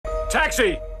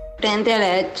Taxi. Frente a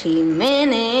la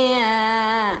chimenea,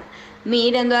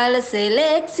 mirando a la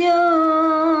selección,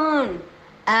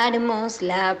 haremos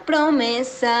la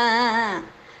promesa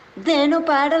de no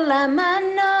parar la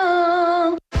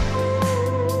mano.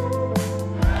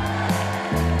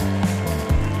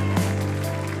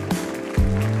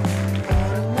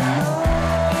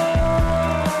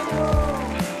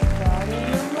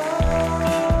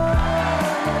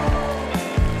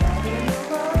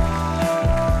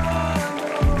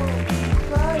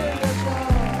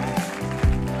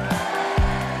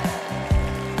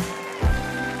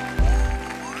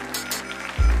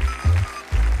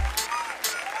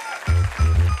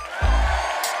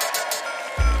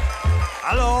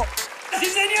 ¡Aló! ¡Sí,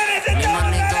 señores! ¡Estamos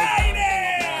al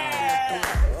aire!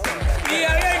 Y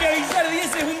había que avisar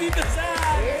 10 segunditos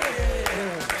antes.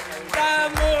 ¡Está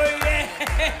muy bien!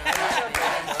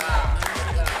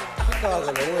 Yo estaba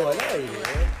con los huevos al aire,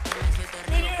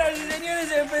 Señoras y señores,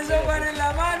 se empezó a jugar en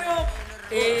la mano.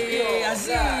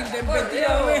 Así,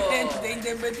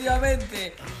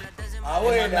 intempestivamente.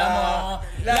 Abuela,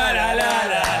 la la la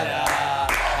la la.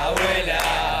 Abuela,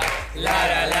 la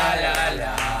la la la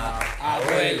la.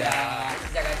 Abuela.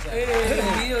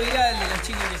 El video viral de los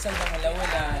chicos que saltan con la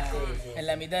abuela en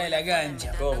la mitad de la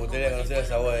cancha. ¿Cómo me gustaría conocer a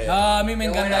esa abuela? Ah, a mí me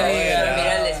encantaría.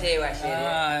 Mirá el de Seba ayer.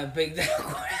 Ah,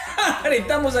 espectacular.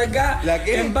 Estamos acá ¿La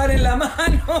qué? en Par en la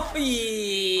Mano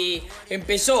y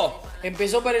empezó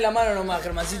Par en la Mano nomás,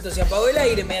 Germancito. Se apagó el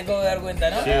aire, me acabo de dar cuenta,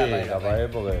 ¿no? Sí, apagué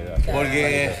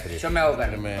Porque Yo me hago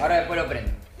cargo. Ahora después lo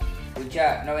prendo.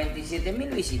 Escuchá, 97.000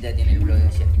 visitas tiene el blog de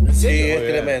ayer. sí, es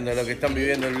tremendo lo que están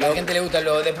viviendo el A la blog. gente le gusta el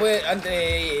blog. Después,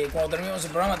 cuando terminemos el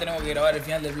programa, tenemos que grabar el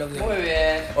final del blog de hoy. Muy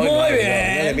bien. Hoy Muy no hay,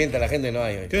 bien. No le mienta a la gente, no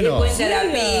hay hoy. ¿Qué no? Cuenta la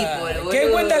people, boludo. ¿Qué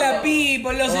cuenta la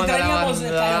people? Los ¿Cómo anda la extrañamos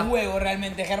banda? hasta los huevos,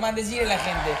 realmente. Germán, decirle a la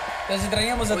gente. Los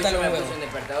extrañamos Hoy hasta yo los me huevos. puse un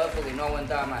despertador porque no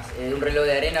aguantaba más. Un reloj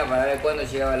de arena para ver cuándo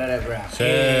llegaba la hora del programa. Sí.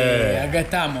 Acá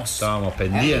estamos. Estábamos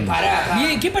pendientes. Pará.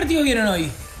 Bien, ¿qué partido vieron hoy?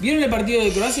 ¿Vieron el partido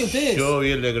de Croacia ustedes? Yo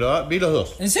vi el de Croacia, vi los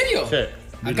dos. ¿En serio? Sí.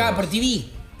 vi Acá los por dos. TV.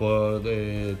 Por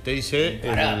TIC,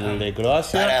 el de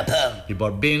Croacia. Y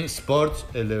por Bein Sports,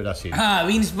 el de Brasil. Ah,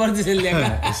 Bean Sports es el de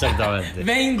acá. Exactamente.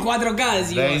 Bein 4K,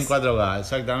 decimos. Bein 4K,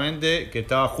 exactamente. Que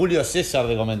estaba Julio César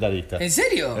de comentarista. ¿En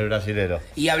serio? El brasilero.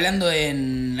 ¿Y hablando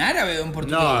en árabe o en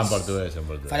portugués? No, en portugués, en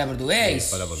portugués. ¿Fala portugués?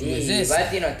 Sí, fala portugués. Sí,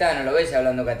 Bati no está, no lo ves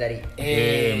hablando catarí.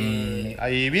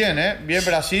 Ahí bien, bien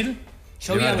Brasil.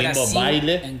 Yo vi a Primer tiempo, Brasil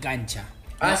baile. en cancha.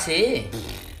 Ah, sí.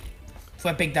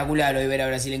 Fue espectacular hoy ver a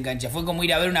Brasil en cancha. Fue como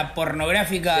ir a ver una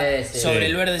pornográfica Sí. sobre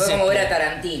el verde Fue como ver a césped.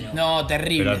 Tarantino. No,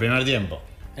 terrible. Pero al primer tiempo.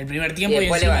 El primer tiempo Y y,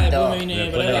 después encima levantó. después me vine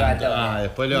Después para acá. levantó.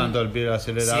 después levantó el pie del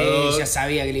acelerador. Sí, ya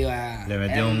sabía que le iba. Le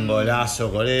metió un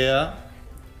golazo Corea.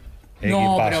 No,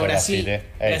 Equipazo pero Brasil. Ey.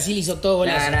 Brasil hizo todo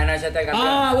golazo. No, ya está el campeón.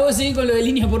 Ah, vos seguís con lo de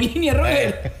línea por línea,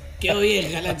 Robert. Quedó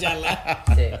vieja la charla.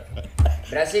 Sí.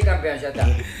 Brasil campeón, ya está.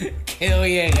 Quedó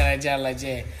vieja la charla,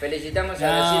 che. Felicitamos a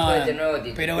Brasil por este nuevo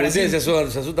título. Pero Ustedes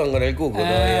Brasil. se asustan con el cuco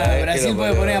todavía. Brasil Quiero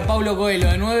puede poner a Paulo Coelho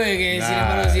de 9 que sin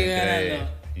embargo sigue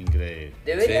ganando. Increíble.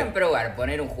 Deberían probar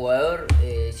poner un jugador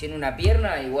sin una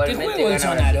pierna igualmente. Que juegue gana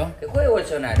Bolsonaro. Brasil. Que juegue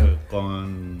Bolsonaro.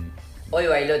 Con. Hoy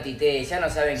bailó Tite, ya no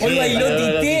saben qué Hoy hacer.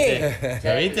 bailó Tite.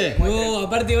 ¿Ya viste? No,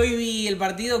 aparte hoy vi el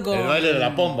partido con El baile de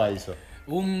la pomba hizo.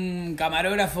 un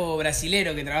camarógrafo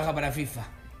brasilero que trabaja para FIFA.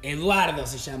 Eduardo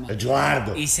se llama.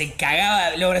 Eduardo. Y se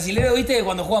cagaba. Los brasileños, viste, que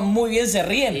cuando juegan muy bien se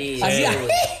ríen. Sí, Hacía sí.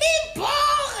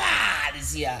 ¡poja!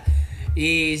 Decía.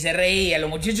 Y se reía, los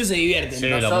muchachos se divierten. Sí,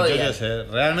 Nos los odian. muchachos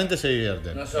realmente se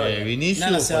divierten. Nos odian. Vinicius,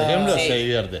 No nos por ejemplo, odian. se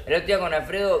divierte. El otro día con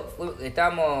Alfredo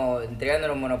estábamos entregando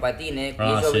los monopatines y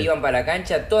Ah, ellos sí. iban para la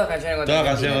cancha, todas canciones contra Todas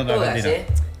Argentina. canciones contra todas,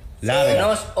 Argentina. Larga.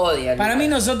 Nos odian. Para mí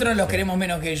nosotros los queremos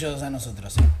menos que ellos a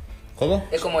nosotros. ¿Cómo?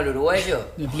 Es como el uruguayo.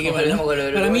 Me expliqué Como mal, ¿no? hablamos con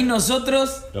el Para mí uruguayo.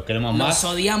 nosotros Los queremos nos más.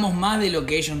 odiamos más de lo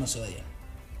que ellos nos odian.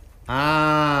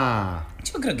 Ah.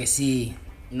 Yo creo que sí.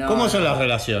 No, ¿Cómo son no. las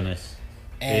relaciones?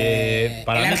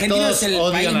 Para el mí argentino todos es el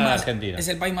odian país a la más, Argentina. es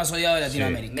el país más odiado de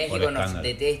Latinoamérica. México Por nos escándalo.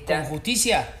 detesta. Con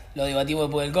justicia lo debatimos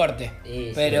después del corte. Sí,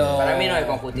 sí. pero Para mí no es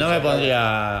con justicia. No me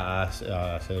pondría a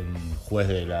ser un juez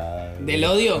de ¿Del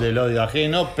odio? Del odio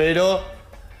ajeno, pero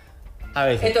a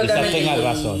veces Es quizás totalmente- tengas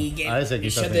razón. Y que- A veces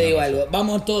quizás yo te tengas digo razón. algo,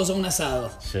 vamos todos a un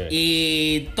asado. Sí.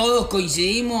 Y todos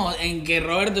coincidimos en que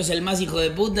Roberto es el más hijo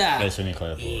de puta. Es un hijo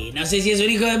de puta. Y no sé si es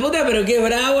un hijo de puta, pero que es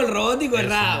bravo, el robótico es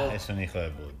bravo. Es un hijo de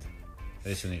puta.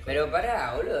 Es un hijo de Pero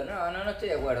pará, boludo, no estoy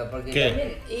de acuerdo. Porque ¿Qué?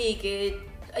 también. Y que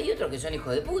hay otros que son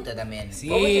hijos de puta también. Sí.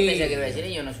 ¿Vos te pensás que el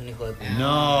brasileño no es un hijo de puta?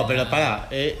 No, pero pará, ¿Vos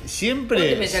te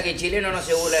siempre. pensás que el chileno no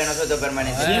se burla de nosotros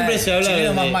permanentemente? Siempre se habla chileno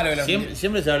de, más malo que los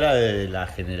siempre se habla de la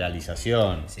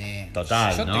generalización Sí.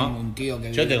 total, Yo ¿no? tengo un tío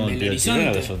que Yo vive tengo en un Belo tío chileno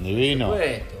Horizonte. que son divinos, Por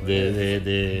supuesto,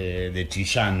 de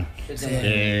Chillán. Yo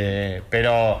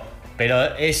tengo-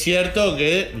 Pero es cierto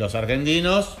que los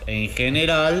argentinos en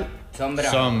general Son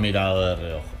bravos. son mirados de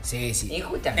reojo. Sí, sí.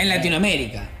 Injustamente. En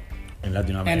Latinoamérica. En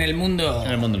Latinoamérica. En el mundo.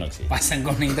 En el mundo no existe. Pasan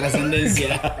con una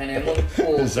intrascendencia. En el mundo.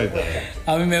 Exacto.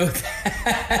 A mí me gusta.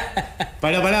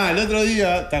 Pará, el otro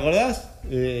día, ¿te acordás?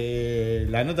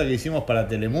 La nota que hicimos para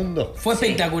Telemundo. Fue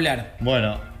espectacular.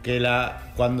 Bueno, que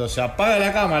cuando se apaga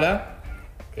la cámara,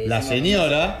 Que la decimos-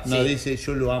 señora nos Sí. dice: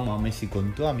 yo lo amo a Messi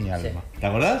con toda mi alma. ¿Te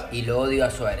acordás? Y lo odio a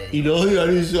Suárez. Y lo odio a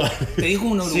Luis Suárez. ¿Te dijo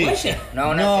una Sí. uruguaya? No,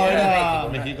 una No, señora de era México,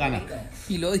 una mexicana. mexicana.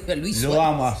 Y lo odio a Luis Lo Suárez.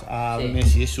 amo a Sí.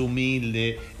 Messi, es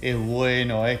humilde, es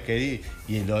bueno, es querido.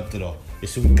 Y el otro,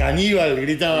 es un caníbal,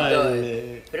 gritaba. Todo.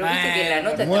 el- Pero viste que en la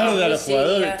nota estaba Muerde muy a los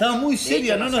jugadores. seria. Estaba muy De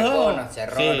seria, hecho, no nos sacó, daba. nos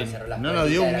cerró, Sí, nos cerró las no nos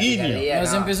dio un puertitas de la guiño. picardía,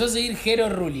 Nos no. empezó a seguir Jero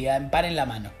Rulli, a Empar en la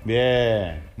mano.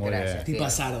 Bien, muy Gracias. bien. Tipo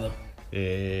sardo.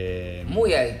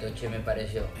 Muy alto, che, me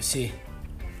pareció. Sí.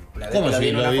 La ¿Cómo la si vi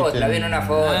en lo una viste foto, la vi en una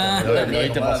foto. Ah. Lo también,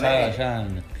 viste como pasar dos allá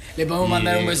en. Le podemos Y-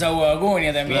 mandar un beso a Hugo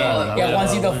Acuña también. Claro, y a claro.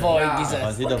 Juancito Foy, No, quizás.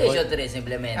 Juancito ¿por qué Foy. yo tres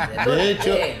simplemente?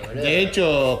 De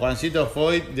hecho, Juancito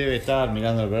Foy debe estar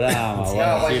mirando el programa. Sí, o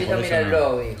algo así, Juancito por mira eso el no.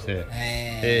 blog, hijo. Sí.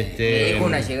 Me dijo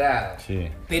una llegada. Sí.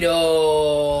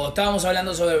 Pero estábamos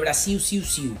hablando sobre Brasil, Siu,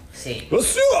 Siu. Sí.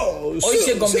 Hoy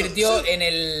se convirtió en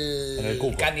En el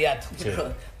cuco. candidato.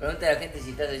 Pregunta a la gente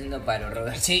si estás haciendo paro,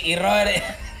 Robert. Sí, y Robert.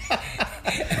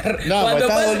 No, pues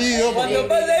está dolido Cuando porque-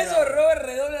 pasa eso, Robert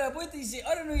redobla la apuesta y dice: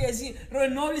 ahora no voy a decir,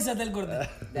 Robert, no hables hasta el corte.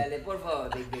 Dale, por favor.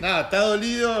 Nada, está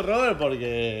dolido Robert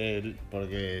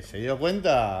porque se dio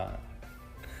cuenta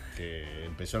que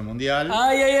empezó el mundial.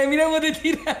 Ay, ay, ay, mira cómo te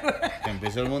tiras. Que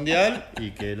empezó el mundial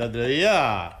y que el otro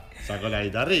día sacó la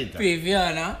guitarrita. Pifió,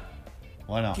 ¿no?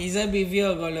 Bueno, Quizás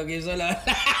pifió con lo que hizo la.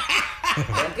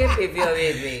 ¿Por qué pifió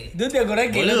Bibi? ¿No te acordás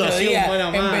que Boludo, el otro hacía día un buen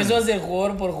amante. empezó a ser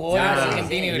jugador por jugador Ah, en sí,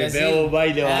 Argentina sí. y le Brasil? pegó un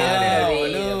baile Ah, bárbaro.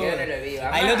 boludo. que no lo vi.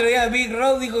 Ahí el otro día Big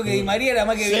Road dijo que Di María era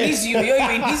más que Sí. Vinicius y hoy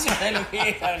Vinicius sabe lo que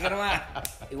es, Germán.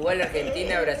 Igual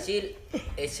Argentina-Brasil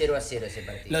es 0-0 ese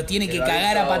partido. Lo tiene Te que lo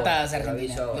cagar aviso a patadas ahora, te lo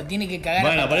Argentina. aviso ahora. Lo tiene que cagar a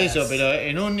Bueno, por patadas. eso, pero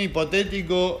en un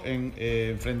hipotético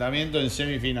enfrentamiento en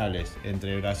semifinales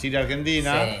entre Brasil y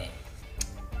Argentina, Sí.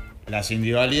 las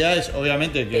individualidades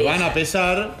obviamente que Pesa. van a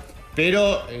pesar,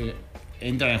 pero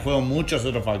entran en juego muchos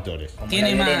otros factores. Como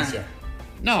Tiene la más. violencia.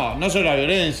 No, no solo la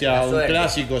violencia, La un suerte.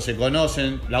 clásico, se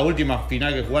conocen, la última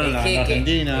final que jugaron El en jeque,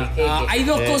 Argentina. el jeque. Hay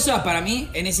dos Sí. cosas para mí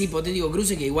en ese hipotético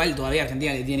cruce que igual todavía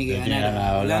Argentina le tiene que Que tiene ganar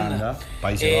ganado a a Holanda.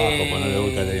 Países Bajos, pues no le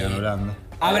gusta que digan Holanda.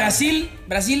 A Brasil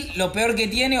lo peor que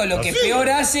tiene o lo que peor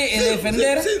hace es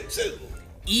defender.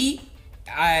 Y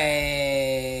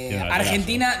Tiene una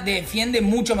Argentina defiende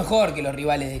mucho mejor que los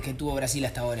rivales que tuvo Brasil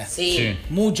hasta ahora. Sí. Sí.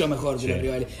 Mucho mejor que Sí. los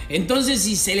rivales. Entonces,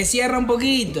 si se le cierra un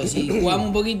poquito, si jugamos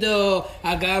un poquito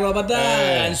a cagarlo a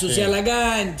patadas, a ensuciar sí. la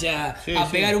cancha, Sí, a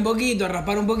sí. pegar un poquito, a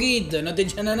raspar un poquito, no te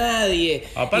echan a nadie.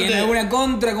 Aparte- y en alguna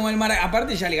contra como el Mar.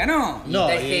 Aparte, ya le ganó. Y No,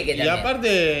 está el jeque y también.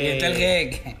 aparte Y está el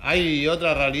jeque. hay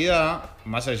otra realidad,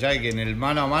 más allá de que en el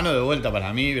mano a mano de vuelta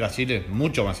para mí Brasil es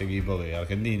mucho más equipo que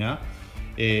Argentina.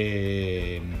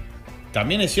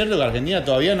 También es cierto que Argentina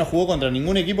todavía no jugó contra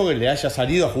ningún equipo que le haya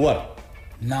salido a jugar.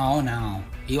 No.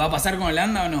 ¿Y va a pasar con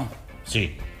Holanda o no?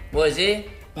 Sí. ¿Vos decís?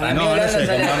 Para mí No, no Holanda sé, con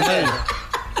sale Bangal,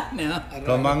 No.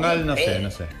 con Bangal no sé,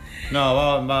 no sé.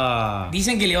 No, va.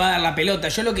 Dicen que le va a dar la pelota.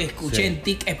 Yo lo que escuché Sí. en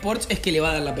TIC Sports es que le va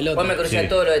a dar la pelota. Vos me crucé Sí. a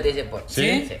todos los de TC Sports.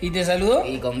 ¿Sí? ¿Y te saludó?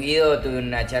 Y con Guido tuve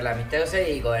una charla amistosa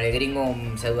y con el gringo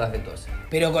un saludo afectuoso.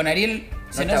 Pero con Ariel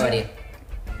No estaba Ariel.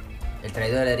 El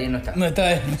traidor de Ariel no está. No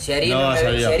está. Si Ariel, No no va a me,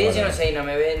 salir si a Ariel jugar. no sé y no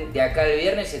me ven de acá el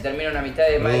viernes, se termina una amistad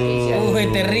de más de 15 años.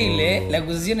 Es terrible, ¿eh? La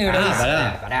acusación es grave.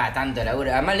 pará. Tanto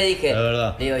laburo. Además le dije, Es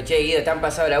verdad. le digo, che Guido, están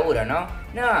pasado laburo, ¿no?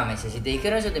 No, me dice, si te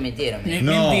dijeron eso te mintieron. me dijo.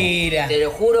 No. Mentira. Te lo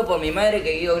juro por mi madre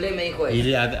que Guido Blay me dijo eso.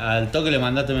 ¿Y al toque le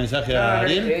mandaste mensaje No, a no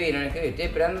le Ariel? escribí, estoy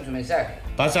esperando su mensaje.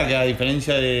 Pasa que a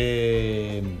diferencia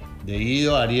de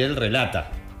Guido, Ariel relata,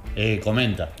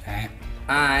 comenta.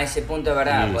 Ah, ese punto es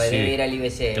verdad, Sí, porque sí. debe ir al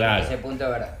IBC, Claro. ese punto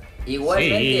es verdad.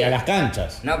 Igualmente, Sí, a las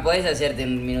canchas. ¿no podés hacerte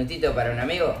un minutito para un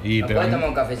amigo? Y, ¿No pero podés tomar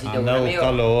un cafecito con anda un a amigo?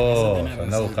 buscarlo vos, tenés anda a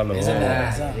razón. buscarlo Eso vos. tenés Ah,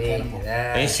 razón, viste, Carlos.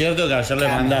 dale. Es cierto que ayer le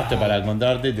Claro. mandaste para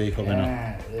contarte y te dijo que no.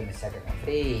 Ah, boludo, me saca con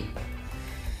frío.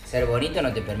 Ser bonito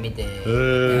no te permite.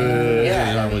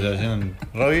 Una acusación.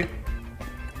 ¿Robbie?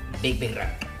 Big Rap.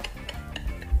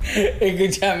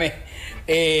 Escúchame.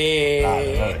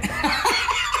 Dale, Robbie.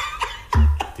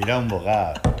 Tirá un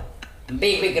bocado.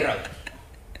 Big Rock.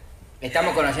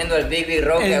 Estamos conociendo el Big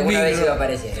Rock que El alguna Big vez Rock. iba a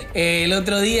aparecer. El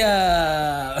otro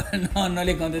día no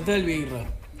le contestó el Big Rock.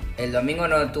 El domingo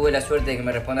no tuve la suerte de que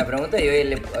me responda preguntas y hoy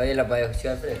la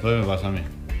apareció Alfredo. Hoy me pasa a mí.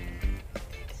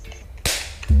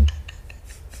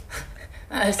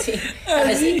 Ah, sí.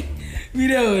 ¿Sí?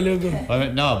 Mirá vos, loco.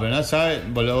 No, pero no sabes.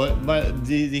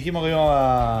 Dijimos que íbamos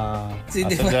a Sí,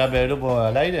 hacer te- terapia de grupo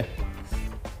al aire.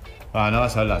 No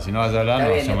vas a hablar. Si no vas a hablar, Está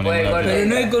no bien, hacemos después ninguna del Pero terapia.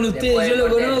 no es con ustedes, Después yo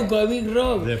lo del conozco a Big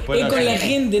Rock. Después Es la con la gente.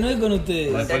 gente, no es con ustedes.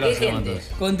 ¿Contra Después lo qué hacemos gente?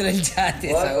 entonces. Contra el chat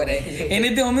Vos, ahora. En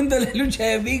este momento la lucha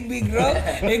de Big Rock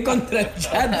es contra el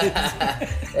chat.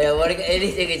 Pero porque él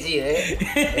dice que sí, ¿eh?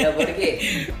 ¿Pero por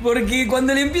qué? Porque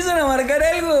cuando le empiezan a marcar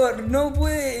algo, no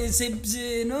puede.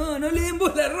 No le den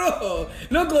bola a rojo.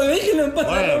 Loco, déjenlo en paz a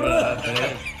Bueno, rojo.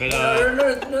 pero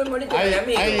No me molesta hay- con el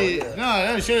amigo. hay- boludo.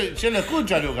 no, yo lo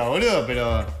escucho a Lucas, boludo,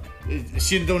 pero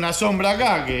siento una sombra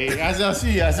acá que hace así.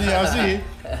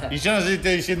 Y yo no sé si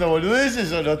estoy diciendo boludeces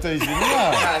o no estoy diciendo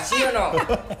nada. Ah, ¿sí o no?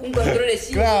 Un control es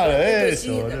sí. Claro, un control es eso, sí.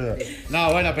 boludo.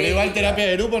 No, bueno, pero igual terapia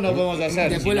de grupo no podemos hacer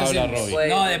si Después no lo habla hacemos. Robbie.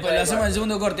 Bueno, No, después lo hacemos en el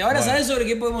segundo corte. Ahora, Bueno. ¿sabes sobre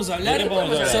qué podemos hablar? ¿De qué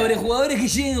podemos hablar? Sobre jugadores que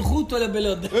lleguen justo a la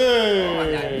pelota. No,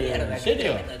 la mierda. ¿En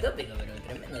serio? Qué tremendo tópico, pero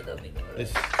tremendo tópico. boludo.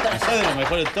 ¿Es de los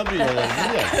mejores tópicos del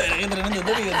mundial? Qué tremendo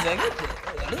tópico te sacaste,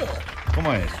 boludo.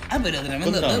 ¿Cómo es? Ah, pero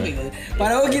tremendo Contame. tópico.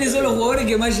 Para vos, ¿quiénes son los jugadores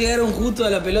que más llegaron justo a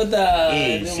la pelota? Y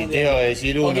del si mundial? tengo que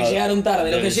decir uno. O que llegaron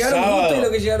tarde. Los que el llegaron sábado- justo y los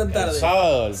que llegaron tarde. El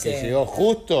sábado, el Sí. que llegó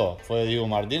justo fue Diego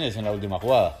Martínez en la última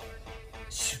jugada.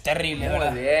 Terrible, Muy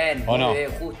 ¿verdad? bien, ¿O no? muy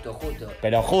bien, justo.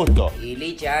 Pero justo. Y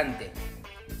Licha antes.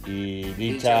 Y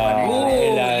Licha Licha. con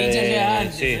en la de- Licha llega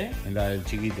antes, sí, ¿eh? en la del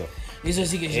chiquito. Eso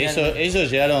sí que llegaron. Eso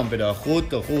llegaron, pero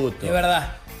justo. Es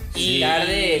verdad. Y Y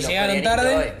tarde, los llegaron coreanitos,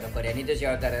 tarde. Los coreanitos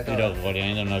llegaron tarde a Pero todos. los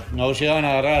coreanos no llegaban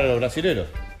a agarrar a los brasileros.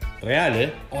 Real,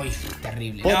 ¿eh? Uy,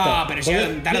 terrible. Posta. No, pero llegaron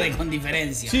Porque- tarde con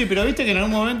diferencia. Sí, pero viste que en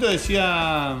algún momento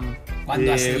decían.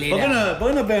 Cuando acelera. ¿por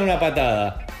qué no pegan una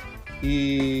patada?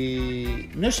 Y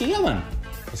no llegaban.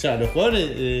 O sea, los jugadores,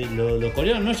 los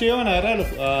coreanos no llegaban a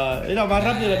agarrar. Era más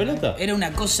rápido la pelota. Era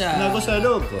una cosa. Una cosa de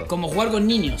loco. Como jugar con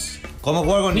niños. ¿Cómo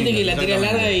jugar con Viste niños? que la tira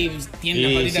larga Exactamente. y tiene la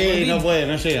Y patita sí, cortita. no pueden,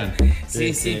 no llegan.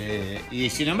 Sí, sí. Y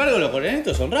sin embargo, los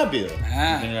coreanitos son rápidos.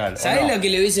 Ah, en general. ¿o ¿sabes no? lo que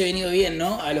le hubiese venido bien,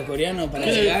 no? A los coreanos para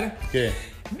 ¿Qué? llegar. ¿Qué?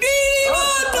 ¡Didi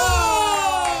Moto!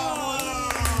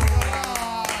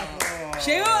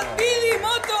 Llegó Didi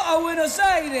Moto a Buenos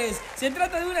Aires. Se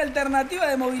trata de una alternativa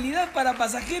de movilidad para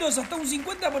pasajeros hasta un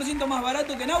 50% más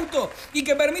barato que en auto y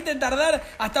que permite tardar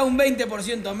hasta un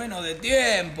 20% menos de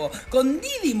tiempo. Con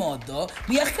Didi Moto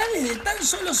viajá desde tan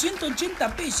solo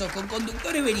 180 pesos con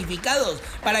conductores verificados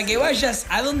para que vayas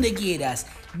a donde quieras.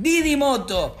 Didi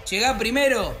Moto, llegá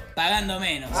primero pagando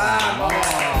menos. ¡Vamos!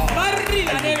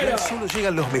 ¡Arriba, negro! Solo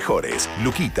llegan los mejores.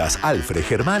 Luquitas, Alfred,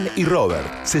 Germán y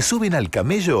Robert se suben al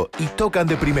camello y tocan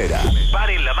de primera.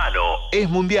 Paren la mano. Es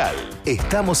mundial.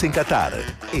 Estamos en Qatar.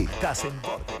 Estás en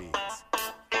Vorterix.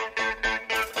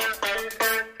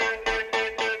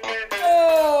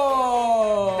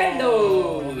 ¡Oh!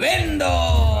 ¡Vendo!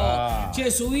 ¡Vendo! Che,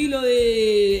 subí lo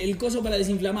del coso para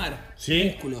desinflamar.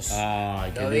 ¿Sí? Músculos.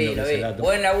 Ay, qué Lo vi, lindo lo que es vi. el dato.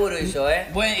 Buen laburo hizo,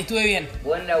 Bueno, estuve bien.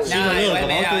 Buen laburo. Sin olor, igual como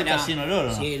me- vos estás sin olor, ¿o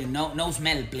no? Sí, no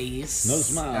smell, please. No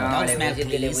smell. No, No le smell,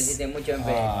 pusiste, le please. pusiste mucho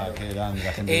empeño. Ah, qué grande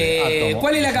la gente. de Átomo.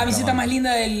 ¿Cuál es la camiseta más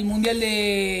linda del Mundial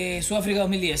de Sudáfrica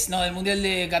 2010? No, del Mundial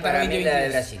de Qatar Para mí la de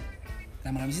 2022. Brasil.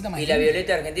 La camiseta más Y linda. la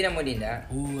violeta argentina es muy linda. ¿eh?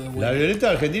 Es La buena. Violeta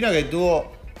Argentina que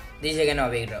tuvo. Dice que no,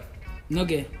 Big Rock. ¿No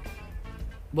qué?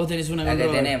 Vos tenés una La con que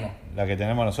Robert. tenemos. ¿La que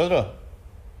tenemos nosotros?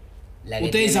 La que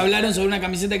Ustedes tiene- hablaron sobre una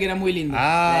camiseta que era muy linda.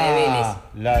 Ah,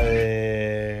 la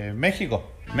de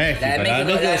México. México, La de México,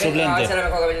 México la de México, suplente. no, esa es la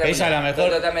mejor camiseta Esa es la mundial.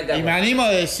 mejor. Totalmente de Y me acuerdo. animo a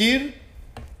decir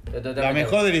Totalmente la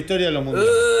mejor de la historia de los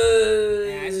mundiales.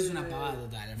 Ah, eso es una pavada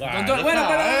total. Bueno,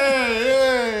 para.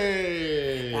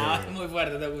 ¡Ey! Ah, es muy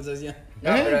fuerte esta acusación.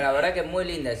 No, ¿Eh? pero la verdad que es muy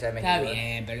linda esa de México. Está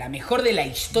bien, pero la mejor de la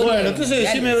historia. Bueno, de los entonces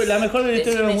decime mundiales. la mejor de la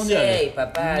historia de los Decime mundiales. 6,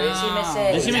 papá, No. decime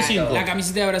 6. Decime cinco. La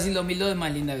camiseta de Brasil 2002 es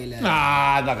más linda que la de.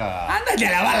 Ah, está cagada. Ándate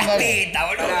a lavar las tetas,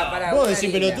 boludo. Vos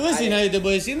decís pelotudes y nadie te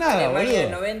puede decir nada, Alemania del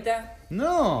boludo. 90.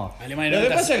 No. Alemania Lo que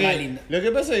 90 pasa es más que linda. lo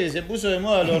que pasa es que se puso de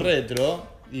moda los retro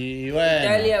y bueno,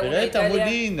 Italia, pero una esta es Italia,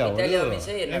 muy linda, Italia boludo.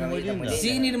 2006 era una Es muy camiseta muy linda.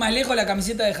 linda. Sin ir más lejos, la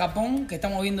camiseta de Japón que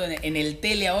estamos viendo en el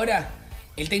tele ahora,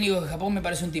 el técnico de Japón me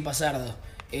parece un tipazardo.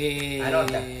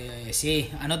 Anota. Sí,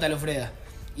 anótalo, Freda.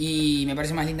 Y me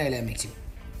parece más linda que la de México.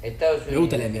 Estados Unidos. Me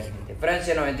gusta la de México.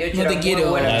 Francia 98 No era te muy quiero.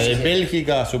 buena La de camiseta.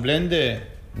 Bélgica suplente,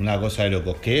 una cosa de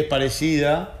locos, que es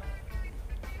parecida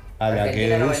a la que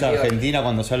Argentina usa 98. Argentina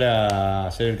cuando sale a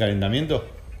hacer el calentamiento.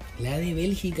 La de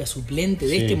Bélgica suplente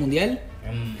de Sí. este mundial.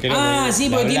 Creo Ah, que sí,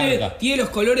 la porque blanca. tiene los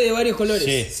colores de varios colores.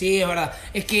 Sí. Sí, es verdad.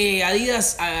 Es que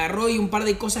Adidas agarró y un par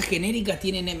de cosas genéricas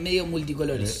tienen en medio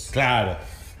multicolores. Claro.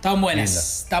 Están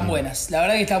buenas, están buenas. La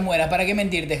verdad que están buenas. ¿Para qué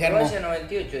mentirte, Germo? Francia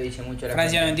 98 dice mucho la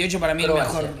Francia gente. 98 para mí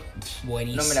Croacia. el mejor.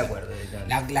 Buenísimo. No me la acuerdo.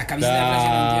 directamente. Las camisetas de Francia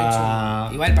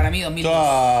 98. Igual para mí 2002.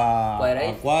 Toda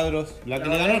Cuadradito. a cuadros. La que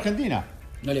le ganó a Argentina.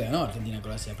 No le ganó a Argentina a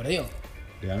Croacia, perdió.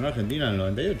 Le ganó a Argentina en el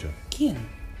 98. ¿Quién?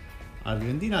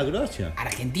 Argentina a Croacia.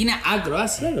 Argentina a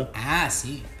Croacia. Claro. Ah,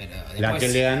 sí, pero después... La que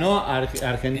le ganó a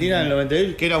Argentina en el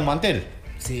 98, que era un mantel.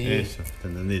 Sí. Eso, te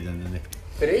entendí.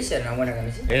 Pero esa era una buena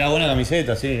camiseta. Era buena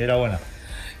camiseta, sí, era buena.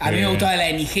 A mí me gustaba la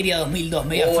de Nigeria 2002,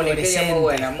 media Nigeria fluorescente.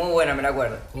 muy buena, me la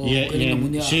acuerdo. Oh, qué lindo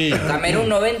mundial. sí, Camerún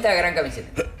 90, gran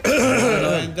camiseta. en el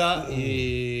 90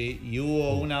 y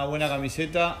hubo una buena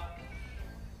camiseta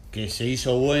que se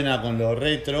hizo buena con lo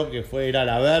retro, que era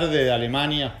la verde de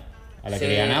Alemania, a la que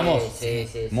le ganamos. Sí.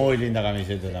 Muy linda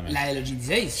camiseta también. La del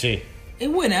 86. Sí, Es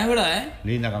buena, es verdad, ¿eh?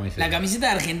 linda camiseta. La camiseta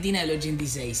de Argentina del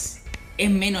 86 es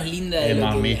menos linda de es lo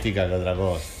más que... mística que otra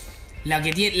cosa. La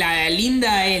que tiene, la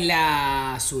linda es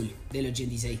la azul del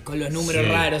 86, con los números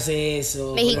Sí. raros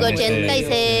eso. México con los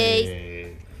 86.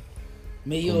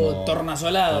 Medio Como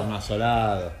tornasolado.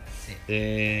 Tornasolado.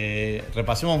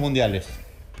 Repasemos mundiales.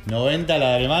 90 la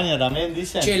de Alemania también,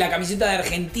 dicen. Che, la camiseta de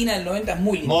Argentina del 90 es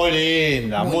muy linda. Muy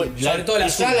linda. Muy linda. Sobre todo la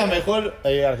quizá azul. la mejor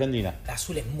Argentina. La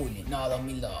azul es muy linda. No,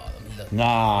 2002.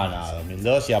 No,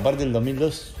 2002 y aparte el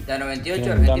 2002. La 98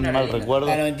 tengo Argentina tan era mal linda. recuerdo.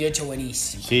 La 98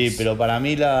 buenísima. Sí, pero para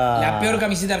mí La peor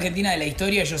camiseta argentina de la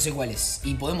historia yo sé cuál es.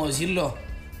 Y podemos decirlo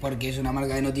porque es una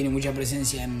marca que no tiene mucha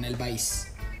presencia en el país.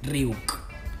 Reebok.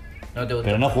 No te gustó.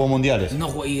 Pero no jugó mundiales. No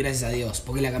jugué, y gracias a Dios,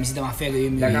 porque es la camiseta más fea que vi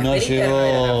en mi La vida. No camperita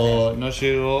no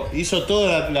llegó. Hizo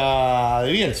toda la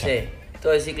de Bielsa. Sí,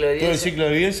 todo el ciclo de vida. Todo el ciclo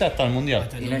de Bielsa hasta el mundial.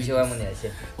 Hasta el Y no 2000. llegó al mundial, sí.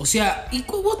 O sea, ¿y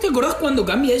vos te acordás cuándo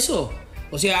cambia eso?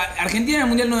 O sea, Argentina en el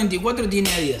Mundial 94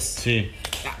 tiene Adidas. Sí.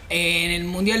 En el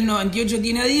Mundial 98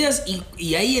 tiene Adidas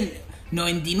y ahí en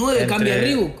 99 cambia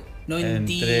Reebok. 90...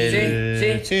 Sí.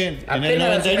 Sí, en el Apenas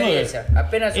la 99. esa,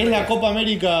 apenas ¿Es la Copa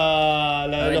América,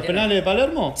 la de los 99. penales de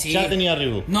Palermo? Sí. Ya tenía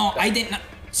Reebok. No, ahí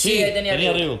Sí, ahí tenía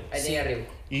tenía Reebok. Reebok. Ahí tenía Reebok.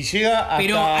 Y llega hasta...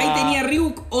 Pero ahí tenía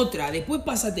Reebok otra. Después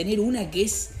pasa a tener una que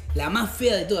es la más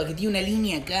fea de todas, que tiene una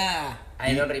línea acá.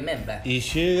 I don't remember. Y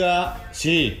llega...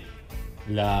 Sí.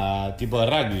 La tipo de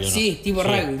rugby, ¿o no? Sí, tipo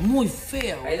rugby. Muy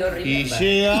fea. I don't Y remember.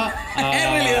 llega I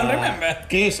really don't a... remember.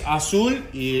 Que es azul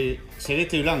y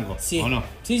celeste y blanco, Sí. ¿o no?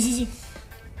 Sí.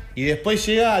 Y después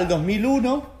llega al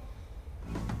 2001.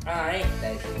 Ah,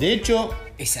 esta es. De hecho,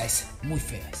 Esa, muy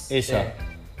fea. esa.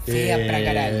 Fea pra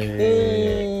caralho.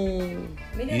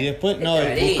 Mirá, Y después, no,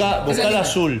 esta era linda. busca la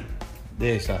azul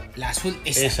de esa. La azul,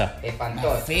 esa. Esa.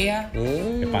 Espantosa. Más fea.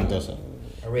 Espantosa.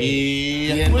 Horrible.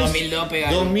 Y en después, 2002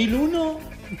 pega.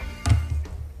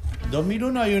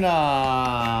 2001 hay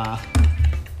una...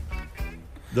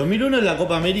 2001 es la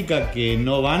Copa América que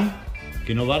no va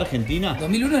Argentina.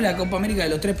 2001 es la Copa América de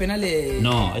los 3 penales.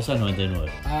 No, esa es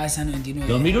 99. Ah, esa 99.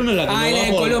 2001 es la que Ah, no es la va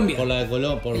de por, Colombia. por la de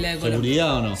Colombia, por Es la de Colombia.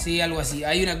 seguridad o no. Sí, algo así.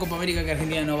 Hay una Copa América que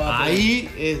Argentina no va. Ahí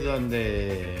es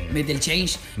donde... Mete el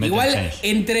change. Mete Igual el change.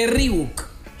 entre Reebok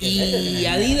y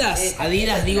Adidas, Esta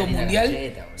Adidas digo linda mundial.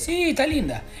 camiseta, boludo. Sí, está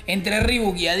linda. Entre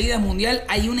Reebok y Adidas mundial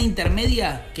hay una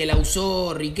intermedia que la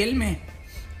usó Riquelme.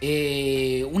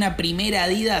 Una primera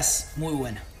Adidas muy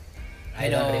buena. I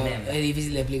Pero don't remember. es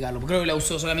difícil de explicarlo. Creo que la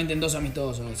usó solamente en 2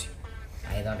 amistosos o algo así.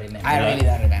 I don't remember. I really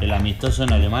don't remember. El amistoso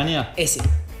en Alemania. Ese,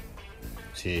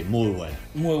 Sí, muy bueno.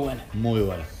 muy buena. Muy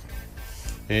bueno.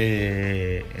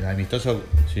 El amistoso,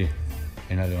 sí,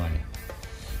 en Alemania.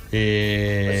 O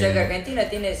sea que Argentina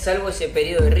tiene, salvo ese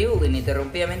periodo de Reebok,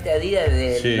 ininterrumpidamente Adidas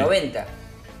del Sí. 90.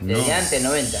 Desde No. antes del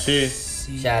 90. Sí.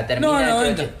 Ya termina. No, dentro de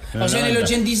 90. En O sea, en el 90.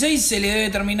 86 se le debe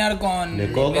terminar con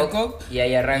Lecoq. Lecoq. Y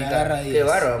ahí arranca. agarra Qué Adidas.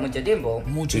 bárbaro, mucho tiempo.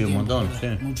 Mucho Sí, un tiempo. montón,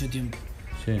 ¿verdad? sí. Mucho tiempo.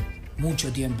 Sí.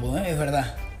 Mucho tiempo, es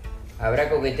verdad. ¿Habrá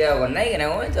coqueteado con Nike en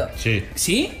algún momento? Sí.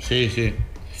 ¿Sí? Sí, sí.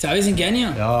 ¿Sabés en qué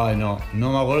año? Ay, no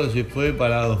me acuerdo si fue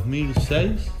para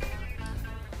 2006.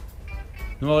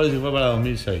 No me acuerdo si fue para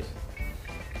 2006.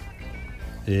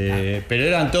 Pero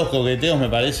eran todos coqueteos, me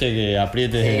parece que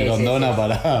aprietes Sí, de sí, Rondona sí.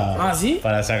 para, ¿sí?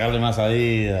 para sacarle más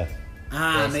Adidas.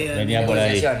 Ah, Sí, sí. medio Venía por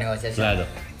ahí. Negociación. Claro.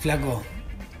 Flaco,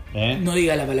 ¿Eh? no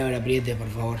diga la palabra apriete, por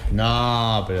favor.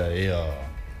 No, pero digo.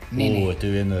 Nene.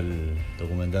 Estoy viendo el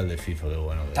documental de FIFA, qué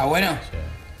bueno. que ¿Está era. bueno? Sí.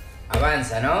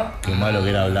 Avanza, ¿no? Qué malo que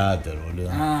era Blatter, boludo.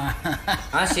 Ah,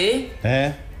 Ah, sí.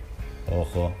 ¿Eh?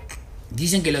 Ojo.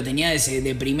 dicen que lo tenía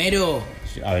de primero.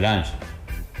 Avalanche.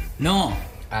 No.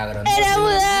 Agro. Era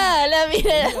Budala,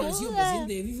 mira, era Había sido Budala.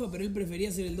 presidente de FIFA, pero él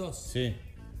prefería ser el 2. Sí.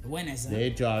 Buena esa. De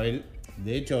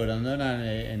hecho,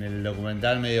 Grondona en el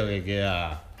documental medio que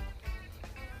queda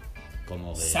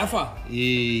como que... ¿Zafa?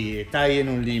 Y está ahí en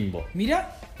un limbo.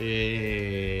 Mirá.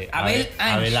 Abel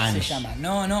Abel Ange se Ange. llama.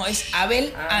 No, es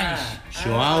Abel Ange.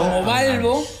 Joao Como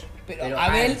Balbo, Ange. pero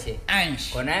Abel Ange.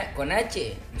 Con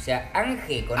H, o sea,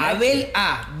 Ange con Abel H.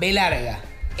 A, B larga.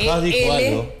 Has dicho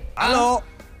algo. ¡Aló!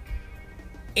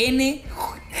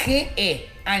 N-G-E,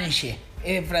 Ange.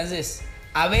 Es en francés.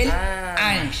 Abel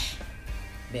Ange.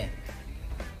 Bien.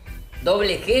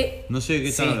 Doble G. No sé de qué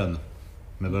están Sí. hablando.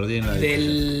 Me perdí en la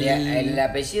discusión. El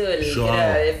apellido del que Joao.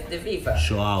 era de FIFA.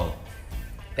 Joao.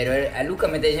 Pero a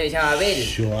Lucas me está diciendo que se llama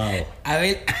Abel. Joao.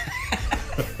 Abel.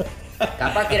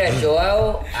 Capaz que era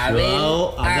Joao Abel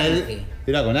Joao Ange. Abel.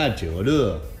 Era con H,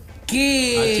 boludo. H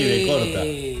de corta.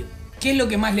 ¿Qué es lo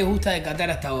que más les gusta de Qatar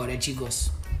hasta ahora,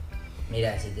 chicos?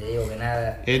 Mira, si te digo que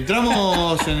nada.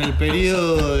 Entramos en el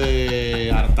periodo de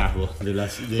hartazgo.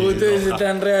 Ustedes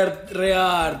están re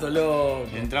hartos, loco.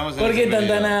 Entramos en ¿Por qué ese están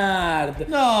tan periodo. hartos?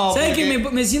 No, ¿Sabes porque- que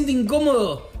me siento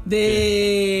incómodo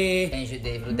de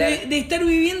disfrutar. de estar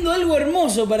viviendo algo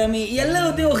hermoso para mí? Y al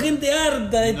lado tengo gente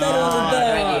harta de estar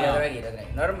Tranquilo.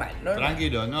 Normal.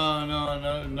 Tranquilo,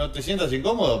 no te sientas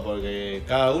incómodo porque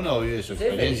cada uno vive su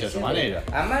experiencia a su manera.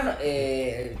 Además,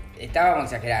 estábamos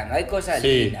exagerando. Hay cosas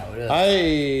Sí, lindas, boludo.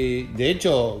 de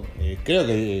hecho, creo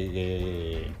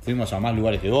que fuimos a más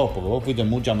lugares que vos, porque vos fuiste en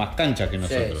muchas más canchas que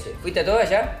nosotros. Sí. ¿Fuiste a todas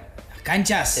ya? Las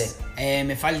canchas, Sí.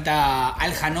 me falta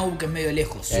Al Hanou, que es medio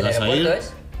lejos. ¿El ¿Vas a aeropuerto ir?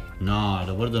 es? No,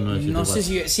 aeropuerto no es. No sé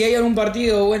si hay algún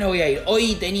partido bueno, voy a ir.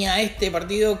 Hoy tenía este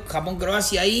partido,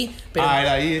 Japón-Croacia ahí, pero,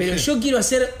 Era ahí, pero ese. yo quiero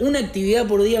hacer una actividad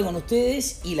por día con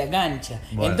ustedes y la cancha.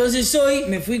 Bueno. Entonces hoy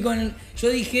me fui yo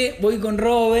dije, voy con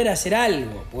Robert a hacer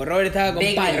algo, porque Robert estaba con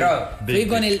Big Palo. Rob. Fui Big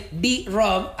con Rob. el Big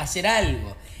Rob a hacer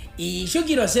algo. Y yo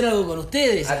quiero hacer algo con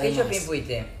ustedes. ¿A qué además. shopping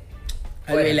fuiste?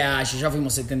 Al Velayo, ya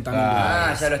fuimos 70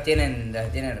 Ah, ya los tienen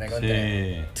recontra.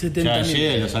 Sí. 70.000. Ya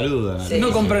llegué, lo saludan. Sí.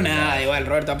 No compró nada igual,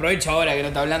 Roberto. Aprovecho ahora que no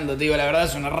está hablando, te digo la verdad,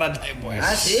 es una rata después.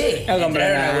 Ah, sí. No compró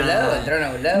 ¿Entraron a nada. algún lado? ¿Entraron a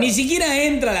algún lado? Ni siquiera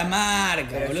entra la marca,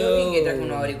 Pero boludo. yo vi que trajo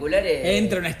unos auriculares.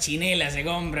 Entra unas chinelas, se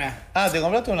compra. Ah, ¿te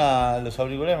compraste los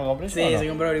auriculares? ¿Me compré yo? Sí, o no? se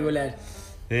compró auricular.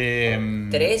 ¿3?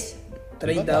 $30.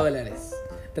 30 ¿30? dólares.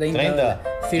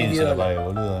 15 lo $50. pagué,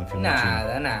 boludo. En fin,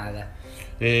 Nada.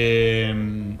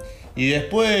 y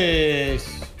después.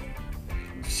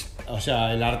 O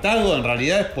sea, el hartazgo en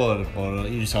realidad es por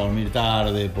irse a dormir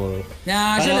tarde, por.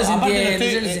 No, yo Pero los aparte entiendo,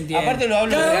 lo yo los entiendo. Aparte lo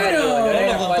hablo, Cada uno lo hablo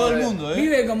lo con hablo todo el con- mundo,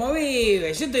 vive como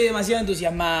vive. Yo estoy demasiado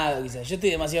entusiasmado, quizás. Yo estoy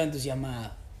demasiado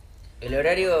entusiasmado. El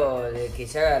horario de que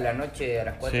se haga la noche a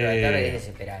las 4 de la tarde es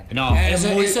desesperante. No, Eso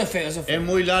es feo, eso es feo. Es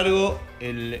muy largo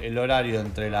el horario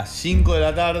entre las 5 de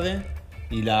la tarde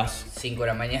y las. 5 de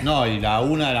la mañana. No, y la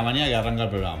 1 de la mañana que arranca el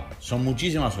programa. Son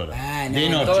muchísimas horas. Ah, no, de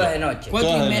noche. todas de noche.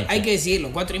 4:30, hay que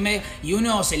decirlo, 4:30. Y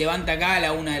uno se levanta acá a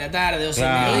la 1 de la tarde, 12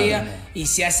 Claro. del mediodía, y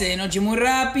se hace de noche muy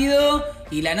rápido.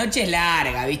 Y la noche es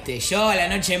larga, ¿viste? Yo a la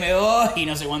noche me voy y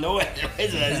no sé cuándo vuelvo.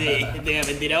 Eso es así, te voy a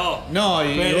mentir a vos. No,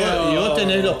 y, Pero- y vos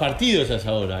tenés los partidos a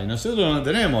esa hora. Y nosotros no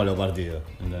tenemos los partidos.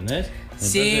 ¿Entendés?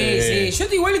 Sí. Yo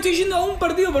igual estoy yendo a un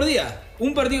partido por día.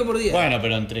 Un partido por día. Bueno,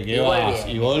 pero entre que Igual vas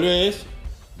bien. y volvés,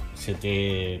 se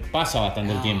te pasa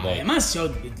bastante el tiempo ahí. Además,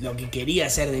 yo lo que quería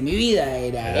hacer de mi vida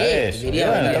era Era esto. eso, Quería y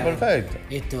bueno, venir está a- perfecto.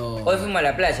 Esto. Hoy fuimos a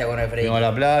la playa con el Freddy. Fuimos a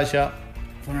la playa,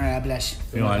 Fueron a la playa.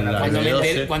 fuimos a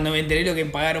la Cuando me enteré lo que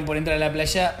pagaron por entrar a la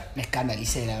playa, me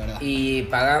escandalicé, la verdad. Y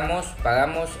pagamos.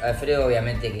 Alfredo,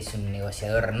 obviamente, que es un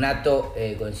negociador nato,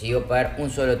 consiguió pagar un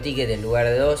solo ticket en lugar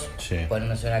de 2, Sí.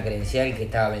 poniéndose una credencial que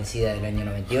estaba vencida del año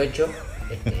 98.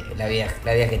 La había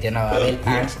gestionado Abel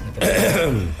Ange.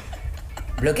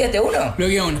 ¿Bloqueaste uno?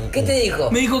 Bloqueé a uno. ¿Qué te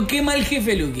dijo? Me dijo, qué mal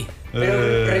jefe, Luqui.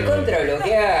 Pero recontra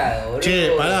bloqueado, boludo. Che,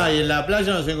 pará, y en la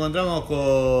playa nos encontramos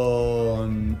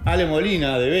con Ale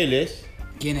Molina de Vélez.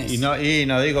 ¿Quién es? Y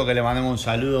nos dijo que le mandemos un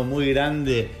saludo muy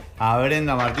grande a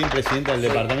Brenda Martín, presidenta del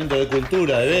Departamento de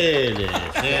Cultura de Vélez.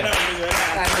 Grande,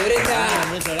 Brenda.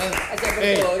 Beso grande. Gracias por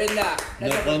Ey, todo, Brenda. Nos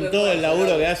Gracias por tu contó el esfuerzo, laburo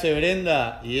 ¿no? que hace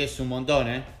Brenda y es un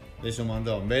montón, Es un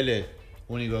montón. Vélez,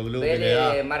 único club que Vélez le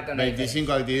da marca una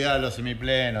 25 actividades a los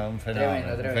semiplenos, un fenómeno.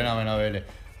 Tremendo. Un fenómeno Vélez.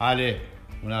 Ale,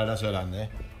 un abrazo grande,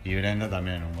 Y Brenda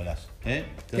también, un golazo.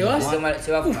 ¿Te vas?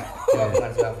 Se va a fumar.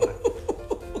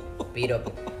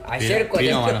 Piropo. Ayer,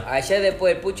 Pirómano. ayer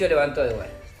después el Pucho levantó igual.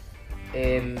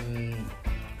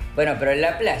 Bueno, pero en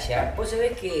la playa, vos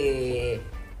sabés que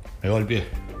Me golpeé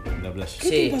en la playa.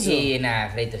 Sí, y nada,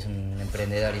 Freito es un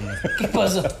emprendedor inmenso. ¿Qué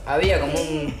pasó? Había como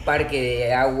un parque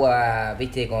de agua,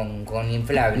 viste, con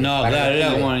inflables. No, para claro, los era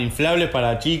pibes. como inflables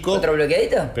para chicos. ¿Otro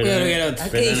bloqueadito? Pero Voy a en- bloquear otro.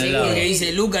 pero ¿Qué en dice? el agua. Porque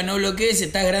dice, Luca, no bloquees,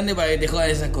 estás grande para que te jodan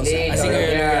esas cosas. Listo, Así que voy a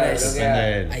bloquear bloquear, eso.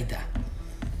 bloquear. Ahí está.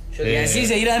 Yo Y así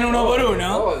se irán uno por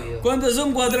uno. Obvio. ¿Cuántos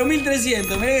son?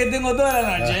 4.300. Mirá que tengo toda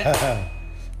la noche.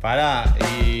 Pará,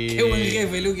 y. Qué buen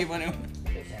jefe, Luqui, pone.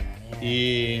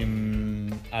 Y.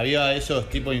 Había esos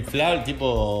tipo inflables,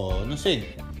 tipo. No sé.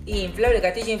 Inflable,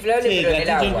 castillo inflable, Sí, pero en el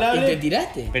castillo agua. inflable. ¿Y te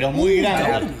tiraste? Pero muy grande,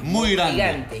 cabrón. muy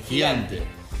grande. Gigante.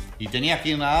 Y tenías que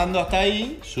ir nadando hasta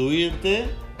ahí, subirte.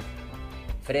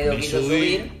 Fredo quiso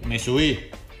subir Me subí.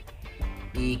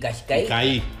 y Y caí.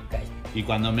 caí. Y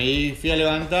cuando me fui a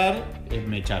levantar,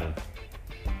 me echaron.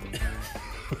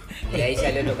 Y ahí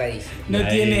salió tocadísimo. No Ahí.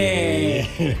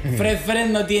 tiene. Fred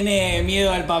no tiene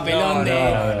miedo al papelón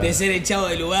de ser echado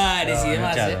de lugares y Me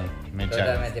demás. echaron. Me echaron.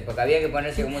 Totalmente, porque había que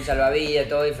ponerse como un salvavidas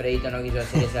todo y Fredito no quiso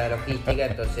hacer esa logística,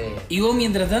 entonces ¿Y vos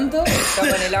mientras tanto? estaba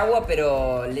en el agua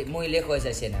pero muy lejos de esa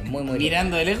escena, muy lejos.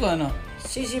 ¿Mirando de lejos o no?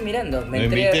 Sí, mirando. Lo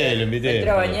invité. Me entré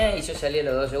a bañar y yo salí a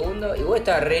los 2 segundos y vos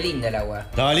estaba re linda el agua.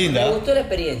 Estaba linda. Me gustó la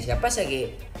experiencia, pasa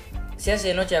que se hace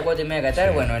de noche a las 4:30 de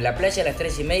Qatar, bueno, en la playa a las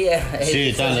 3:30 Sí,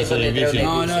 están los edificios.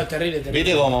 No, es terrible, terrible.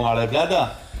 ¿Viste como Mar del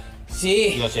Plata?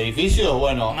 Sí. Los edificios,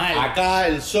 bueno, Mal. acá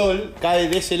el sol cae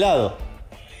de ese lado.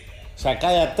 O sea,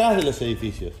 cae atrás de los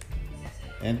edificios.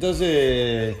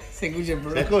 Entonces. Se escucha el Se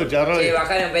programa. escucha, Roy. Sí,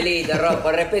 bajar un pelito, Rob,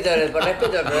 por respeto al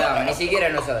programa, ni siquiera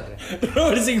nosotros.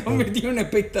 Robert se convirtió en un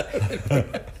espectador.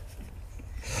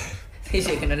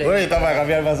 Dice que no Roy le está para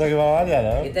cambiar el pasaje para mañana,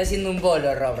 que ¿no? está haciendo un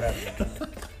bolo, Rob.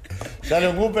 Dale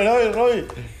un Cooper hoy, Roy.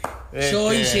 Yo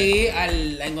hoy llegué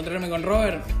a encontrarme con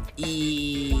Robert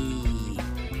y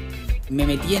me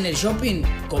metí en el shopping,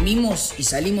 comimos y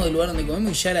salimos del lugar donde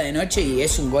comimos y ya era de noche y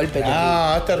es un golpe terrible.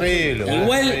 Ah, es terrible.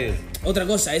 Igual, es terrible. otra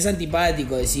cosa, es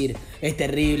antipático decir, es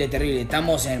terrible, terrible.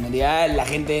 Estamos en el mundial, la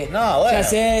gente. No, bueno. Ya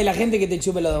sé, la gente que te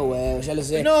chupe los 2 huevos, ya lo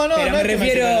sé. No, pero no me es que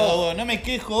refiero. chupen los huevos, no me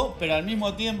quejo, pero al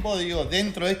mismo tiempo, digo,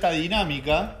 dentro de esta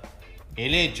dinámica,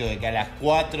 el hecho de que a las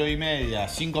 4:30,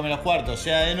 5 menos cuarto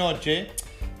sea de noche,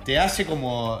 te hace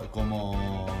como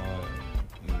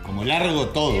largo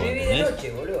todo. Y viví de ¿entendés?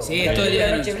 noche, boludo. Sí, Porque todo el día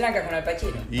la de noche noche. blanca con Al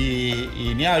Pacino.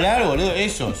 Y ni hablar, boludo,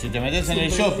 eso, si te metes en el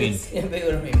shopping, Siempre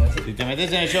digo lo mismo. ¿sí? si te metes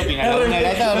en el shopping a la 1 de la Lo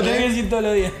tengo que tarde, decir todos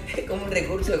los días. Es como un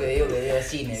recurso que digo que veo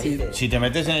cine, ¿viste? si te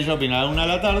metes en el shopping a la 1 de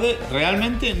la tarde,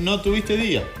 realmente no tuviste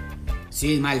día.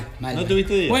 Sí, mal. No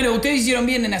tuviste día. Bueno, ustedes hicieron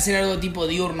bien en hacer algo tipo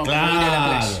diurno, como ir a la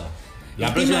playa. Claro. La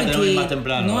El próxima tema es tenemos que ir que más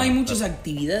temprano. no hay muchas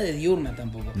actividades diurnas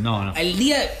tampoco. No.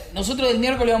 Nosotros el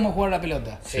miércoles vamos a jugar a la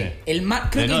pelota. Sí. Creo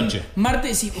De que noche.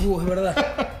 martes y. es verdad.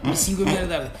 5:30 de la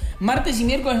tarde. Martes y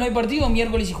miércoles no hay partido,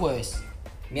 miércoles y jueves.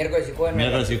 Miércoles y jueves.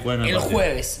 Miércoles y jueves no hay El partido.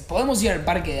 jueves. ¿Podemos ir al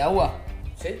parque de agua?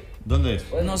 Sí. ¿Dónde es?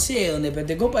 No sé, ¿dónde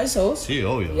te copa eso vos? Sí,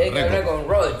 obvio. Y hay que récord. hablar con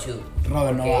Road to.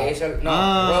 Robert no Porque va. eso, no,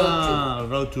 Ah, Road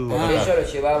Road to. to. Porque Qatar. eso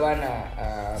lo llevaban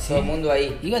a todo el mundo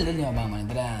ahí. Igual del último pagamos la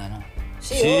entrada, ¿no?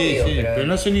 Sí, Sí, obvio, sí, pero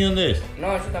no sé ni dónde es.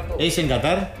 No, yo tampoco. ¿Es en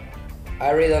Qatar?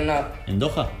 I really don't know. ¿En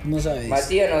Doha? No sabes.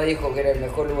 Matías nos dijo que era el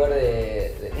mejor lugar uno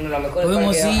de los mejores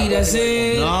Podemos parques de ir a agua.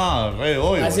 hacer. No, re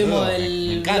obvio. Hacemos boludo. el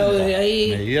Me encanta. blog de ahí.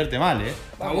 Me divierte mal,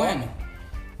 Ah, bueno.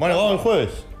 Bueno, vamos el jueves.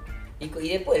 Y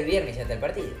después el viernes ya está el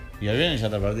partido. Y el viernes ya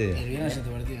está el partido. El viernes ya te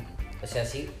partido. O sea,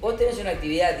 si vos tenés una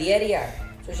actividad diaria,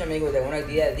 yo ya me digo que tengo una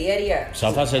actividad diaria.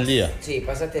 Zafás el día. Sí,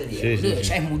 pasaste el día. Sí, sí. Boludo,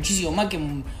 ya es muchísimo más que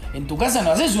en tu casa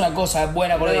no haces una cosa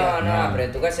buena por día. No, No. pero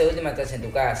en tu casa de última estás en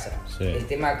tu casa. Sí. El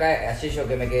tema acá, ayer yo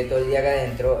que me quedé todo el día acá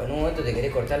adentro, en un momento te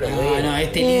querés cortar los dedos. No,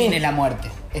 este living es la muerte.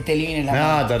 Este living es la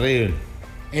No, muerte. terrible.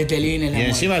 Este living es la Y muerte.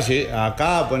 encima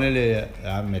acá ponerle,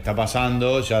 me está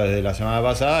pasando ya desde la semana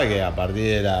pasada que a partir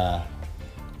de las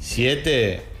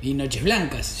 7, Y noches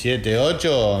blancas. 7,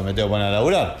 8 me tengo que poner a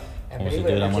laburar. ¿La Como si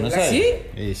película estuviera en Buenos Noche Aires.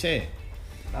 Sí, sí.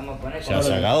 Vamos a poner Ya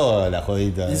se acabó la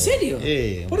jodita. ¿En serio?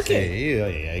 Sí, ¿Por qué? Sí,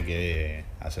 oye, hay que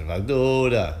hacer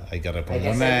facturas, hay que Hay que responder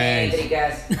hacer mails,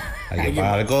 métricas. hay que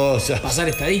pagar cosas. Pasar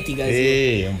estadísticas.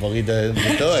 Sí, un poquito de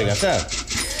todo hay que hacer.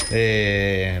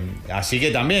 Así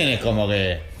que también es como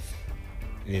que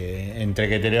entre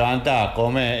que te levantas,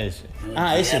 comes.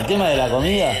 Es el tema de la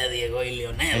comida. Diego y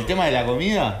Leonel. El tema de la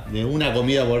comida, de una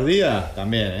comida por día,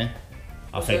 también,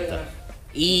 afecta.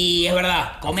 Y es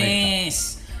verdad,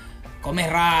 comes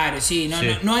raro, sí,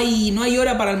 Sí. no hay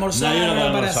hora para almorzar, No hay hora para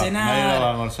almorzar, cenar. no hay hora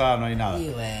para almorzar, no hay nada. Y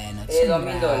bueno, Es es un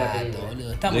domingo de la rato, película.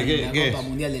 boludo. Estamos ¿De en la qué Copa es?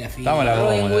 Mundial de la FIFA. Estamos en la Copa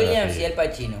Robin Mundial de la Williams y FIFA. Al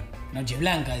Pacino. Noches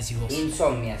blancas, decís vos.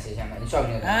 Insomnia se llama.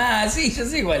 Insomnio. Ah, sí, yo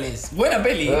sé cuál es. Buena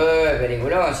peli.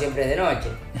 Peliculón, siempre es de noche.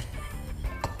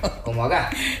 Como acá.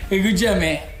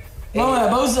 Escúchame, ¿Vamos a la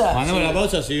pausa? Mandamos la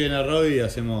pausa, si viene Robbie y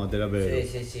hacemos terapia.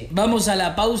 Sí. Vamos a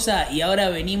la pausa y ahora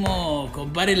venimos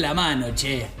con par en la mano,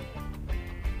 che.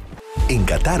 En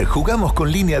Qatar jugamos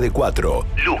con línea de 4.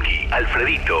 Luqui,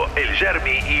 Alfredito, el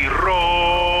Jeremy y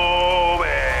Robert.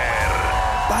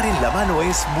 Par en la mano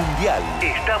es mundial.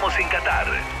 Estamos en Qatar.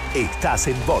 Estás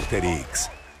en Vorterix.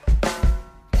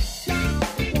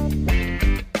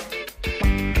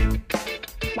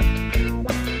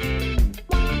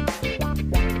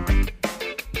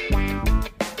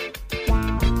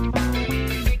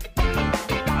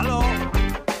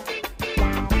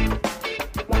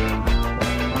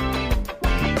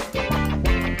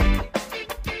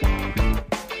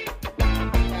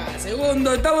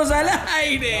 ¡Estamos al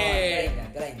aire!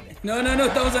 No,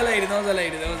 estamos al aire.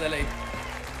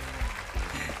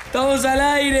 Estamos al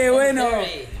aire, bueno.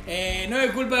 No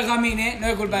es culpa de Jamín, no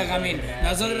es culpa de Jamín.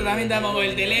 Nosotros también estamos con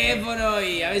el teléfono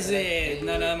y a veces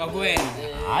no nos damos cuenta.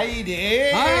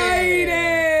 ¡Aire!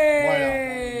 ¡Aire!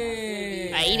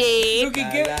 Aire. Luqui,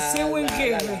 sé buen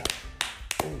jefe.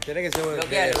 Tenés que ser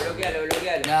Bloquealo.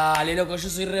 Dale, loco, yo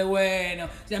soy re bueno.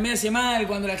 O sea, me hace mal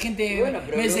cuando la gente Bueno,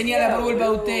 pero me señala por culpa de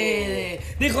boludo.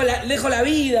 ustedes. Dejo la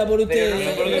vida por Pero ustedes.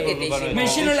 nosotros no te hicimos. Me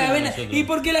lleno la vena. nosotros. Y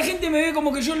porque la gente me ve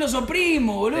como que yo los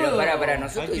oprimo, boludo. Pero para,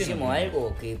 nosotros hicimos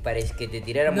algo que parece que te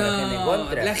tiráramos la gente en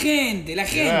contra. La gente.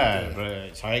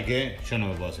 ¿Sabés qué? Yo no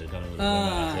me puedo aceptar.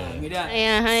 Mirá.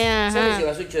 ¿Sabes ese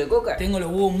vasucho de coca? Tengo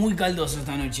los huevos muy caldosos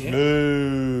esta noche.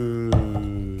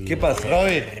 ¿Qué pasa?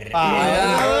 Robbie.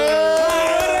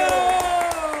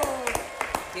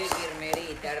 Qué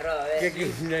kirmerita, Robert. Qué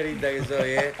kirchnerita que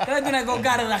soy, Tráete una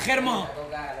cocarda, Germo.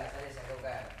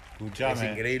 Es Escuchame.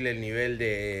 Es increíble el nivel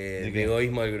de qué?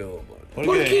 egoísmo del grupo.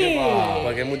 ¿Por qué?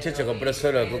 Porque el muchacho compró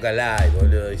solo Coca Light,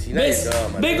 boludo. Y si nadie ¿Ves?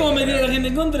 toma. ¿Ves cómo me tira la gente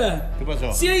en contra? ¿Qué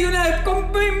pasó? Si hay una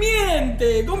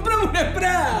miente, compramos una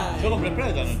spray. Yo compré spray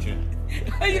esta noche.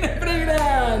 Hay una spray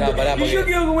grande. No, pará, y porque yo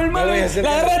quedo como el no malo. voy a La hacer-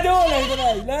 agarraste bola,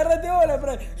 Nicolai. La agarraste bola,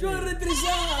 spray. Yo agarré 3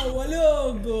 aguas,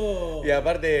 loco. Y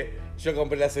aparte, yo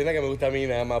compré la cena que me gusta a mí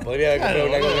nada más. Podría haber comprado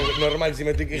una cosa normal si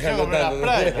me estoy Yo quejando compré la tanto.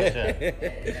 spray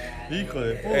Hijo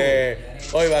de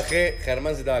puta. Hoy bajé,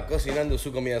 Germán se estaba cocinando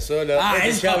su comida solo.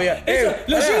 Eso, ya había. eso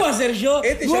lo pará. llevo a hacer yo.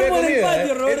 Este ya Duermo había en el comido,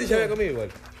 patio, Roberto. Este ya había comido igual.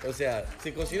 O sea,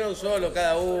 se cocinaron solo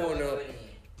cada uno.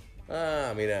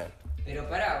 Ah, mirá. Pero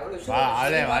pará, boludo.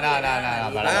 Hablemos, no,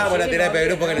 pará. Vamos a la terapia de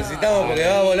grupo que necesitamos porque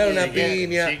va a volar una Si quieren-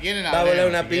 piña. si quieren Va a volar hablemos,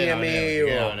 una si piña quieren en hablemos, si vivo.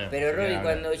 quieren hablemos. Pero Robbie,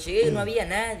 cuando llegué no había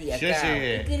nadie Yo acá.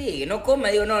 llegué. ¿Qué querés? Que no coma,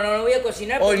 digo, no voy a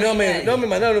cocinar. Hoy porque no hay me, nadie. no me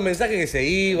mandaron un mensaje que se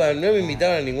iban, no me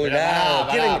invitaron a ningún Pero lado.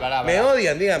 pará, pará. Me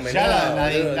odian, díganme. Ya no, la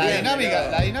boludo,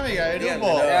 díganmelo. dinámica del grupo.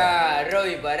 Díganmelo. Pará,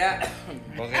 Robbie, pará.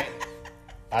 Porque.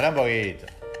 Pará un poquito.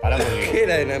 ¿Qué es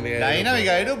la dinámica? La del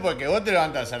dinámica del grupo es que vos te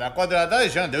levantás a las 4 de la tarde y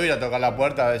yo no te voy a ir a tocar la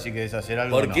puerta a ver si querés hacer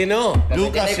algo. ¿Por qué no?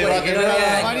 Lucas se va temprano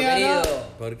a la mañana. querido.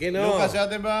 ¿Por qué no? Lucas se va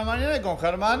temprano a la mañana y con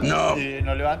Germán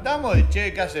nos levantamos y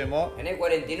che, ¿qué hacemos? Tenés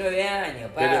 49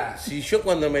 años, Pero pará. si yo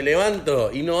cuando me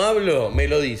levanto y no hablo, me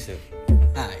lo dicen.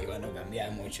 Ay, bueno, cambia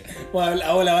mucho. Bueno,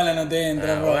 a vos la bala no te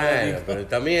entra, Ah, Robert. bueno, pero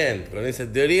también, con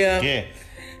esa teoría. ¿Qué?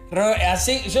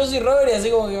 Yo soy Robert y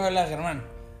así como que va a hablar Germán.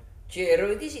 Che,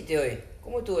 Robbie, ¿qué hiciste hoy?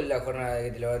 ¿Cómo estuvo la jornada de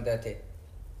que te levantaste?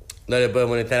 No le puede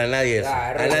molestar a nadie eso. Ah,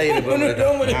 A nadie le puede no le molestar.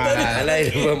 puedo molestar A nadie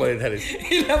le puede molestar eso.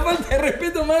 Es la falta de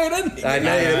respeto más grande. A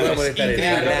nadie le puede es molestar eso. A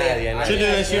increíble. nadie, a nadie. Yo te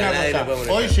voy a decir A una nadie le puede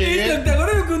cosa. molestar. Hoy llegué. ¿Te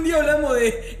acordás que un día hablamos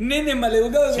de nenes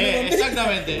maleducados Sí, que no contestan?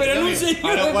 exactamente. Pero en Lo un mismo.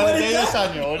 señor A los de 42 40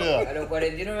 años, boludo. A los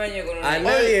 49 años con una... A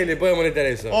nadie le puede molestar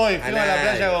eso. Hoy fuimos a la nadie.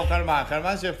 playa con Germán.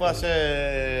 Germán se fue a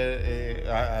hacer.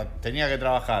 Tenía que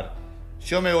trabajar.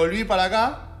 Yo me volví para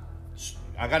acá.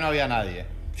 Acá no había nadie.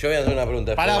 Yo voy a hacer una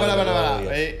pregunta. Pará.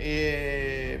 Dios.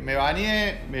 Me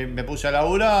bañé, me puse a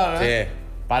laburar. Sí.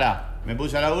 Pará, me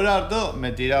puse a laburar todo,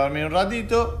 me tiré a dormir un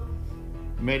ratito,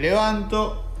 me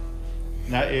levanto.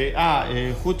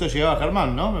 Justo llegaba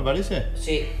Germán, ¿no? Me parece.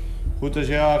 Sí. Justo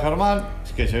llegaba Germán,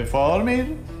 que se fue a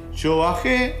dormir. Yo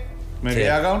bajé, me Sí.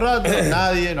 quedé acá un rato,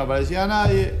 no aparecía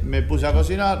nadie. Me puse a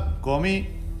cocinar, comí.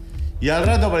 Y al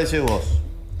rato apareces vos.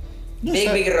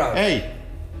 Big Rob. ¡Ey!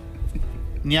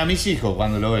 Ni a mis hijos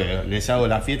cuando lo veo les hago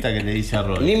la fiesta que le hice a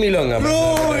Roy. Ni milonga.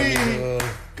 ¡Roy!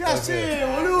 ¿Qué haces,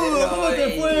 boludo? ¿Cómo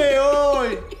te fue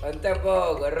hoy? Contá un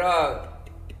poco, Rob.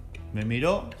 Me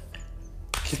miró,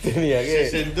 ¿Qué tenía? se ¿Qué?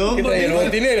 sentó. ¿Qué traía el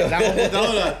botinero? La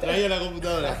computadora, traía la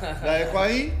computadora. La dejó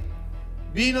ahí,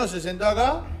 vino, se sentó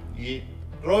acá y.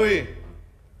 Roby,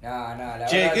 No, la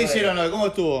che, verdad ¿qué que- hicieron hoy? ¿Cómo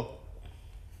estuvo?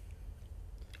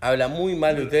 Habla muy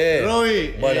mal de ustedes.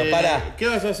 Roby, Bueno, pará. ¿qué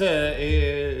vas a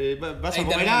hacer? ¿Vas a Ahí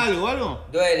comer termina. algo o algo?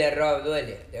 Duele, Rob,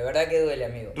 duele. De verdad que duele,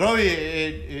 amigo.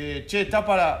 Roby, che, ¿estás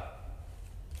para...?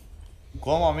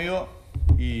 ¿Cómo, amigo?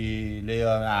 Y le digo,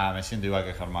 me siento igual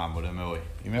que Germán, boludo, me voy.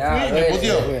 Y me Ah, fui y me bueno,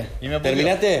 puteó. se fue. Y me puteó.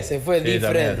 ¿Terminaste? Se fue Sí,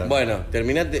 diferente. también. Bueno,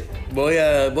 terminaste.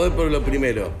 Voy por lo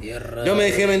primero. No me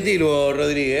dejé mentir vos,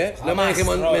 Rodríguez. No me dejé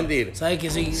mentir. ¿Sabes que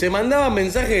soy? Se mandaban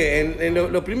mensajes en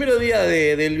los primeros días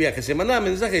del viaje. Se mandaban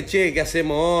mensajes, che, ¿qué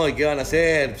hacemos hoy? ¿Qué van a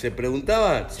hacer? Se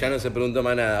preguntaban. Ya no se preguntó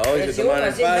más nada. Hoy Pero se si vos tomaban no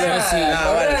el hacés palo.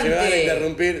 nada, Vale, se me van a ignorante.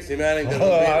 interrumpir. Se me van a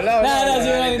interrumpir. Hablaba, Nada, se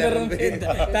van van a a interrumpir.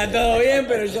 Está todo bien,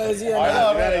 pero yo decía Habla,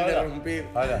 nada. Se me van a habla. interrumpir.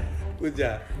 Habla.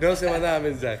 Escucha, no se mandaba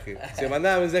mensaje. Se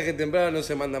mandaba mensaje temprano, no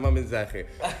se manda más mensaje.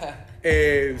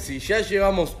 Si ya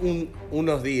llevamos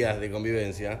unos días de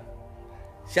convivencia,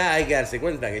 ya hay que darse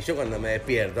cuenta que yo cuando me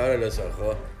despierto, abro los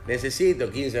ojos, necesito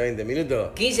 15 o 20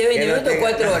 minutos. 15, 20 que no minutos, tenga-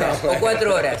 4 horas. O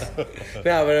 4 horas. No,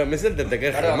 pero me siento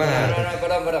atacar Perdón, jamás.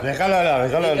 perdón. Déjalo hablar,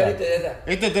 déjalo Listo, hablar. listo, ya está.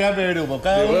 Esto es terapia de grupo,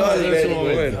 cada uno Igual, en su en su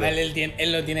momento. momento.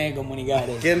 Él lo tiene que comunicar.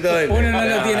 ¿Quién todo él? Uno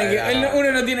no tiene que,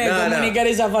 uno no tiene que comunicar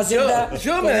esa faceta.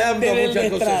 Yo me adapto a desde el muchas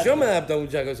cosas. estrato. Yo me adapto a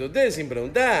muchas cosas. Ustedes sin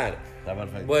preguntar. Está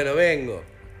perfecto. Bueno, vengo.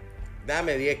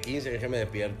 Dame 10, 15 que yo me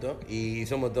despierto y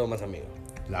somos todos más amigos.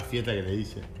 La fiesta que le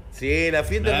dice. Sí, la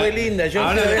fiesta fue linda. Yo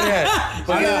Ahora- quiero verla.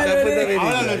 Porque ahora- la fiesta fue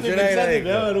ahora linda. lo estoy Yo la pensando y me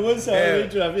da agradezco. vergüenza haber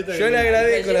hecho la fiesta que Yo le le-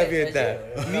 agradezco la Ya fiesta.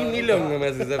 Ni longo me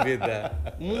hace esa fiesta.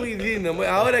 Muy lindo.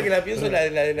 Ahora que la pienso,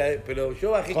 pero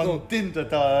yo bajé con. Contento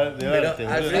estaba de verte.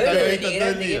 al boludo. final Te ¿Sabés había lo visto todo el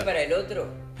grande que día. es para el otro?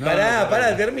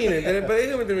 Pará, termine.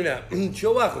 Déjame terminar.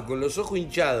 Yo bajo con los ojos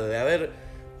hinchados de haber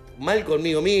mal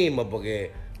conmigo mismo,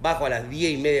 porque bajo a las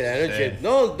 10:30 de la noche. Sí.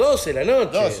 No, 12 de la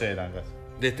noche. 12 eran casi.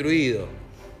 Destruido,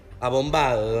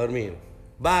 abombado de dormir.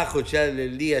 Bajo, ya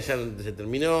el día ya se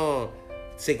terminó.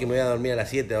 Sé que me voy a dormir a las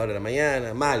 7 ahora de la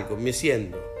mañana. Mal, me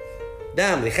siento.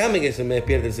 Déjame que se me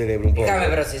despierte el cerebro un poco. Déjame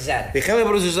procesar. Déjame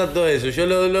procesar todo eso. Yo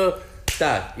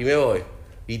y me voy.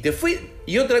 Y te fui.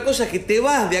 Y otra cosa es que te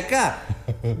vas de acá.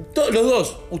 Los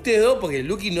dos, ustedes dos, porque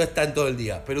Lucky no está todo el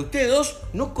día, pero ustedes dos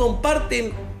no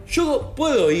comparten. Yo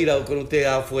puedo ir con ustedes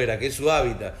afuera, que es su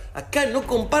hábitat. Acá no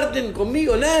comparten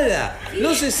conmigo nada.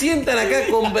 No se sientan acá a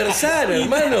conversar,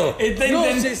 hermano. No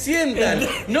se sientan.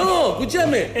 No,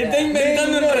 escúchame. Está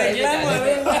inventando un reclamo.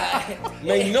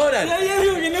 Me ignoran. Si hay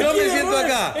algo que no Yo me quiere siento Robert,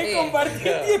 acá. es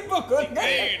compartir tiempo con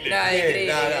él. Nada,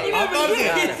 increíble.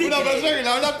 Aparte, una persona que le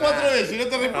hablas 4 veces y no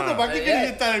te responde, ¿para qué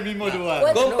querés estar en el mismo lugar?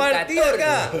 ¿Cuánto? Compartí 14.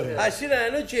 acá. Ayer a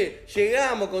la noche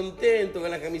llegamos contentos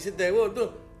con la camiseta de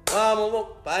gol. Vamos,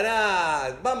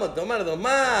 pará, vamos a tomar 2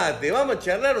 mates, vamos a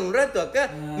charlar un rato acá.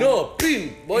 No,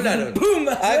 ¡pim! Volaron. ¡Pum!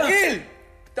 Aquel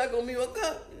está conmigo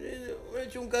acá, me ha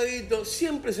hecho un caguito,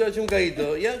 siempre se va a echar un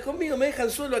caguito. Y conmigo me dejan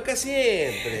solo acá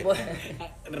siempre.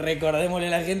 Recordémosle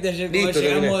a la gente ayer Listo, cuando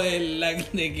llegamos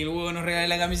de que el huevo nos regale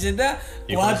la camiseta.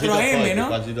 Y 4 Juancito AM, fue, ¿no?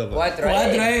 Juancito fue. 4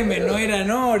 4 AM, no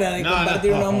eran hora de No,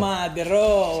 compartir no. unos mates,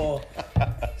 robo.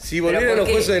 Si volvieran ¿por los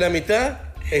qué? jueces de la amistad,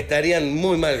 estarían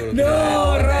muy mal con ustedes.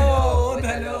 No, robo,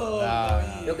 bótalo.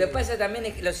 Lo que pasa también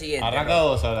es lo siguiente. Arranca ¿no?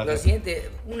 vos ahora. Lo siguiente,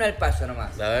 uno al paso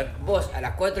nomás. A ver. Vos a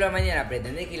las 4 de la mañana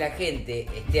pretendés que la gente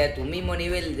esté a tu mismo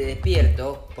nivel de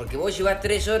despierto, porque vos llevas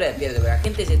 3 horas despierto, pero la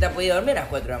gente se está pudiendo dormir a las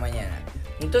 4 de la mañana.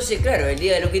 Entonces, claro, el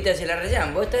día de Luquita se la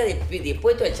rellan, vos estás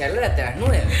dispuesto a charlar hasta las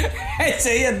 9.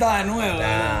 Ese día estaba nuevo.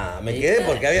 Nah, me quedé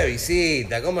porque había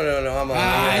visita. ¿Cómo no nos vamos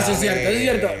a Eso es cierto, eso es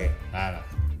cierto. Nada.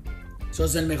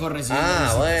 Sos el mejor recibido.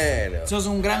 Bueno. Sos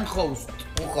un gran host.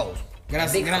 Un host. Gran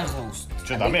host.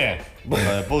 Yo también. Hijo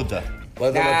de puta.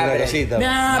 Vos tomate Nah, una pero- cosita.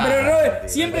 Nah, pero Robert,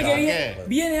 siempre pero que ¿qué?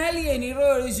 viene alguien y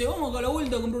Robert dice, vamos con la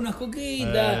vuelta a comprar unas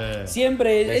coquitas.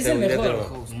 Siempre es Este el un día mejor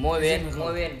tenemos. host. Muy Es bien, el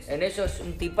mejor. muy bien. En eso es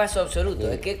un tipazo absoluto.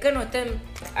 Es que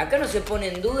acá no se pone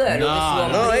en duda lo que No, es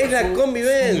su No, hombre, es la su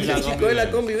convivencia, la chicos, es la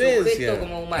sujeto convivencia.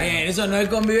 como humano. Eso no es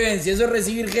convivencia, eso es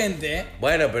recibir gente, ¿eh?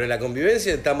 Bueno, pero la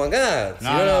convivencia estamos acá. Si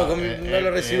no, no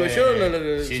lo recibo yo, no lo,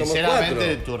 somos Sinceramente,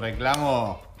 4. tu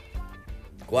reclamo.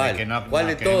 ¿Cuál? de que no, ¿Cuál no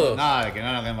de queremos- todos? No, de que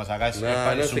no nos quedemos acá es, No,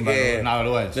 es no sé qué. una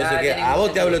vergüenza. No sé Ah, qué. tiene A que vos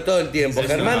ser te hablo todo el tiempo. Sí,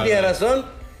 Germán sí, tiene no. razón,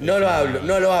 no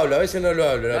lo hablo, a veces no lo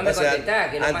hablo. Lo No que me pasa contestás,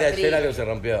 que es lo más antes de ayer triste. algo se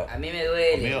rompió. A mí me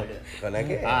duele, ¿Conmigo? boludo. ¿Con la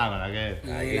qué? Ah, con la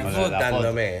que. Ahí, con la foto.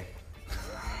 insultándome.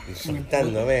 Me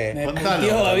Insultándome.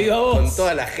 punteó a viva voz. Con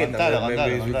toda la gente Contalo, me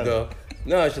contalo, insultó.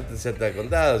 No, ya te he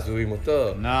contado, subimos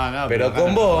todo. No, Pero acá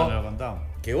con no- vos, no lo contamos.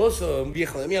 que vos sos un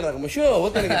viejo de mierda como yo,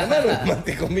 vos tenés que tomar un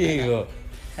mate conmigo.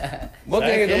 Vos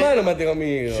 ¿Sabés tenés que qué? tomar un mate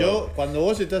conmigo. Yo, cuando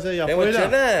vos estás ahí ¿Hemos hecho afuera.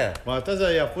 nada? Cuando estás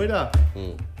ahí afuera,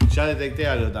 Mm. ya detecté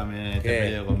algo también en este ¿Qué?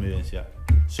 periodo de convivencia.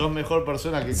 sos mejor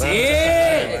persona que Sí,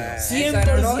 En San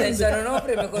 100%.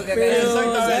 Onofre mejor que acá. Pero,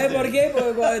 Exactamente. ¿sabes por qué?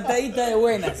 Porque cuando está ahí está de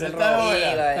buenas. el Está robo. buena.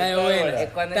 Está de buena.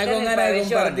 Cuando Está está con en el ganas de pabellón,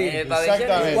 compartir. en el pabellón,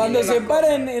 Exactamente. Cuando es se más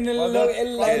paran en Cuando-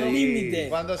 el límite.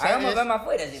 Cuando Hagamos sales- más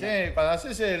afuera, si no. Sí, cuando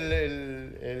haces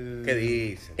el ¿Qué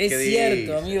dice? Es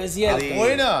cierto, amigo, es cierto.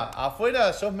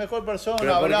 Afuera sos mejor persona,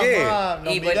 ¿Pero por hablás qué? más,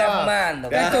 nos Y pues está mirás. fumando.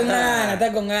 Estás con ganas, estás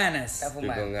con ganas. Está Estoy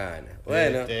fumando. con ganas.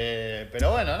 Bueno,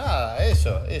 Pero bueno, nada,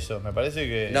 eso, me parece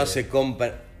que... no se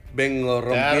compra. Vengo Tenés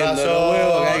rompiendo razón, los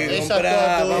huevos que hay que esa es comprar.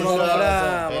 toda Vamos tuya, a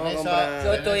comprar, tenés vamos a esa- comprar.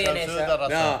 Yo estoy tenés en absoluta esa.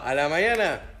 razón. No, a la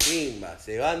mañana, pimba,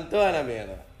 se van toda la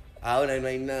mierda. Ahora no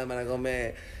hay nada para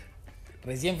comer.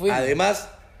 Recién fuimos. Además,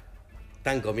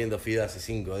 están comiendo fideos hace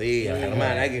 5 días,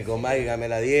 hermano. Hay que cambiar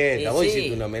la dieta. Y Vos sí.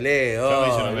 hiciste un omelé, Yo me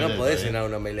hice un no omelé podés todavía. cenar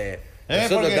un omelé. ¿Por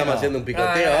Nosotros qué estamos no? haciendo un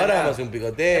picoteo, No, ahora no. vamos a hacer un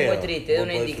picoteo. Es muy triste, es Vos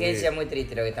una podés indigencia subir. muy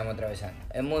triste lo que estamos atravesando.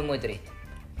 Es muy, muy triste.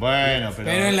 Bueno, pero...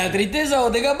 Pero en la tristeza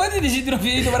vos te escapaste y te hiciste unos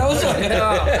fideitos para vos solo.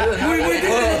 No, Muy, muy triste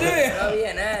no te no veo.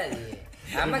 había nadie.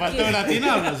 Me Además faltó que...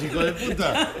 gratinarnos, hijo de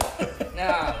puta.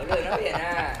 No, boludo, no había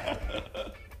nada.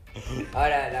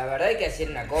 Ahora, la verdad hay que hacer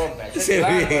una compra. Yo Se te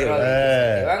banco, ríe.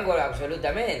 Rodri. Te banco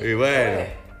absolutamente. Y bueno,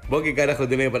 ¿vos qué carajo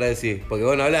tenés para decir? Porque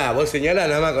vos no hablás, vos señalás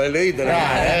nada más con el dedito. Nada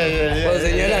más. Vos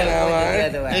señalás nada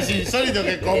más. Es insólito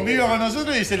que conviva con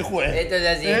nosotros y es el juez. Esto es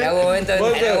así, en algún momento,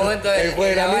 Vos en algún momento el juez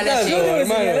de la bala mitad, llega. tengo que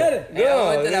hermano. señalar. En algún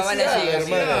momento la decía, bala llega, sí,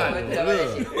 en hermano. algún momento la bala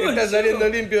llega. ¿Estás saliendo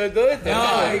limpio de todo esto?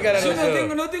 No, ¿Qué carajo yo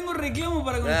sos? no tengo reclamo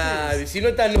para con Ah, ustedes. si no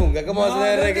estás nunca, ¿cómo vas a No,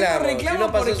 tener no tengo reclamo? Si reclamo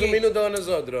no pasas porque- un minuto con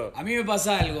nosotros. A mí me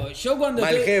pasa algo. Yo cuando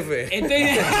Mal estoy... jefe.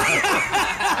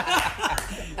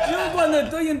 Yo cuando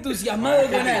estoy entusiasmado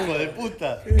con Hijo algo, de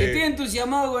puta. estoy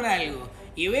entusiasmado con algo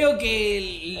y veo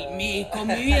que mis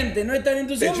convivientes no están chupa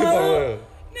entusiasmados, huevo.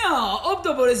 no,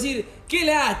 opto por decir, qué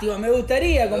lástima, me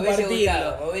gustaría Me hubiese compartirlo.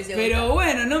 gustado, me hubiese Pero gustado.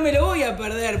 bueno, no me lo voy a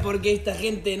perder porque esta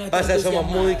gente no está Pasa, somos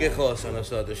entusiasmada. muy quejosos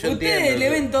nosotros. Yo Ustedes entiendo. le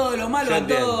ven todo lo malo Yo a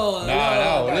entiendo. todo.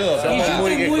 No, boludo. Y Somos yo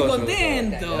muy estoy muy quejosos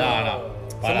contento. No.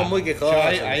 Somos muy quejosos,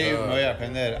 Yo ahí nosotros. me voy a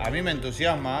defender. A mí me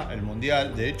entusiasma el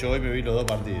mundial. De hecho, hoy me vi los 2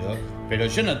 partidos. Pero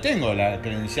yo no tengo la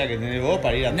credencial que tenés vos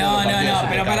para ir a todos No, los partidos. no,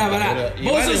 pero pará. Y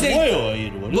Vos vale sos un el- huevo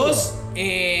ir, boludo.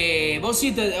 Vos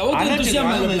sí te, a vos te Anoche te entusiasma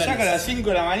mandó un los mensaje a planes. las 5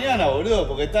 de la mañana, boludo,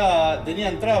 porque tenía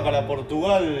entrada para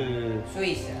Portugal,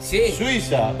 Suiza. Sí.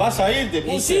 Suiza. ¿Vas a ir? Te Y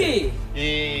puse. sí.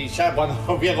 Y ya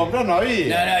cuando fui a comprar no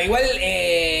había. No, igual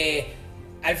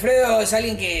Alfredo es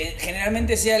alguien que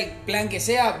generalmente sea el plan que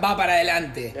sea, va para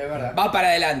adelante. Es verdad. Va para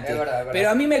adelante. Es verdad, es verdad. Pero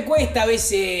a mí me cuesta a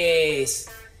veces.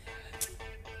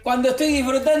 Cuando estoy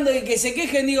disfrutando y que se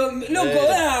quejen, digo, loco,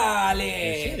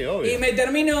 dale. Sí, obvio. Y me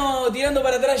termino tirando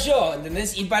para atrás yo,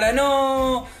 ¿entendés? Y para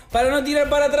no tirar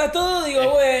para atrás todo, digo,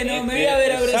 bueno, me voy a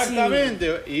ver a Brasil.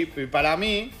 Exactamente. Y para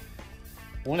mí,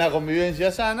 una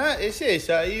convivencia sana es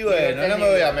esa. Y bueno, no me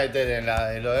voy a meter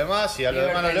en lo demás. Si a los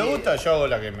demás no les gusta, yo hago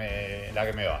la que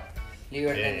me va.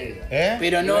 Libertad individual. ¿Eh?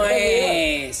 Pero no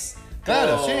es.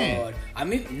 Claro, por- sí. A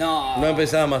mí, no. No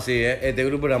empezábamos así, ¿eh? Este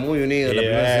grupo era muy unido, la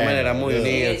Bien, primera semana era muy boludo.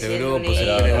 unido, Sigue este siendo grupo se,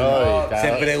 unido, Robbie, se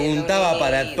claro. preguntaba Sigue siendo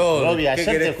para unido. todo. Robbie, ¿Qué ayer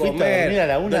te querés fuiste a comer? dormir a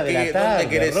la 1 de la tarde, ¿Dónde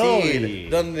querés Robbie. ir?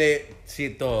 ¿Dónde? Sí,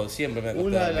 todo, siempre me acosté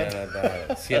 1 a de la dormir a la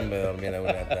tarde. Siempre dormía a la 1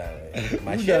 de la tarde.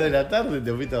 1 de la tarde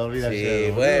te fuiste a dormir Sí,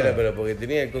 ayer. bueno, boludo. pero porque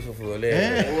tenía el coso futbolero.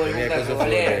 Tuvo el Tenía el bumper coso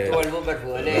futbolero, tuvo futbolero. el bumper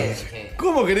futbolero. sí.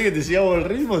 ¿Cómo querés que te sigamos el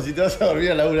ritmo si te vas a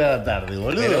dormir a la 1 de la tarde,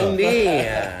 boludo? Pero un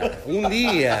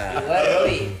día. Igual,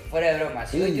 Robbie, fuera de broma,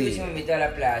 si hoy Un te día. hubiésemos invitado a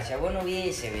la playa, vos no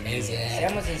hubiese venido.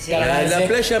 Seamos sinceros. La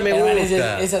playa me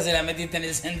gusta. Esa se la metiste en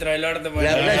el centro del orto. porque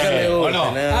La no- playa me ¿O gusta. no?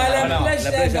 A la no,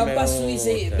 playa, me capaz gusta.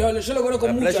 hubiese. Yo lo conozco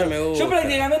La mucho. playa me gusta. Yo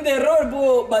prácticamente de Robert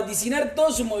puedo vaticinar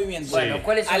todos sus movimientos. Bueno,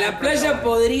 ¿cuáles son a la sus playa próximos?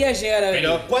 podría llegar a venir.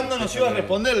 Pero ¿cuándo nos iba a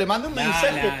responder? Le mandé un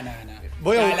mensaje. No.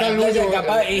 Voy a la buscar el playa último.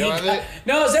 capaz- le mandé-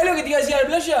 No, ¿sabes lo que te iba a decir a la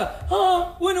playa?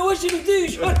 Ah, bueno, vayan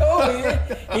ustedes y yo no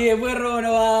voy, Y después Robo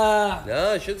no va.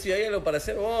 No, yo si hay algo para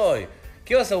hacer voy.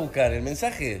 ¿Qué vas a buscar? ¿El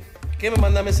mensaje? ¿Qué me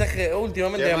mandás mensaje?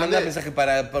 Últimamente Te me mandás mandé- mensaje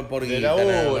por De guita, la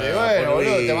nada más, bueno, por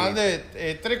boludo, te guita. mandé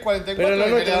 3.44. Pero lo y me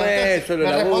nuestro no levantaste- es solo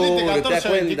me respondiste laburo, ¿te das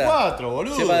 14.24, cuenta?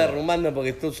 boludo. Se va derrumbando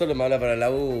porque tú solo me hablas para el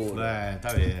laburo. Bueno,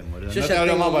 está bien, boludo. Yo, no te ya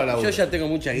hablo tengo, más para la yo ya tengo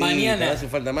mucha guita, Mañana. no hace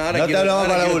falta más. Ahora No te quiero, hablo más ahora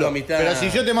para quiero tu laburo. amistad. Pero si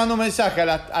yo te mando un mensaje a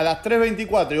las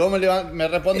 3.24 y vos me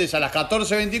respondés a las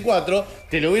 14.24,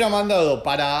 te lo hubiera mandado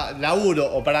para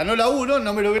laburo o para no laburo,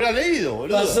 no me lo hubiera leído,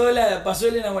 boludo. Pasó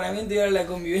el enamoramiento y ahora la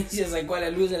convivencia sacó a la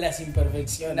luz de las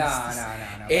imperfecciones.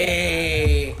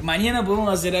 No. Mañana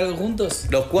podemos hacer algo juntos.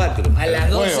 Los 4. A las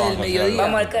 12 juego del vamos a mediodía.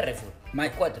 Vamos al Carrefour.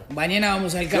 4. Mañana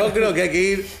vamos al campo. Yo creo que hay que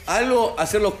ir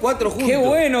hacer los 4 juntos. Qué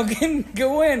bueno, qué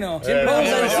bueno. Siempre vamos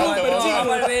al súper, Vamos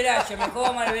chicos. al Velayo, mejor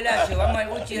vamos al Velayo, vamos al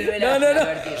Gucci del Velayo.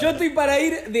 No. Yo estoy para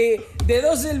ir de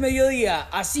 12 del mediodía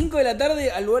a 5 de la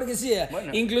tarde al lugar que sea.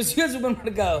 Bueno. Inclusive al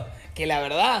supermercado. Que la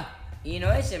verdad. Y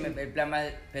no ese es el plan más...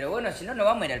 Pero bueno, si no, no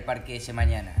vamos a ir al parque ese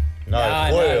mañana. No,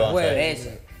 el jueves vamos a jueves. ir.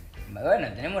 Ese. Bueno,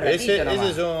 tenemos ratito Ese nomás.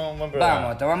 es un buen programa.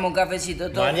 Vamos, tomamos un cafecito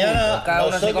todos Mañana juntos. Cada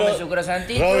uno se nosotros- come su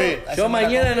croissantito. Roby, Yo hacemos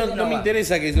mañana la compra y no me va.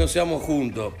 interesa que no seamos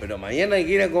juntos, pero mañana hay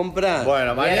que ir a comprar.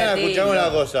 Bueno, mañana Bien, escuchamos tío.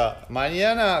 una cosa.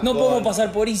 Mañana. No con- podemos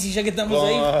pasar por Easy ya que estamos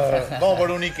ahí. Vamos por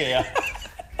un Ikea.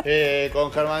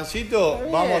 Con Germancito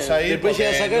vamos a ir. Después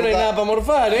porque llegas acá, no hay nunca- nada para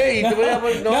morfar, ¿eh? Y te voy a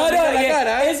poner que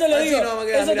cara, ¿eh? eso lo Así digo. nos vamos a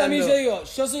quedar Eso también mirando. yo digo.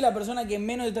 Yo soy la persona que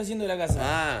menos está haciendo de la casa.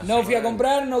 Ah, no sí, fui a bueno.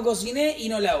 comprar, no cociné y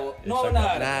no lavo. No hago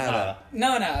nada. Nada.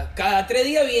 Nada. Cada 3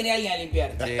 días viene alguien a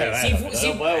limpiar. Si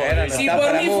Está por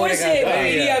para mí mugre fuese, cada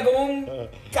 3 iría días. como un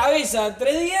cabeza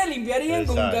 3 días, limpiarían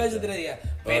como un Exacto. cabeza 3 días.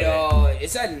 Pero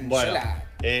esa Bueno, yo la...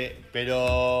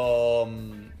 pero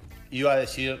iba a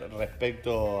decir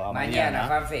respecto a Mañana, mañana.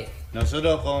 FanFest.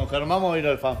 Nosotros con Germán vamos a ir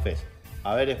al FanFest.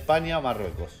 A ver España,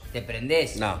 Marruecos. ¿Te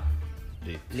prendés? No.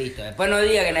 Sí. Listo, después no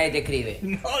diga que nadie te escribe.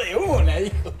 No de una,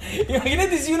 dijo.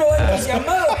 Imagínate si uno va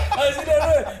entusiasmado a decirle a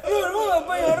Robert, ¿vamos a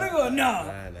España, Marruecos? No.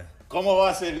 ¿Cómo va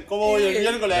a ser? ¿Cómo voy el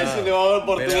miércoles a decirle va a ver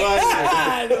Portugal?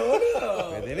 Claro,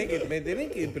 boludo. Me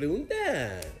tenés que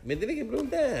preguntar. Me tenés que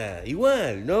preguntar.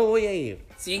 Igual, no voy a ir.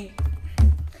 Sí.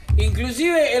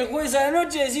 Inclusive el jueves a la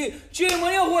noche decir, che,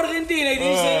 mañana juega Argentina y te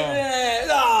dicen,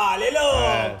 dale,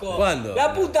 loco. ¿Cuándo?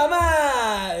 La puta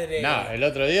madre. No, el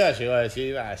otro día llegó a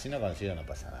decir, si no consigo no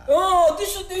pasa nada. No,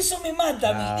 eso me mata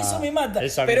a mí, eso me mata.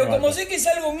 eso a mí Pero me como mata. sé que es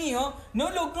algo mío, no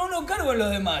lo cargo en los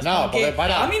demás. No, porque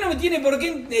pará. a mí no me tiene por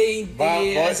qué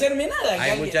Vos- hacerme nada. que Hay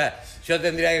alguien- muchas. Yo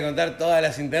tendría que contar todas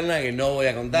las internas que no voy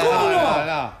a contar.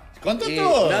 No. Contá Y-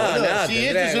 todo. no, boludo. no, Sí, tendría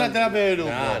esto es que una con- terapia de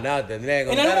grupo. No, tendría que ¿En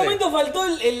contar. algún momento faltó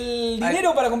el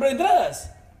dinero para comprar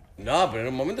entradas? No, pero en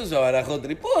un momento se barajó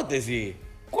otra hipótesis.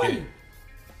 ¿Cuál?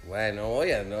 Bueno,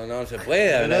 no se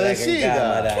puede hablar Pero aquí en decila.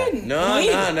 cámara. ¿Qué?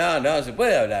 No se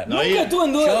puede hablar. No, Nunca estuve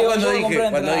en duda Yo que cuando vaya a dije,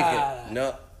 comprar cuando dije, entradas.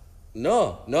 no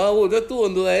estuvo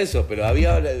en duda eso, pero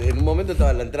en un momento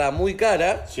estaba la entrada muy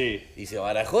cara. Sí. Y se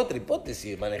barajó otra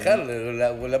hipótesis, manejar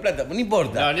la plata. No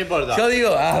importa. No importa. Yo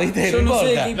digo, viste, Yo no sé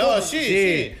de importa. qué No,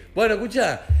 sí. Bueno,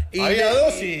 escuchá. Había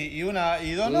dos y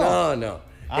dos no.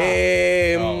 No. Ah,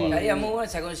 no, Estaría muy bueno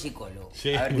sacar un psicólogo.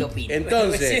 Sí. A ver qué opina.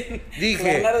 Entonces, Recién dije,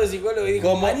 Bernardo psicólogo y dijo,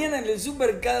 ¿cómo? mañana en el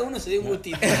súper cada uno se dé un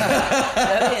gustito.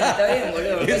 Está bien,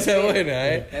 boludo. me Esa parece es bien.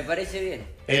 buena, Me parece bien.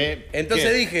 Entonces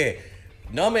 ¿qué? dije,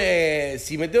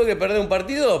 si me tengo que perder un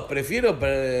partido, prefiero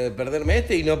perderme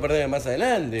este y no perderme más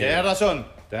adelante. Tenés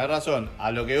razón.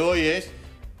 A lo que voy es,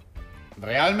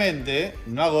 realmente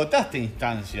no agotaste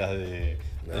instancias de...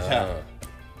 O sea,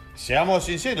 seamos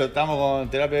sinceros, estamos con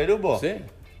terapia de grupo.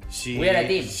 ¿Sí? Voy a la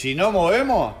team. Si no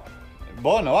movemos,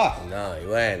 vos no vas. No, y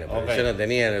bueno, pero Ok. yo no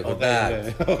tenía el Ok,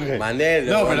 contacto. ok. Mandé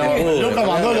No, pero mandé pudo, nunca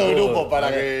mandó los pudo. grupos para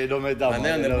Mandé- que lo metamos. Mandé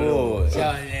donde los grupos. pude.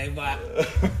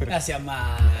 No seas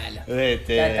malo. Ya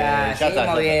está,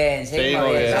 seguimos bien. Son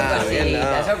Ah, cositas, bien,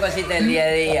 no. son cositas del día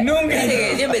a día. Nunca. Viste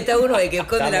que siempre está uno el que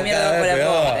esconde Estamos la mierda cada bajo vez la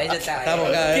peor. puerta. Eso está. Estamos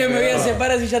cada vez ¿Quién me voy a peor.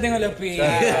 separar si ya tengo los pibes?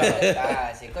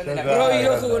 Se esconde la Roby,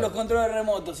 mierda. ojo con los controles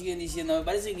remotos, siguen diciendo. Me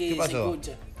parece que se pasó?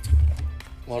 escucha.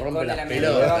 Como rompe Con las la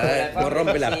pelotas, mierda, como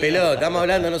rompe las sí. pelotas. Estamos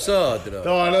hablando nosotros.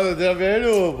 Estamos hablando de terapia de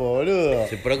grupo, boludo.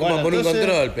 Se preocupan por un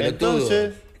control, pelotudo.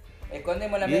 Entonces,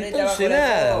 Escondemos la Y mierda bajo entonces la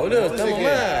nada, alfombra. boludo, Entonces, estamos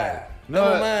 ¿qué? mal. no,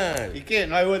 Estamos mal. ¿y qué?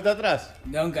 ¿No hay vuelta atrás?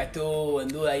 Nunca estuvo en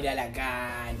duda ir a la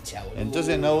cancha, boludo.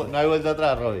 Entonces no hay vuelta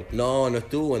atrás, Roby. No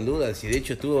estuvo en duda. Si de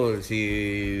hecho estuvo,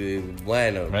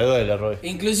 bueno. Me duele, Roby.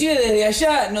 Inclusive desde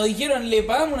allá nos dijeron, le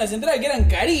pagamos unas entradas que eran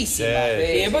carísimas. Sí,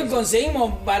 y después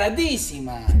conseguimos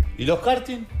baratísimas. ¿Y los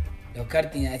karting? Los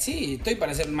karting, sí, estoy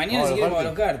para hacer. Mañana No, si los queremos a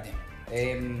los karting.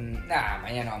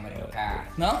 Mañana vamos a ir a los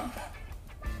karting. ¿No?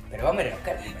 Pero vamos a ir a los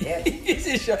karting, mañana. ¿Qué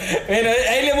sé yo? Pero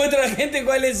ahí le muestro a la gente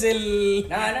cuál es el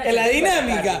No, la yo estoy para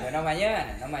dinámica. karting, no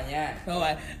mañana. No,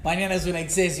 mañana es un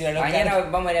exceso ir a los Mañana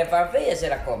karting. vamos a ir al FanFest y hacer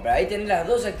las compras. Ahí tenés las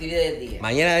dos actividades del día.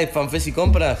 Mañana hay fanfest y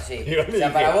compras. Sí. O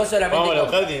sea, para vos solamente. Vamos a los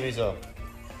compras. karting, hizo.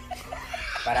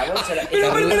 Para vos solamente.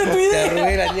 Pero no era tu Te idea.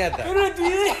 arrugué la ñata. No era tu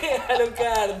idea a los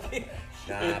karting.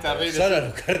 Nah, terrible. solo a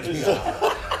los karting.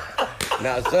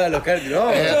 No, solo a los karting. No,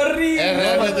 Es horrible. Es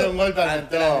realmente un golpe al a mentón.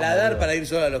 trasladar para ir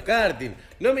solo a los karting.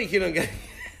 No me dijeron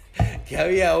que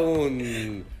había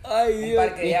un Ay, Dios.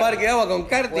 parque de agua con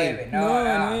karting. Jueves. No,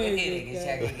 No, no ¿qué es quiere? que- Que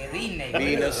sea que Disney. Y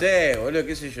boludo. no sé, boludo,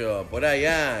 qué sé yo, por ahí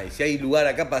hay. Si hay lugar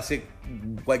acá para hacer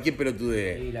cualquier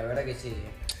pelotudez. Sí, la verdad que sí.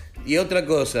 Y otra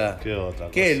cosa. ¿Qué otra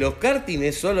cosa? ¿Qué? ¿Los karting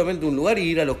es solamente un lugar y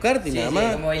ir a los karting Sí, nada sí,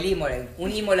 más? como el Imola,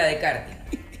 un Imola de karting.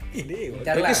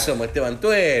 ¿Pero qué somos, Esteban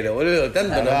Tuero, boludo?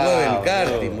 Tanto nos mueve el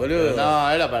karting, boludo. No,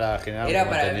 era para generar Era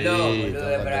para el blog, contenidito, boludo,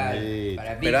 era para contenidito.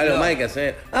 Big Pero algo Blog. más hay que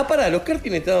hacer. Ah, pará, los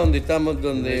karting están donde estamos,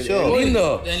 donde. El show.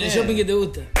 ¿Lindo? En el shopping que te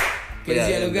gusta. ¿Querés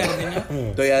ir a adentro. locarte, no?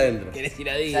 Estoy adentro. ¿Querés ir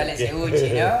a Diga? Sale Seguchi,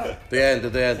 ¿no? Estoy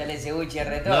adentro. Sale Seguchi al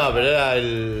retorno. No, pero era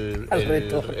el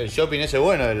shopping ese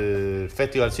bueno, el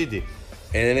Festival City.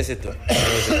 En ese estoy.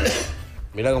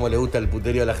 Mirá cómo le gusta el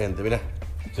puterío a la gente, mirá.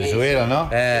 Se subieron, ¿no?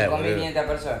 Con boludo. 1.500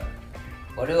 personas.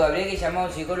 Boludo, habría que llamar a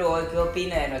un psicólogo a ver qué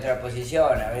opina de nuestra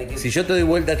posición. A ver qué... Si yo te doy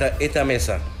vuelta a esta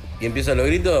mesa y empiezo los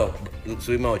gritos,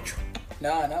 subimos 8.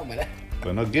 No, pará.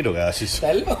 Pero no quiero que hagas eso.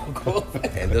 ¿Estás loco?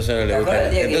 Entonces no le ¿Te acuerdas gusta.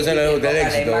 el día que Entonces no le gusta el ponga la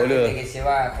éxito, imagen boludo. de que se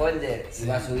va a Holder y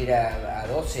va a subir a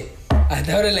 12?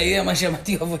 Hasta ahora la idea más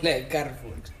llamativa fue la de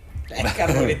Carrefour. La de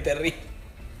Carrefour es terrible.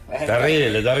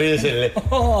 Terrible. El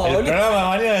boludo.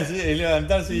 programa de mañana es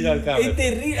levantarse y ir al campo. Es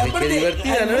terrible. Es que Aparte,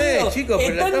 divertida al no es, mundo, chicos,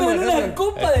 pero la estando estamos en una hablando.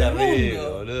 copa Es del terrible,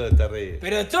 mundo. boludo, es terrible.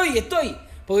 Pero estoy.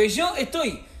 Porque yo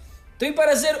estoy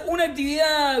para hacer una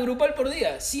actividad grupal por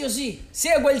día, sí o sí,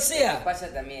 sea cual Lo que sea. pasa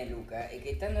también, Luca, es que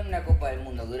estando en una Copa del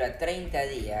Mundo que dura 30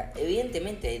 días,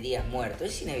 evidentemente hay días muertos,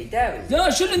 es inevitable. No,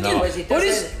 yo lo entiendo. Pues si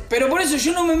estás Pero por eso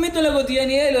yo no me meto en la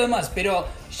cotidianidad de los demás. Pero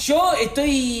yo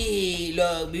estoy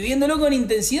viviéndolo con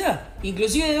intensidad.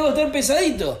 Inclusive debo estar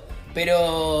pesadito.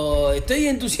 Pero estoy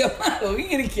entusiasmado. ¿Qué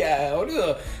querés que haga,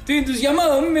 boludo? Estoy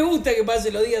entusiasmado. A mí me gusta que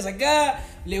pasen los días acá.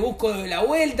 Le busco la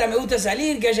vuelta. Me gusta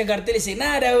salir. Que haya carteles en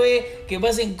árabe. Que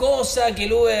pasen cosas. Que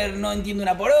el Uber no entiende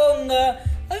una poronga.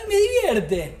 A mí me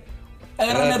divierte.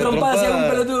 Agarrarme a trompadas y algún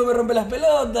pelotudo me rompe las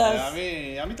pelotas. A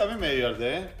mí también me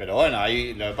divierte, ¿eh? Pero bueno,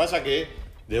 ahí lo que pasa es que,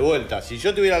 de vuelta, si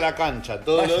yo tuviera la cancha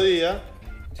todos los días,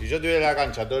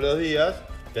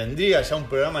 tendría ya un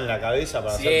programa en la cabeza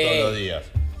para hacer todos los días.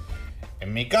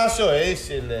 En mi caso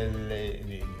es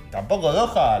tampoco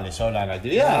Doha le sobran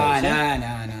actividades.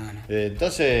 No.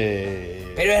 Entonces.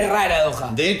 Pero es rara,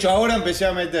 Doha. De hecho, ahora empecé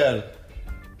a meter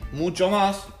mucho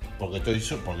más, porque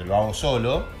lo hago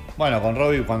solo. Bueno, con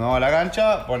Robbie cuando vamos a la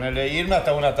cancha, irme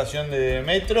hasta una estación de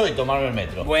metro y tomarme el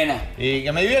metro. Buena. Y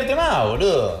que me divierte más,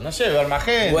 boludo. No sé, ver más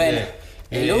gente. Buena.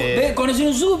 Conocer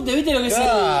un subte, ¿viste lo que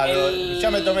Claro, es el...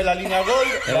 ya me tomé la línea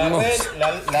Gold, la red,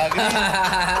 la gris.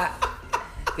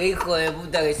 Qué hijo de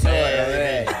puta que sos,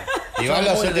 güey. Igual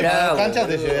las muy últimas bravos, canchas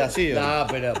te boludo. llevé así, ¿no? No,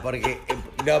 pero porque.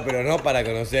 No, pero no para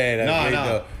conocer al No,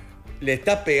 proyecto. no. Le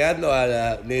estás pegando a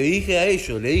la. Le dije al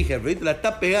proyecto, la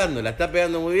está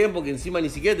pegando muy bien porque encima ni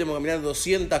siquiera tenemos que caminar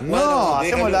 200 cuadras. No, porque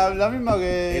te hacemos dejan- la misma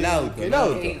que El auto, que el ¿no?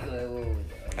 auto. Qué hijo de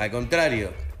puta. Al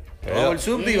contrario. Vamos al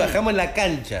subte y bajamos en la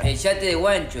cancha. El yate de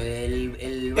Guancho,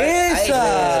 el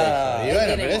 ¡Esa! Ahí Y bueno,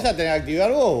 tenemos. pero esa tenés que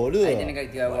activar vos, boludo. Ahí tenés que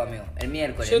activar vos, amigo. El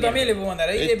miércoles. Yo el también le miércoles. puedo mandar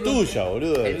ahí. le Es pregunto. tuya,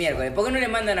 boludo. El miércoles. ¿Por qué no le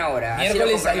mandan ahora? Así lo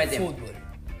Miércoles hay comprometemos. fútbol.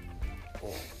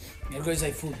 Miércoles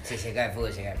hay fútbol. Si se cae el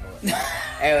fútbol, se cae el fútbol.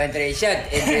 Entre el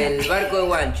yate, entre el barco de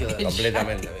Guancho.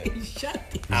 Completamente. Ya,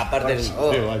 tío. Aparte, Por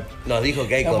favor. Sí, igual. nos dijo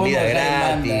que hay No comida podemos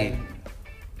dejar en gratis.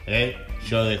 banda.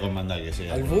 Yo dejo mandar que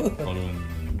sea. ¿Al fútbol? Por un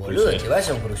Boludo, crucero. te vas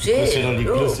a un crucero. Crucero all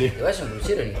boludo. inclusive. Te vas a un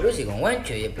crucero all inclusive con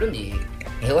Guancho y de pronto. Y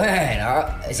bueno,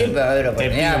 siempre va a haber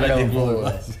oportunidad pido para un mil fútbol.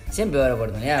 disculpas. Siempre va a haber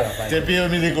oportunidad, papá. Te pido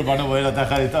mil disculpas no poder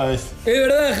atajar esta vez. Es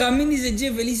verdad, Jamín dice,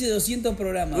 che, felices 200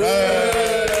 programas. Así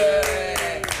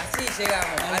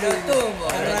llegamos, a los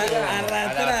tumbos.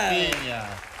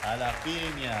 A la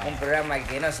piña. Un programa al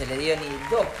que no se le dio ni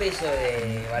 2 pesos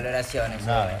de valoraciones.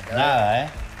 Nada, ¿verdad?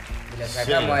 nada, Y lo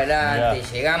sacamos Sí, adelante,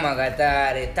 mirá. llegamos a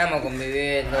Qatar, estamos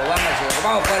conviviendo, vamos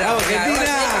por la ¡Vamos, final, Argentina! vamos a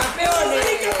ser campeones.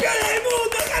 del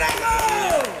mundo, carajo!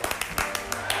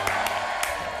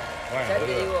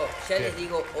 Ya les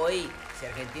digo, hoy, si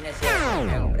Argentina se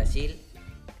va con Brasil,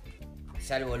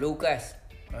 salvo Lucas,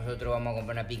 nosotros vamos a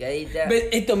comprar una picadita, ¿Ves?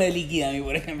 Esto me liquida a mí,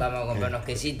 por ejemplo. vamos a comprar unos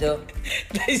quesitos.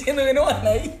 Está diciendo que no van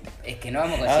ahí. Es que no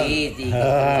vamos con City.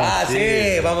 Ah,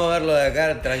 sí, vamos a verlo de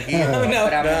acá, tranquilo.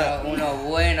 Compramos unos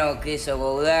buenos quesos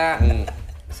Goudá.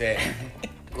 Sí.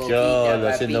 Yo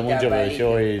lo siento papita, mucho, pero palito. yo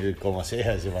voy a ir como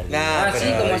sea a ese partido. Ah, sí,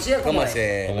 como sea, ¿cómo ¿cómo es?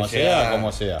 sea? Como sea,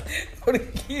 como sea. ¿Por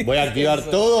qué? Voy a activar Eso.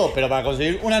 todo, pero para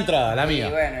conseguir una entrada, la Y mía.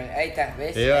 bueno, ahí está,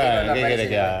 ¿ves? Y Ahí bueno, cuando ¿qué aparece querés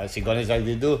que el- haga? Si con esa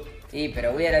actitud. Sí,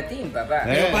 pero voy a la team, papá.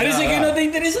 ¿Eh? Parece No, que no. no te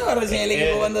interesaba recién el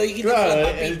equipo cuando dijiste claro, las el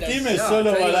papitas. team es No,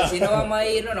 solo yo digo, para. si no vamos a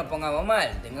ir, no nos pongamos mal.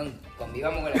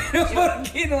 Convivamos con la Pero situación.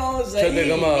 ¿por qué no vamos a Yo te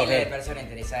ir? como- Miles de personas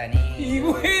interesadas en ir. Y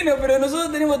bueno, pero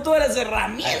nosotros tenemos todas las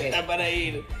herramientas para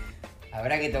ir.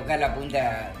 Habrá que tocar la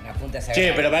punta sagrada.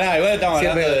 Che, pero pará, igual estamos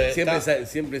hablando de.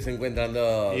 Siempre se encuentran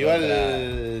dos. Igual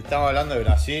estamos hablando de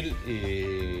Brasil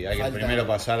y hay que Falta primero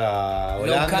pasar a Low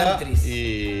Holanda countries.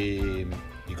 y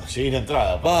conseguir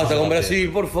entrada. Basta con Brasil,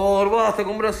 por favor, basta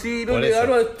con Brasil. No Por le eso.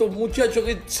 ganó a estos muchachos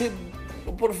que se...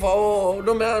 Por favor,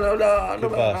 no me hagan hablar, no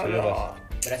me hagan hablar.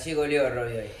 Brasil goleó,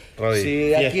 Robbie hoy. Robbie,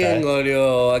 Sí, ¿a fiesta, quién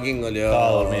goleó? ¿A quién goleó?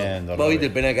 Estaba durmiendo, Vos Robbie. viste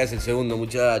el penal que hace el segundo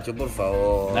muchacho, por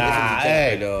favor. Nah,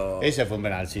 Ese muchacho ese fue un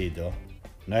penalcito.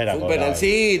 No era un cobrable.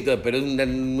 penalcito, pero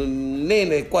un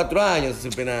nene de 4 años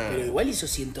ese penal. Pero igual hizo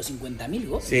 150.000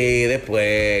 goles. Sí,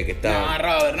 después que No, está.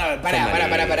 Robert, no,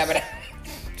 pará.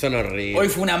 Son horribles. Hoy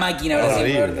fue una máquina Brasil,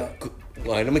 Horrible. Roberto.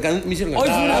 Bueno, me hicieron Hoy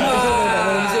fue una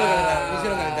me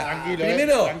hicieron calentar. Tranquilo,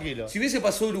 Primero, tranquilo. si hubiese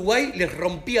pasado Uruguay, les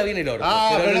rompía bien el orto.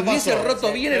 Ah, pero les no hubiese pasó.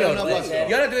 roto bien el Pero orto. no pasó.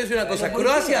 Y ahora te voy a decir una cosa.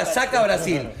 Croacia saca a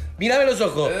Brasil. Mirame los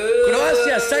ojos.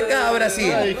 Croacia saca a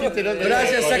Brasil. Ah, dijiste el otro Croacia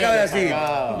día que saca a Corea Brasil.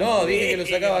 sacaba. No, dije que lo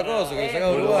sacaba a Coso, que lo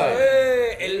sacaba a Uruguay.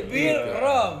 El Beer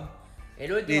Rom.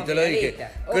 El último Listo, lo dije.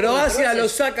 finalista. Ojo, Croacia lo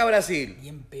saca a Brasil.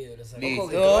 Bien pedo lo sacó. Listo,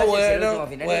 que Croacia es el bueno, último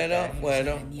finalista.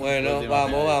 bueno. Último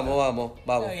Vamos.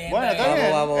 Está bien, Bueno, está está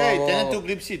bien. Vamos, Ey, vamos, tenés vamos. tu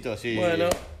clipcito, sí. Bueno.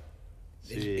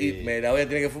 Sí. Y me la voy a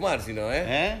tener que fumar, si no, ¿eh?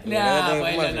 ¿Eh? Me la voy a No, tener que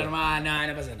bueno, fumar, si no. normal,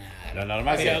 no pasa nada. Lo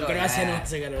normal Pero que Croacia no va a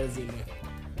sacar a Brasil.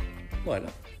 Bueno.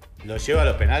 lo lleva a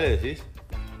los penales, decís.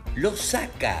 Lo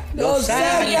saca. ¡Lo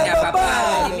saca,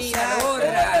 papá! Lo Mira, saca. lo borra.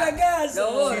 ¡Vete a la casa!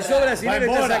 Lo borra. Si sos brasileño y Va en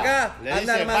estás bola. acá, Le anda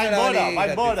dice, armando va en la bola, valija, va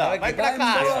en bola, ¿sabés va qué? en para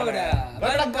casa. Va en bola, Va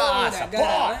para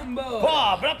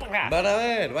casa.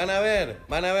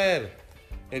 Van a ver.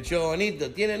 El show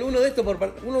bonito. Tienen uno de estos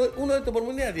por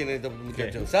mundial, tienen estos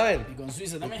muchachos, ¿saben? Y con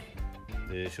Suiza también.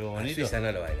 De yo A bonito. Suiza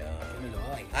no lo bailó. No lo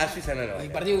baila. A Suiza no lo El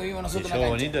bailó. partido que vimos De nosotros yo en la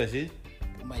bonito, cancha. decís.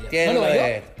 Baila. ¿Quién ¿No lo bailó?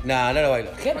 No lo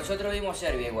bailó. Nosotros vimos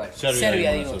Serbia igual. Serbia,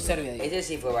 digo, nosotros. Serbia, digo. Ese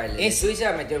sí fue baile. Es-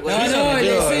 Suiza metió el gol. No, el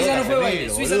de metió, Suiza no fue Casemiro, baile.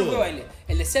 Suiza no fue boludo. baile.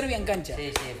 El de Serbia en cancha.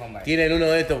 Sí, fue un baile. Tienen uno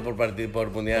de estos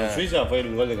por mundial. Con Suiza fue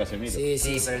el gol de Casemiro. Sí,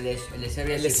 Sí, pero el de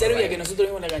Serbia El de sí fue Serbia baile. que nosotros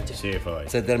vimos en la cancha. Sí, fue baile.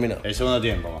 Se terminó. El segundo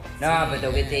tiempo. No, pero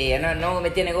toquetía, no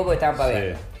metían el gol porque estaban para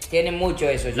ver. Tienen mucho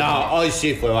eso. yo No, también. hoy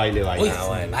sí fue baile. Hoy Ah, fue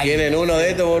bueno. baile. Tienen uno de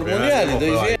estos por Pero mundial, no estoy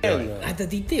fue baile, diciendo. Hasta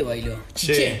Tite bailó. Sí.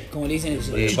 Chiche, como le dicen ellos.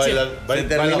 Sí. Chiche. Baila Se con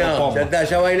terminó. pompa. Ya está,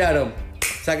 ya bailaron.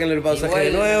 Sáquenle el pasaje Igual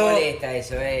de me nuevo. molesta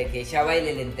eso, que ya baile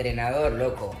el entrenador,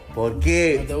 loco. ¿Por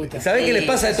qué? ¿No te gusta? ¿Sabés qué les Sí,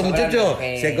 pasa a estos sobrando muchachos?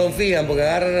 gente. Se confían porque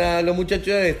agarran a los muchachos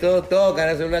de esto, tocan,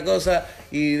 hacen una cosa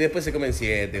y después se comen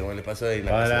 7, como les pasó ahí en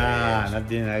la casa de Pará, ellos. no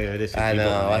tiene nada que ver ese Ah, tipo.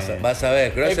 no, vas a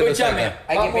ver. Croacia lo Escúchame. saca.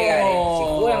 Hay Vamos. que pegar,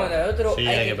 Si juegan contra el otro, Sí,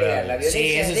 hay que pegar. La violencia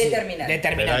Sí, es eso sí. determinante.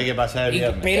 Pero hay que pasar el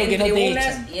viernes. Pero que En no te tribunas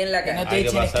echen. y en la Que no cancha. te Hay que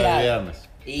echen, es pasar el clave. viernes.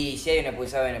 Y si hay un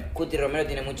expulsado, Cuti Romero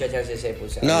tiene mucha chance de ser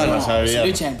expulsado. No, no. Pasar el Si lo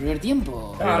viernes. echan en el primer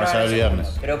tiempo. Hay que pasar el no, viernes.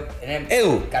 Pero en el,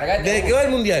 Edu, cargate desde vos. que va al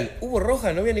mundial, ¿hubo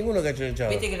roja? No había ninguno que haya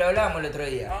echado. Viste que lo hablábamos el otro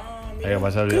día. Hay que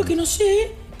pasar el Creo que viernes. no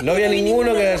sé. No había vi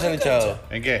ninguno que ninguna hayan en la cancha. echado.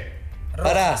 ¿En qué?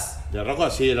 Pará. De rojo,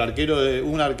 sí, el arquero de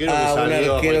un arquero que Ah, un salió a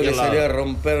arquero que cualquier lado. salió a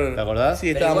romper. ¿Te acordás?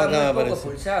 Sí, Pero estaba igual acá, me muy poco parece.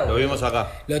 expulsado. Lo vimos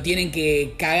acá. Lo tienen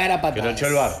que cagar a patadas. Que lo echó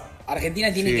el VAR.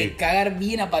 Argentina tiene Sí. que cagar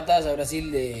bien a patadas a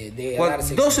Brasil de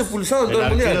ganarse. 2 expulsados en El todo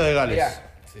el arquero mundial. de Gales.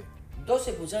 Mirá, 2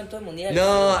 expulsados en todo el mundial.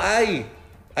 No,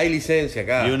 hay licencia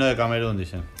acá. Y uno de Camerún,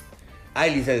 dicen.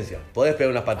 Hay licencia. Podés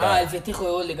pegar unas Ah, el patadas. festejo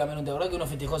de gol de Camerún. ¿Te acordás que uno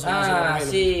festejó a Ah,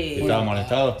 sí. ¿Estaba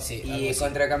molestado? Sí. Y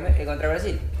contra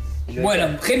Brasil. Y lo Bueno,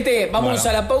 echaron. gente, vámonos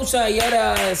Bueno. a la pausa y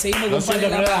ahora seguimos con 200 Pan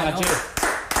en la programas, mano. chicos.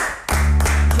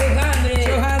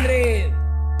 Yo, Andre.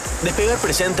 Despegar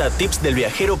presenta tips del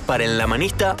viajero para el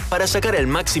lamanista para sacar el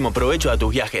máximo provecho a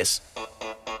tus viajes.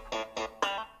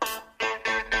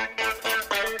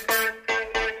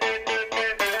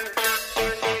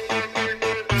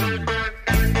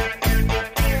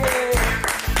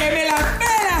 ¡Que me la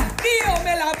pelas, tío!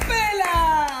 ¡Me la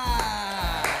pelas!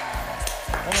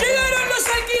 Llegaron los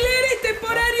alquileres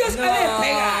temporarios a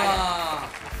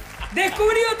despegar.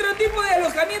 Descubrí otro tipo de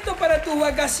alojamiento para tus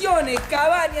vacaciones,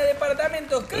 cabañas,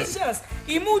 departamentos, casas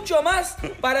y mucho más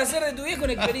para hacer de tu viaje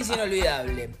una experiencia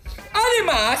inolvidable.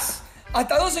 Además,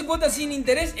 hasta 12 cuotas sin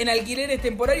interés en alquileres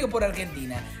temporarios por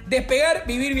Argentina. Despegar,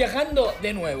 vivir viajando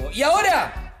de nuevo. Y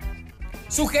ahora,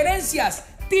 sugerencias,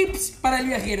 tips para el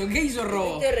viajero. ¿Qué hizo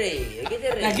Robo? ¿Qué te ríes? ¿Qué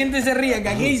te ríes? La gente se ríe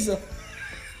acá. ¿Qué hizo?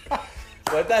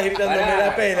 Cuando estás gritando Pará, me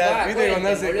la pela, pará, ¿viste? Cuando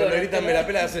cuenten, boludo, cuando gritan no me la te-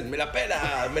 pela, hacen me la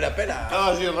pela, me la pela. Estaba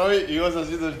así, Robbie, y vos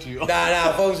haciendo el chivo.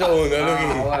 No, fue un segundo, Ah,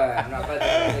 Luqui. bueno, no, falta.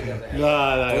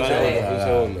 No, Un segundo, un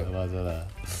segundo. No pasa nada.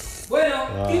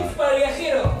 Bueno, tips para el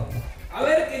viajero. A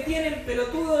ver qué tienen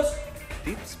pelotudos.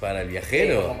 ¿Tips para el Como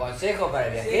viajero? consejo para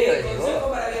el viajero, decís consejo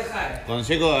vos. para viajar.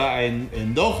 ¿Consejo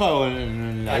en Doha o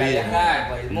en la Para vida? viajar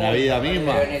por el En mundo. la vida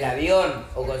misma. Pero en el avión.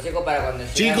 O consejo para cuando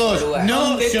llegas a Chicos, un lugar. no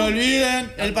Donde se tú-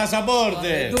 olviden el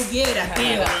pasaporte. Donde tú quieras,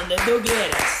 tío, donde tú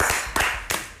quieras.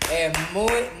 Es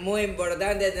muy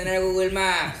importante tener Google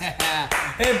Maps.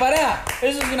 Pará,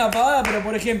 eso es una pavada, pero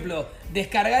por ejemplo,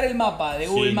 descargar el mapa de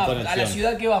Google Sin Maps conexión. a la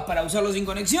ciudad que vas para usarlo sin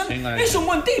conexión, Sin conexión. es un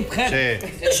buen tip, Ger. Sí.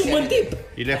 Es un buen tip.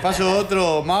 Y les paso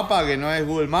otro mapa que no es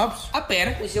Google Maps.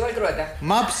 Aper, Uy, se va el croata.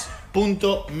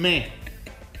 Maps.me.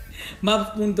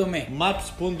 maps.me.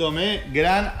 Maps.me,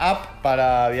 gran app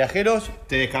para viajeros.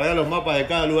 Te descargas los mapas de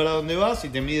cada lugar a donde vas y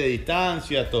te mide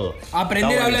distancia, todo.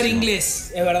 Aprender Está a hablar buenísimo.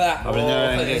 inglés, es verdad. Aprender a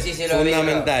hablar Ojo, que inglés. sí se lo abrió.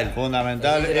 Fundamental.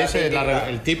 Fundamental. Ese Ese es era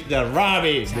el tip de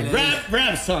Robbie. De lo dije.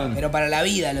 Rapson. Pero para la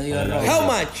vida lo digo, Para la Robert. How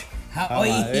much?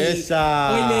 Hoy,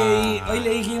 Esa. hoy le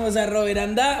dijimos a Robert,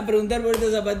 andá a preguntar por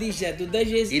esta zapatilla, tu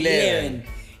talla es 11.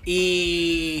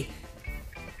 Y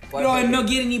Robert no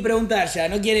quiere ni preguntar ya,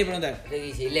 no quiere preguntar. Le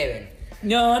dice 11.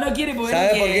 No quiere porque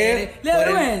 ¿Sabes no por quiere. qué? Le da Por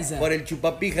el- vergüenza. Por el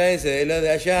chupapija ese de los de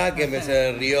allá que me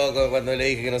se rió cuando le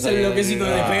dije que no Es el sabía. bloquecito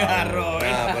de despegar, Robert.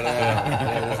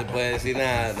 No se puede decir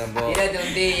nada tampoco. Tírate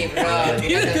un tip, bro. Tírate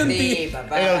Tírate un un tip. tip,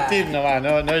 papá. Era un tip nomás,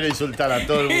 no era insultar a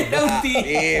todo el mundo. Era un tip.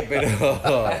 Sí, pero.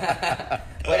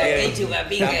 Por aquel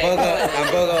chupapica.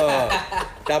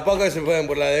 Tampoco se pueden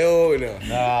burlar de uno.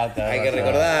 No, tenés Hay que razón.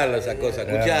 recordarlo esas cosas.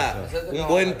 Tenés Escuchá, razón. un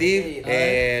buen tip.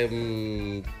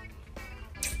 Sí,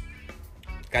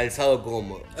 Calzado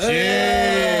cómodo. Sí, muy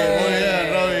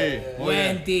bien, Robbie. Muy Buen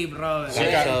bien. tip, Robert. Si,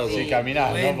 Calzado si cómodo. caminás,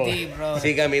 ¿no? Buen Porque- tip, Robert.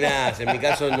 Si caminás, en mi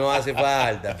caso no hace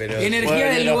falta, pero. Energía Bueno,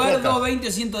 del y la lugar flota. 220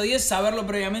 o 110, saberlo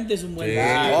previamente es un buen Sí.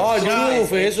 tip. Oh, ya,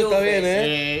 enchufe, eso está bien,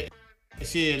 ¿eh?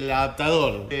 Sí, el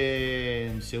adaptador.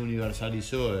 Se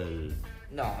universalizó el.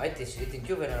 No, este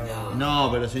enchufe no. No,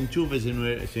 pero los enchufes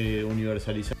se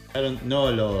universalizaron. No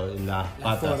las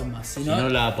patas, formas, sino, sino-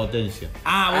 la potencia.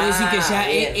 Ah, vos decís que ya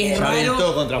bien, es bien. Ya ven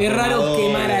todo raro, es raro transformadores.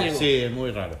 quemar algo. Sí, es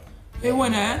muy raro. Es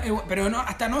buena, ¿eh? Pero no,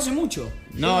 hasta no hace mucho.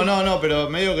 No, pero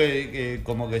medio que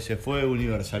como que se fue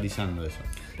universalizando eso.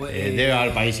 Pues, Debe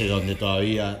haber países donde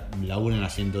todavía laburan a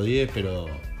 110, pero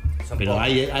Son pero pocos.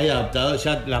 hay adaptadores.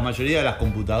 Ya la mayoría de las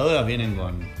computadoras vienen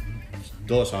con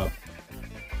dos adaptadores.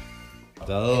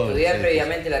 Estudiar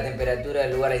previamente la temperatura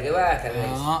del lugar al que vas, tal vez.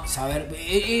 No, saber.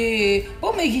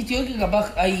 Vos me dijiste hoy que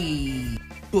capaz hay.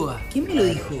 ¿Quién me lo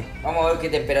dijo? Vamos a ver qué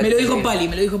temperatura.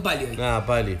 Me lo dijo Pali hoy. Ah,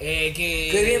 Pali.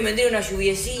 Qué bien vendría una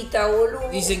lluviecita, boludo.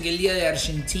 Dicen que el día de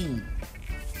Argentina.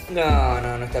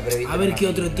 No está previsto. A ver qué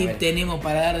No, otro no, tip no. tenemos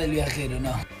para dar del viajero, no.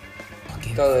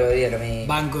 Ok. Todos los días lo mismo.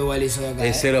 Banco igual eso de acá.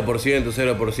 Es ¿eh? 0%, 0%,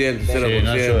 0%. Sí,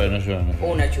 no llueve.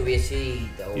 Una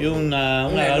lluviecita, boludo. Y una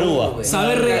garúa. nube,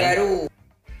 Saber una regar- garúa.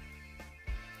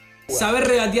 Saber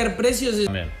regatear precios es.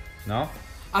 También, ¿no?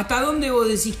 ¿Hasta dónde vos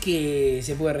decís que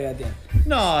se puede regatear?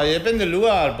 No, y depende del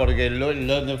lugar, porque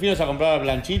donde fuimos a comprar la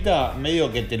planchita,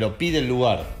 medio que te lo pide el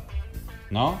lugar,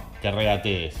 ¿no? Que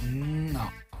regatees,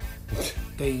 No.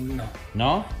 No.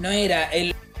 ¿no? No era.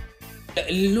 El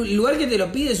lugar que te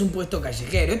lo pide es un puesto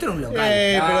callejero. Esto era un local.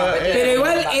 No, Pero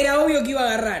igual era obvio que iba a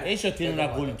agarrar. Ellos tienen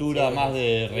una cultura más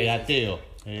de regateo.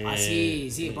 Ah,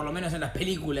 sí, por lo menos en las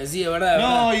películas, sí, de verdad. de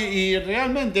No, verdad. y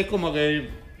realmente es como que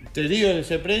te digo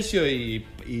ese precio y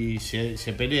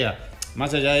se pelea.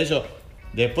 Más allá de eso,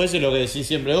 después es lo que decís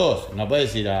siempre vos. No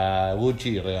puedes ir a Gucci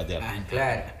y regatear. Ah,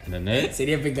 Claro. ¿Entendés?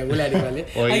 Sería espectacular igual, ¿eh?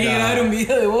 O Hay ir que a- grabar un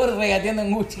video de vos regateando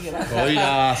en Gucci. O ir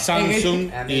a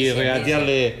Samsung A mí y sí,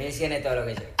 regatearle. 1100 es todo lo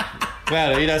que llevo.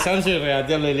 Claro, ir a Samsung y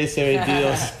regatearle el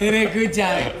S22. Pero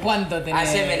escucha, ¿cuánto tenés?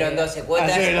 Hacémelo en 12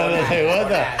 cuotas. Hacémelo en 12 por cuotas.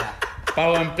 nada.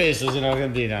 Pago en pesos en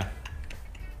Argentina.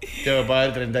 Tengo que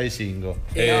pagar 35. No,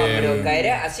 pero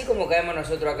caerá así como caemos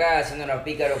nosotros acá haciéndonos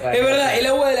pícaros para. Es verdad, el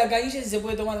agua de la canilla si se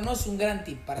puede tomar o no es un gran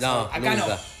tip para No, saber. Acá nunca.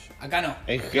 no. Acá no.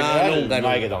 En general nunca, no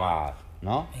hay nunca. que tomar,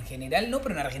 ¿no? En general no,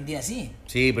 pero en Argentina sí.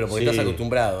 Sí, pero porque Sí. estás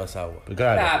acostumbrado a esa agua.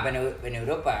 Claro. Ah, pero en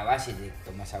Europa vas y te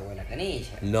tomas agua de la canilla.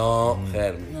 No,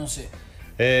 Germi. No sé.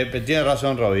 Tiene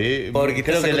razón, Robbie. Porque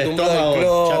creo estás que el acostumbrado al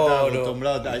estómago ya está cloro.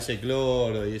 acostumbrado a ese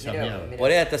cloro y esa Mirá, mierda. mirá.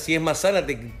 Por ahí hasta si es más sana,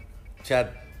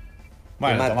 ya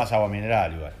Bueno, mata. tomás agua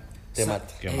mineral igual. te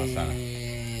mata. Que es más sana.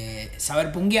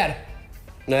 Saber punguear.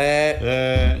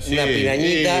 Sí, Una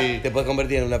pirañita, y te puedes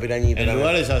convertir en una pirañita. en también.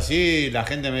 lugares así, la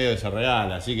gente medio se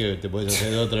regala, así que te puedes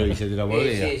hacer otro billetera por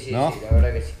día, Sí, ¿no? la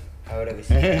verdad que sí. La verdad que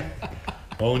sí.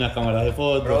 O unas cámaras de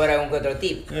fotos. Probar algún que otro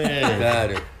tip.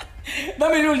 Claro.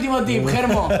 Dame el último tip,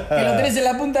 Germo, que lo tenés en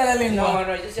la punta de la lengua.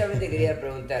 No, yo solamente quería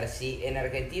preguntar si en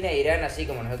Argentina e Irán, así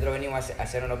como nosotros venimos a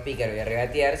hacer unos pícaros y a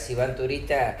regatear, si van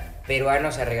turistas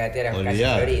peruanos a regatear a casa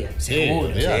Olvidate. Florida. Sí, Seguro.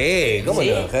 olvidate. Sí, ¿cómo Sí,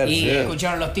 no, Germi? Y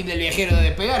escucharon los tips del viajero de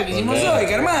Despegar que hicimos Olvidate.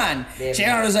 hoy, Germán. Bien.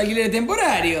 Llegaron los alquileres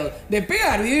temporarios.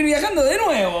 Despegar, vivir viajando de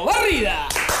nuevo. ¡Barrida!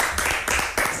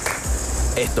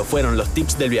 Estos fueron los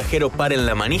tips del viajero para en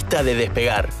la manista de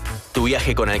Despegar. Tu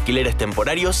viaje con alquileres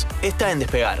temporarios está en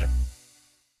Despegar.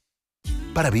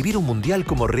 Para vivir un mundial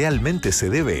como realmente se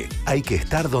debe, hay que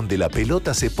estar donde la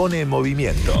pelota se pone en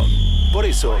movimiento. Por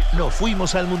eso, nos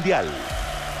fuimos al mundial.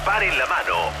 Paren la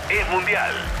mano, es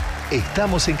mundial.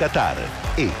 Estamos en Qatar.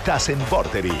 Estás en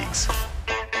Vorterix.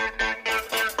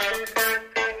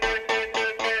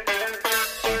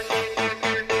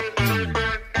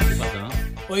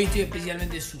 Hoy estoy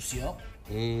especialmente sucio.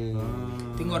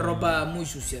 Tengo ropa muy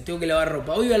sucia. Tengo que lavar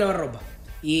ropa. Hoy voy a lavar ropa.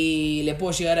 Y les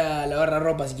puedo llegar a lavar la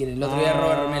ropa si quieren. El otro día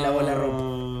Robert me lavó la ropa.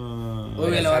 Hoy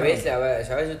voy a lavar ropa.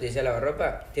 ¿Sabés utilizar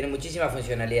lavarropa? Tiene muchísimas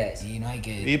funcionalidades. Sí, no hay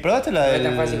que... ¿Y probaste la No del...? es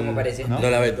tan fácil como parece. ¿No? No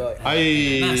la ve todavía.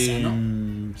 Hay NASA,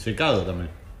 ¿no? secado también.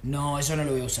 No, eso no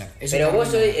lo voy a usar. Eso Pero está vos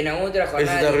arruinado. en alguna otra Eso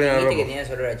jornada te arruina la dijiste ropa. que tenías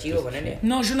olor a chivo, ponele.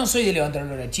 No, yo no soy de levantar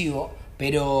olor a chivo,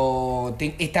 pero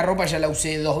esta ropa ya la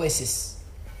usé 2 veces.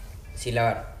 Sin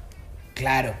lavar.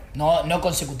 Claro, no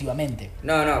consecutivamente.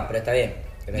 No, pero está bien.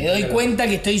 Me doy cuenta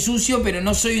que estoy sucio, pero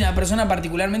no soy una persona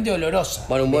particularmente olorosa.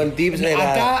 Bueno, un buen tip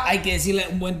Acá hay que decirle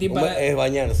un buen tip para... es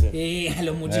bañarse. a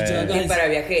los muchachos de acá. Tip para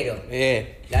viajero.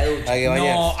 La ducha. Hay que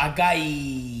bañarse. No, acá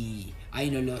hay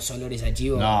los olores a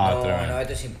chivo. No,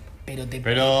 esto es...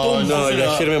 Pero No, el de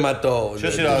yo ayer me mató.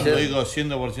 se lo adjudico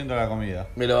 100% a la comida.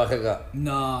 Me lo bajé acá.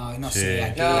 No Sí. sé.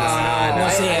 Aquí No, a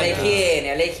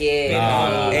la higiene.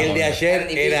 No, el de ayer Tan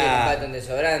difícil era... comprarte un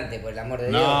desodorante, por el amor de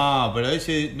Dios. No, pero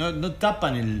ese no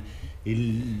tapan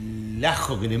el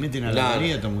ajo que le meten a la No.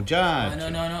 comida a estos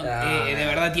muchachos. No. De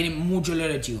verdad tiene mucho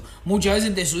olor a chivo. Muchas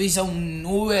veces te subís a un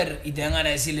Uber y te dan ganas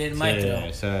de decirle al maestro.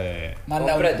 Sí.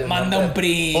 Manda un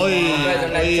primo. Comprate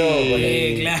un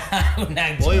nacho, Claro, un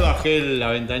nacho. Hoy bajé la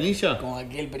ventanilla. Como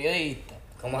aquel periodista.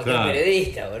 Como aquel Claro.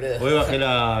 periodista, boludo. Hoy bajé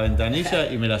la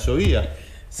ventanilla y me la subía.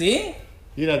 ¿Sí?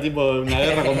 Y era tipo una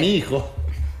guerra con mi hijo.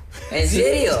 ¿En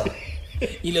serio?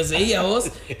 ¿Y lo seguía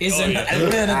vos? Eso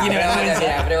Alfredo no tiene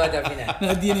vergüenza. Pruébate al final.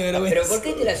 No tiene vergüenza. ¿Pero por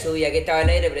qué te la subía? ¿Que estaba el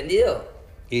aire prendido?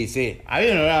 Y sí.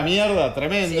 Había una mierda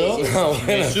tremendo. Sí, sí. No, Me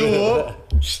bueno, subo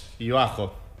y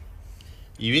bajo.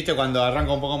 Y viste cuando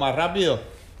arranca un poco más rápido,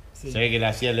 se ve que le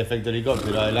hacía el efecto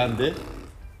helicóptero adelante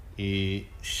y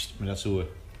me la sube.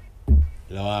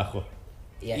 La bajo.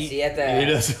 Y así hasta... Y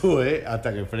lo sube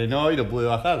hasta que frenó y lo pude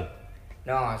bajar.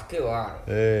 No, es que va.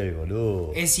 ¡Ey,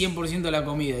 boludo! Es 100% la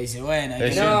comida. Dice, bueno. hay que-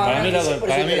 Es No, para mí, no, 100%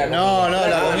 la comida. no, la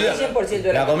No, comida. 100%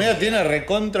 de la La comida comida. tiene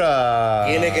recontra.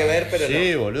 Tiene que ver, pero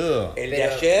sí, no. boludo. El de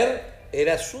Pero- ayer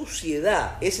era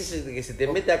suciedad. Ese es el que se te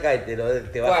mete acá y te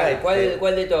baja.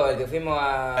 ¿Cuál de todos? ¿El que fuimos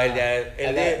a...? El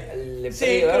de...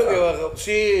 Sí, creo que bajó.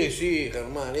 Sí,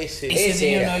 Germán, ese. Ese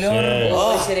tenía era. un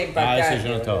olor. Sí. Ese era impactante. ese yo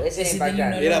no estaba. boludo, Ese era Ese tenía un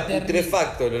impactante. olor Era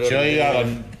putrefacto el olor. Yo que iba tenía.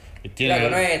 con. Claro,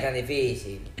 no es tan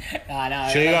difícil.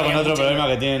 No, Yo iba con tenía otro mucho- problema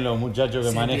que tienen los muchachos que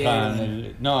Se manejan.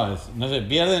 pierden. No se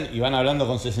pierden y van hablando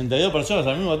con 62 personas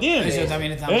al mismo tiempo. Eso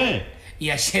también está mal. ¿Eh? Y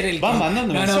ayer el... Van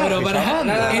mandando No, mensajes, pero pará.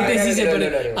 llamando. Este sí se No, pone-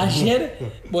 no, no, no, no. Ayer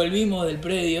volvimos del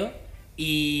predio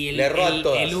y Le erró a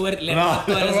todas. el Uber le No, erró a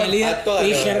toda le la erró salida a todas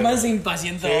y las Germán horas. se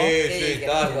impacientó. Sí, que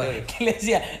estaba no, bueno. Que le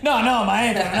decía, no,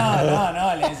 maestro,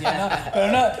 no, le decía, no, pero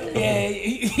no,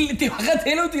 y te bajaste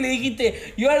del auto y le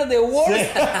dijiste, you are the worst,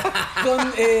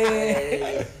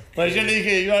 Pues yo le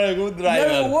dije, you are a good you are the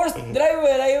driver. worst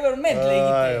driver I ever met, le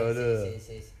Ay, dijiste. boludo.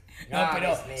 Sí. No,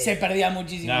 pero se perdía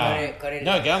muchísimo. No, con el-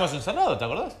 no, quedamos encerrados, ¿te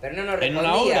acordás? Pero no nos En una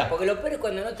respondía, obra. porque lo peor es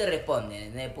cuando no te responden,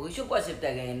 ¿entendés? Porque yo puedo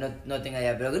aceptar que no tenga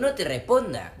idea, pero que no te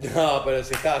responda. No, pero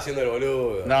se estaba haciendo el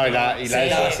boludo. No, y la Se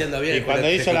estaba haciendo bien. y cuando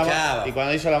pero hizo te la escuchaba. y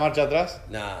cuando hizo la marcha atrás,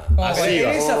 No. Así En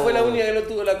iba. esa fue la única que no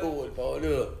tuvo la culpa,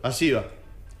 boludo. así iba.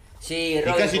 Sí,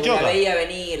 Robin, casi porque choca. la veía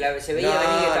venir, se veía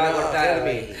venir que estaba cortada.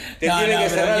 Fermi, te No, tienen no, que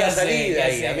pero cerrar ¿qué la hace? salida ¿Qué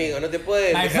ahí, hace? amigo. No te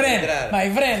puedes My dejar friend, entrar. my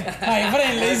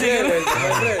friend, le dice que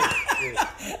Sí.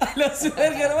 a los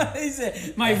super Germán le dice,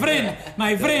 my friend,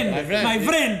 my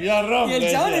friend. You are wrong, Y el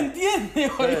le chabón decía.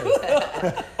 entiende, boludo.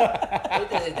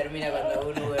 Ahorita se termina cuando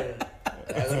algún Uber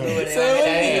Se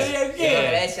devuelve y dice, ¿qué?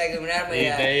 que un arma Y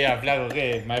y te diga, flaco,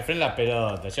 ¿qué? My friend las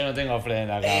pelotas, yo no tengo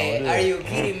friend acá, boludo. Are you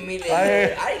kidding me?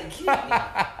 Are you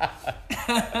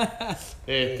kidding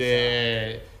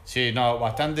me? Sí, no,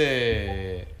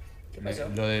 bastante. ¿Qué pasó?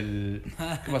 Lo del.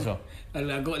 ¿Qué pasó?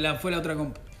 Fue la otra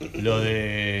compa. Lo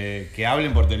de que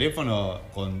hablen por teléfono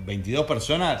con 22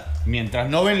 personas mientras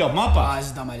no ven los Ah, mapas. eso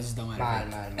está mal. Mal.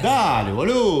 Dale,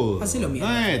 boludo. Hacelo mierda.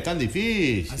 No es tan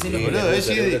difícil. Hacelo Sí, boludo. le es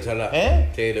gusta ir- charlar. ¿Eh?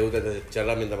 Sí, le gusta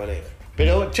charlar mientras maneja.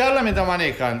 Pero charla mientras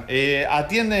manejan,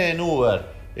 atiende en Uber,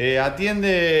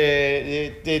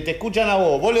 te escuchan a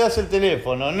vos le das el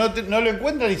teléfono, no lo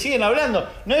encuentran y siguen hablando.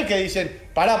 No es que dicen,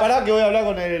 pará que voy a hablar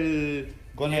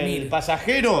con el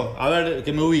pasajero, a ver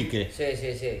que me ubique.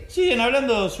 Sí. Siguen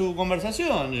hablando su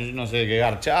conversación, no sé qué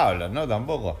garcha hablan, ¿no?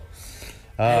 Tampoco.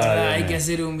 Hay que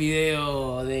hacer un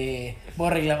video de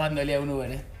vos reclamándole a un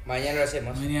Uber, Mañana lo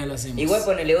hacemos. Mañana lo hacemos. Igual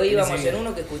ponele, hoy íbamos en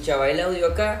uno que escuchaba el audio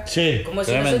acá. Sí, como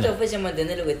si tremendo. nosotros fuésemos a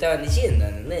entender lo que estaban diciendo,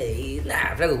 ¿entendés? Y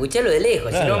nada, flaco, escuchalo de lejos,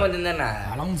 Claro. si no vamos a entender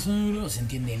nada. Hablamos no se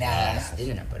entiende nada. Se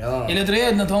entiende una poronga. El otro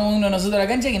día nos tomamos uno nosotros a la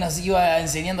cancha que nos iba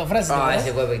enseñando frases. ¿te acordás?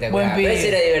 Ese fue espectacular. Buen pibe. Pero ese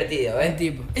era divertido, Buen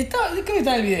tipo. Creo que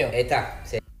está en el video. Está,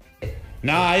 sí.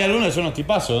 No, hay algunos que son unos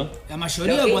tipazos. La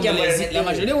mayoría, Los cuando hinchas le, por dice, el la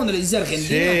mayoría cuando le dice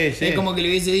Argentina, Sí, sí. es como que le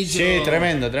hubiese dicho. Sí,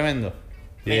 tremendo, tremendo.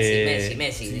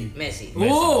 Messi.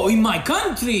 Oh, in my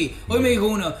country. Hoy me dijo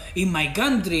uno, in my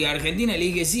country, Argentina, le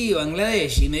dije sí,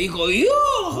 Bangladesh. Y me dijo, yo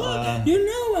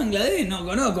no, Bangladesh, no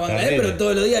conozco Bangladesh, Terrible. pero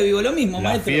todos los días vivo lo mismo, La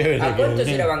maestro. fiebre. ¿A cuánto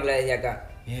será Bangladesh de acá?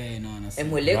 No sé. ¿Es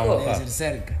muy lejos? Debe ser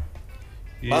cerca.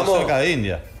 Y Vamos. cerca de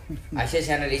India. Ayer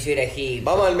se analizó ir a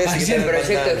Egipto. Vamos al Messi que está El en el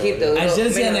proyecto pantano, Egipto boludo. duró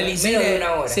Ayer se menos analizó, de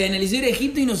una hora. se analizó ir a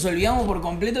Egipto y nos olvidamos por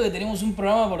completo que tenemos un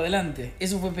programa por delante.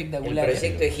 Eso fue El espectacular.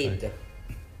 proyecto Egipto.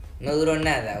 No duró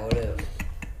nada, boludo.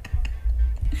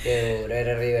 Qué duro,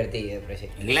 era re divertido el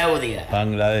proyecto. Claudia.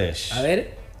 Bangladesh. A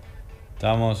ver,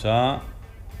 Estamos a.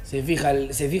 se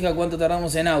fija cuánto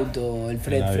tardamos en auto el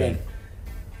Fred En avión. Fred.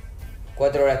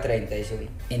 4 horas 30, dice uno.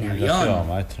 En Comunicación, avión.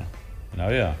 maestro. En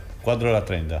avión. 4 horas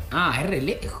 30. Ah, es re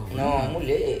lejos. No, boludo. muy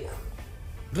lejos.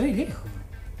 Re lejos.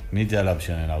 Ni te da la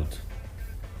opción el auto.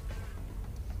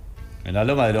 En la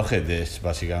loma del ojete es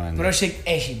básicamente. Project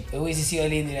Egypt. Hubiese sido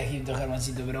lindo ir a Egipto,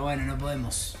 Germancito, pero bueno, no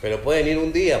podemos. Pero pueden ir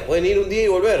un día y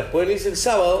volver. Pueden irse el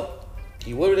sábado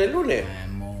y vuelven el lunes.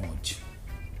 Mucho.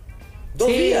 2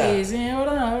 días. Sí, es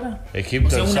verdad, es verdad. Egipto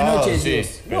O sea, el una sábado, noche, sí.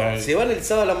 decís. Pero No, se van el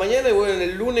sábado a la mañana y vuelven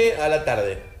el lunes a la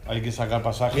tarde. hay que sacar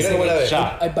pasajes. Mirá cómo la ves.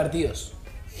 Ya. Hay partidos.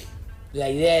 La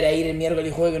idea era ir el miércoles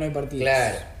y jueves que no hay partidos.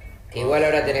 Claro. Que igual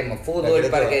ahora tenemos La fútbol, que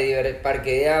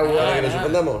parque de agua. ¿Para que nos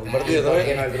suspendamos? ¿El partido ¿Y por qué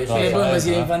también? no el ¿Qué le crucero? podemos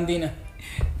decir a Ah. Infantina?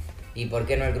 ¿Y por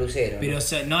qué no el crucero? Pero o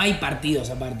sea, no hay partidos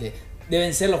aparte.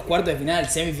 Deben ser los cuartos de final,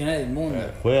 semifinales del mundo.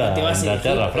 Juega No te vas a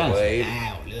Inglaterra, ir. Francia. Puede ir.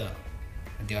 Ah, boludo.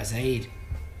 No te vas a ir.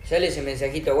 ¿Sale ese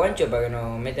mensajito a Guancho para que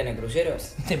nos metan el crucero?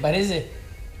 ¿Te parece?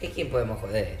 Es que podemos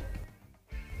joder.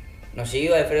 Nos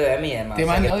siguió Alfredo de a mí, además. ¿Te o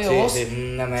sea mando que- audio sí, vos? sí.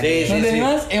 No me Sí, ¿No sí, te sí.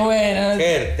 animás? Es bueno.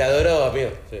 Ger, te adoró, amigo.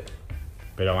 Sí.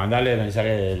 Pero mandale el mensaje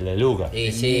de Lucas.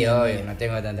 Y sí, obvio, no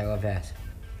tengo tanta confianza.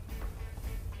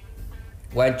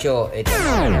 Guancho,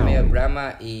 estamos en el medio del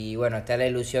programa y bueno, está la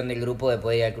ilusión del grupo de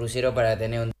poder ir al crucero para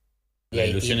tener un día La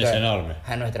ilusión distinto es enorme.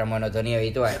 a nuestra monotonía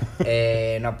habitual.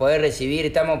 Nos podés recibir,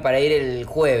 estamos para ir el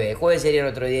jueves. El jueves sería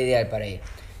nuestro día ideal para ir.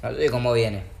 No sé cómo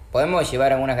viene. Podemos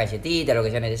llevar algunas galletitas, lo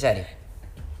que sea necesario.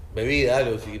 Bebida,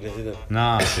 algo si necesitan.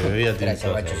 No, si bebida tiene Gracias,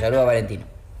 todo. Guancho. Saludos a Valentino.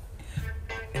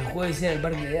 El jueves era el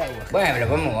parque de agua. Bueno, lo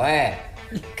podemos mover.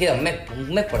 Queda un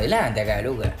mes por delante acá,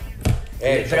 Lucas. Yo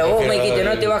Pero vos me prefiero dijiste,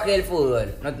 no el- te bajes del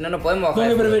fútbol. No nos podemos bajar ¿Cuál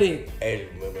del me fútbol. preferís?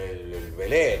 El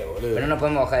velero, boludo. Pero no nos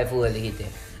podemos bajar del fútbol, dijiste.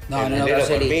 No, El no, velero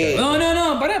por mí.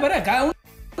 No, pará. Cada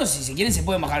uno, si se quieren, se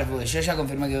pueden bajar el fútbol. Yo ya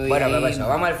confirmé que voy Bueno, a ir. pero eso,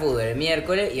 vamos al fútbol el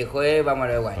miércoles y el jueves vamos a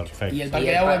lo de Guancho. Perfecto. Y el parque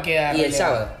de agua queda. Y el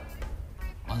relegado. sábado,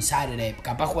 On Saturday.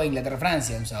 Capaz juega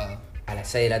Inglaterra-Francia un sábado. a las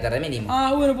 6 de la tarde mínimo.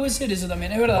 Ah, bueno, puede ser eso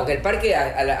también, es verdad. Porque el parque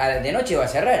de noche va a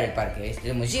cerrar el parque.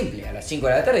 Es muy simple. A las 5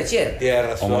 de la tarde cierra. Tienes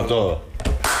razón. Como todo.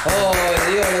 Oh,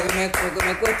 Dios, lo que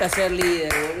me cuesta ser líder,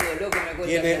 boludo. Lo que me cuesta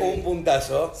Tiene ser un líder.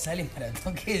 puntazo. Sale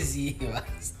maratón, ¿qué decís? Vas.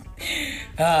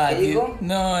 Ah, ¿Qué dijo?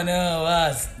 No,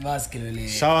 vas que lo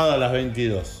lees. Sábado a las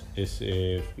 22 es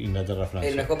El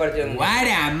Inglaterra-Francia. mejor partido del mundo.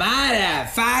 Guaramara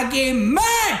fucking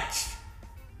match.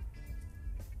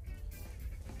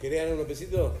 ¿Querés ganar unos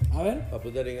pesitos? A ver. Para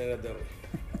apuntar en Inglaterra.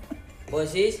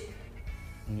 ¿Vos decís?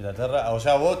 Inglaterra, o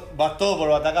sea, vos vas todo por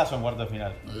batacazo en cuarto de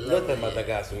final. No está en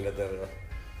batacazo Inglaterra.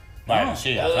 Bueno,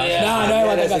 sí, a Francia. No, no es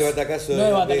Mañana es el batacazo. batacazo No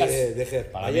es batacazo. de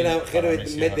Ger. Para Mañana mí- Ger para mí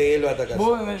sí, mete el batacazo.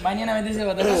 Vos mañana metés el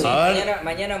batacazo. A ver.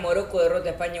 Mañana Morocco derrota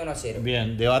a España 1-0.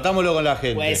 Bien, debatámoslo con la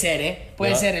gente. Puede ser,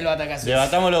 Puede ser el batacazo.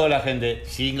 Debatámoslo con la gente.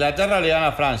 Si Inglaterra le gana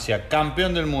a Francia,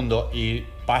 campeón del mundo y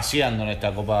paseando en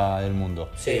esta Copa del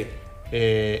Mundo, Sí.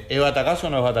 ¿es batacazo o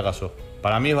no es batacazo?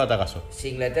 Para mí es batacazo. Si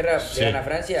Inglaterra Sí. le gana a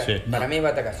Francia, Sí. para mí es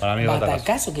batacazo. Para mí es batacazo.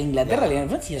 ¿Batacazo que Inglaterra le gana a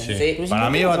Francia? Sí. Sí. Pero si Para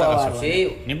mí es Inglaterra juega batacazo. bárbaro.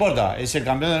 Sí. No importa, es el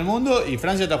campeón del mundo y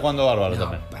Francia está jugando bárbaro No,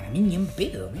 también. para mí ni en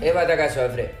pedo, ¿no? Es batacazo,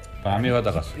 Alfred. Para mí es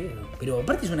batacazo. Pero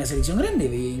aparte es una selección grande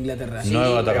de Inglaterra. No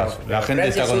es batacazo. pero La gente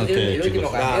Francia está con es el ustedes, último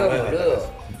chicos. campeón, no es boludo.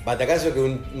 batacazo. Batacazo que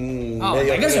un Ah, medio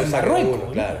batacazo metro en saca Marruecos,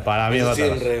 uno, claro. Para mí es Eso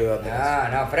batacazo. siempre es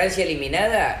batacazo. No, Francia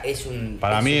eliminada es un.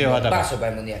 Para mí es un batacazo. paso para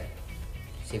el mundial.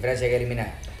 Si Francia queda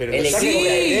eliminada. Pero el lo saca equipo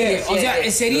Inglaterra. o sea,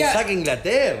 Lo sería. saca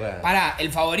Inglaterra. Pará,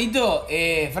 el favorito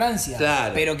es Francia.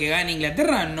 Claro. Pero que gane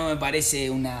Inglaterra no me parece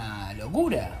una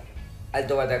locura.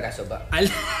 Alto batacazo, pa.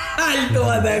 Alto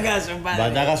batacazo, padre.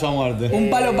 Batacazo a muerte. Un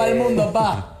palo para el mundo,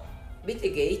 pa.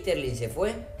 ¿Viste que Sterling se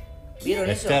fue? ¿Vieron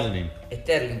eso?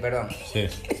 Sterling, perdón. Sí.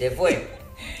 Se fue.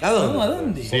 ¿A dónde? ¿A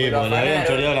dónde? Sí, porque le habían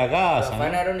choreado la Lo casa, ¿no?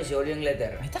 afanaron y se volvió a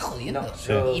Inglaterra. ¿Me estás jodiendo?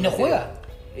 No, ¿Y no juega?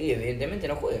 Sí, evidentemente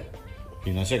no juega. Y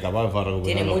no sé, capaz fue a recuperar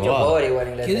Tiene lo mucho robado. poder igual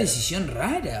en Qué Inglaterra. decisión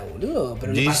rara, boludo.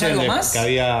 ¿Pero le pasa Dicen algo más? que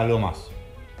había algo más.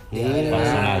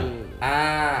 Personal.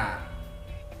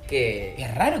 ¿Qué?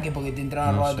 Es raro que porque te entraban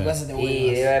a No robar a tu sé. casa te Y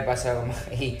vuelvas. debe haber pasado como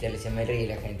Lister, se me ríe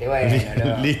la gente. Bueno,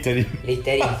 no. Listerine.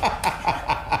 Listerine.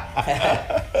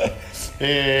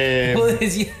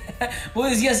 Vos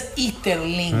decías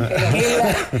Easterling, que es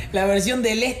la versión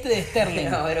del este de Sterling.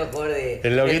 No, era por de.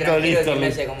 El loquito de Listerine.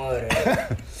 Gimnasia Comodoro.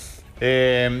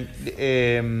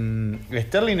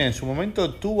 Sterling en su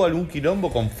momento tuvo algún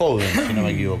quilombo con Foden, si no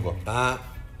me equivoco.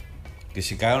 Que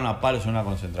se cagaron a palos en una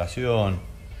concentración.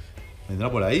 ¿Vendrá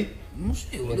por ahí? No sé,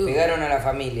 Le boludo. pegaron a la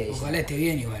familia. dice. Ojalá esté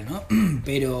bien igual, ¿no?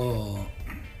 Pero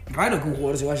raro que un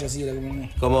jugador se vaya así de la comunidad.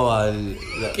 ¿Cómo va el...?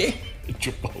 ¿Qué?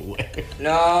 Chupa huevo.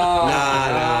 No,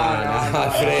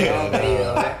 Alfredo,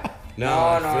 querido. No,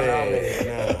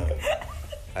 Alfredo.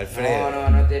 Alfredo.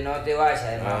 No te vayas,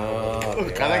 hermano.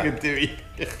 Ojalá que esté bien.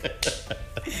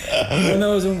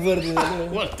 Mandamos un fuerte saludo.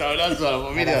 Fuerte abrazo a la A la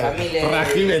familia. familia de-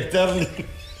 Raheem Sterling.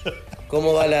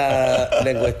 ¿Cómo va la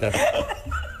encuesta?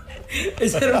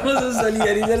 Es hermoso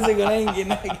solidarizarse con alguien que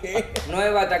nada que ver. No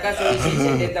es batacazo y sí,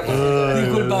 70%.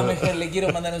 Disculpame, Ger, le quiero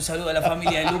mandar un saludo a la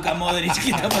familia de Luka Modric que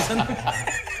está pasando.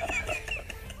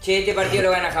 Che, este partido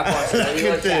lo gana Japón, se lo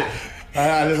digo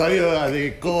ya. A los amigos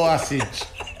de Kovacic.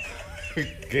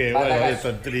 Que bueno, Batacazo. eso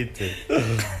es triste.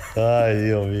 Ay,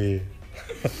 Dios mío.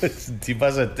 Si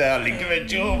pasa Sterling, que me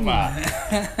chupa.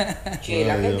 Che,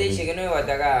 la gente dice que no es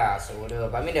batacazo,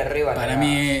 boludo. Para mí le re batacazo. Para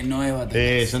mí no es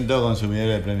batalla. Son todos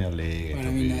consumidores de Premier League. Para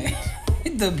mí no es.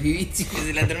 Estos pibitos que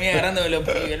se la termina agarrando de los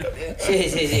pibes.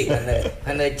 Sí.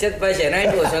 Cuando el chat vaya en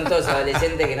algo son todos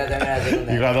adolescentes que no terminan la Y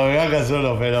secundaria. cuando me vacan son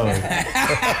los fenómenos.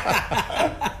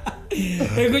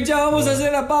 Escuchá, vamos a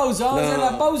hacer la pausa, vamos a hacer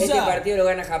la pausa. Este partido lo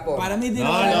gana Japón. Para mí tiene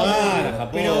No, que no ganar. gana Japón,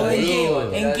 Pero ¿en qué? boludo.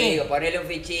 Te ¿En lo qué? digo, ponele un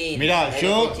fichín. Mirá, ponele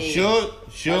yo- un fichín. yo-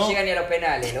 No llega ni a los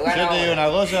penales, lo gana Yo te digo ahora.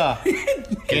 una cosa.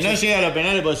 Que no llegue a los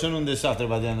penales porque son un desastre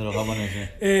pateando los japoneses.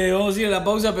 Vamos a ir a la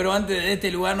pausa, pero antes de este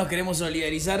lugar nos queremos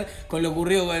solidarizar con lo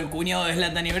ocurrido con el cuñado de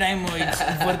Zlatan Ibrahimovic.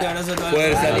 Un fuerte abrazo a toda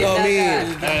Fuerza, la Dale, Tommy.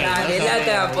 Dale,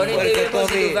 Lata, ponete Fuerza, bien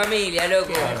vos y Tommy. tu familia,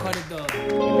 loco. mejor y todo.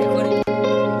 Mejor.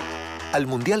 Al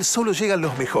Mundial solo llegan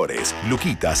los mejores.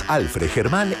 Luquitas, Alfred,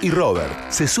 Germán y Robert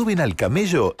se suben al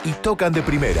camello y tocan de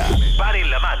primera. Paren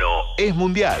la mano. Es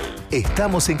Mundial.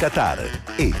 Estamos en Qatar.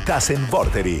 Estás en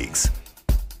Vorterix.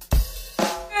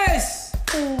 Es.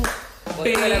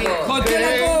 Jotea la cobra. Jotea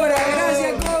la cobra.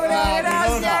 Gracias, cobra.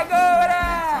 Gracias,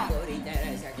 cobra. Cobrita,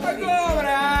 gracias, La cobrita.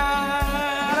 cobra.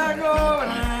 La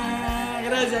cobra.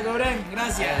 Gracias, cobra.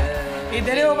 Gracias. Y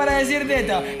tenemos para decirte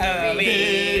esto.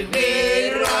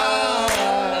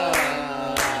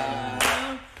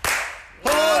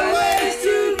 Always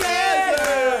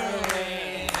together.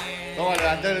 ¿Cómo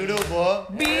levantó el grupo?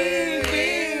 Big,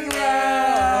 big rock.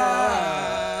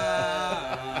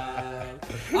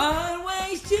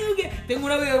 Always together. Tengo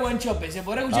un audio de Guanchope. ¿Se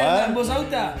podrá A escuchar ver. en voz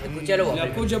alta? Escuchalo vos Lo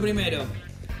primero. escucho primero.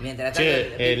 Mientras tanto.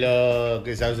 Che, lo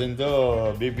que se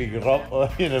ausentó Big Big Rob hoy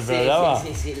en el Sí, programa.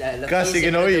 sí, los Casi 15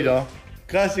 que no minutos- vino.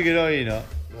 Casi que no vino.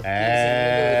 Los 15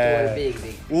 minutos que tuvo el Big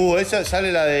Big. ¿Esa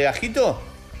sale la de Ajito?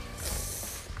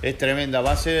 Es tremenda.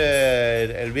 Va a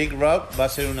ser el Big Rob, va a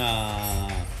ser una.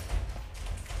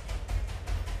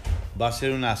 Va a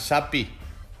ser una Zapi.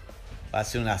 Va a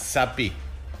ser una Zapi.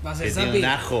 Va a ser Que tiene Zapi. un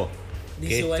ajo.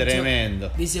 Que es Guanchope-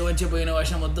 tremendo. Dice Guanchope que no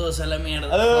vayamos todos a la mierda.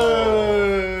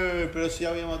 Pero si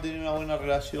habíamos tenido una buena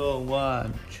relación,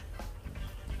 guancho.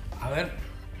 A ver.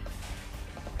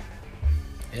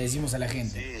 Le decimos a la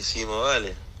gente. Sí, decimos,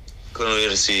 vale. ¿Cómo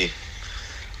ver? Sí.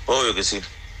 Obvio que sí.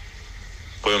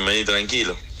 Pueden venir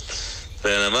tranquilos.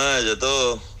 Pegan la malla,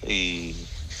 todo. Y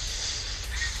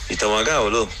estamos acá,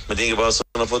 boludo. Me tienen que pasar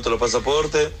una foto de los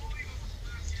pasaportes.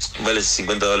 Vale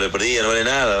 $50 por día, no vale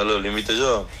nada, boludo. Lo invito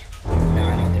yo. No,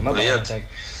 tenemos que Olvídate. aguantar.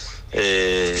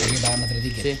 Hay que pagar nuestro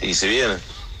ticket. Y se viene.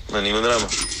 No hay ningún drama.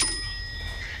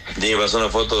 Tienen que pasar una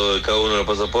foto de cada uno de los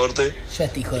pasaportes Ya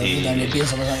este hijo de puta me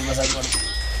pienso pasar mi pasaporte.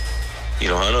 y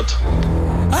los anoto.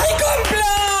 ¡Ay, complo!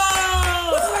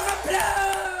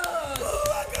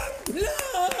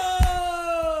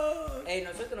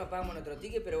 Nosotros nos pagamos nuestro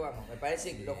ticket, pero vamos. Me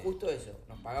parece que lo justo es eso.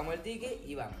 Nos pagamos el ticket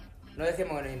y vamos. No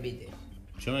dejemos que nos invite.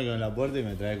 Yo me quedo en la puerta y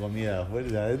me trae comida de afuera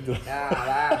y de adentro.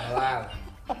 No, vamos.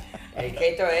 El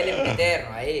gesto de él es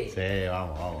eterno ahí. Sí,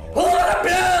 vamos. ¡Un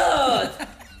aplauso!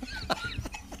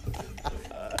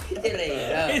 te reís,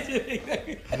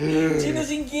 Chino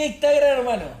sin quién está gran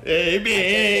hermano.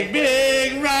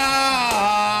 Big Rock.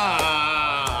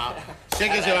 Sé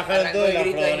que se bajaron todos de la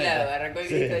furgoneta. Arrancó el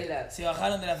grito aislado. Se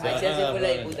bajaron de la Ayer furgoneta. se fue la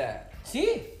diputada.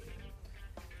 ¿Sí?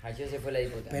 Ayer se fue la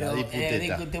diputada. Pero, La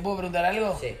diputeta. ¿te puedo preguntar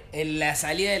algo? Sí. En la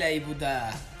salida de la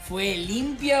diputada, ¿fue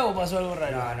limpia o pasó algo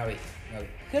raro? No vi.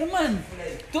 Germán,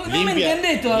 tú no me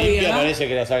entendés todavía. Limpia ¿no? parece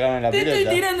que la sacaron en la Te pileta.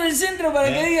 estoy tirando el centro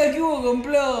para que digas que hubo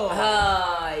complot.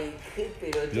 Ay, qué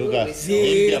pelotudo. Lucas, que sos.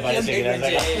 limpia parece que la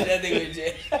sacaron. Ya te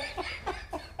escuché.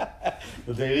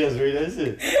 ¿No te querías subir a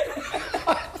ese?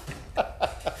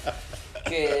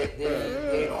 Que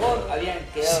del hall habían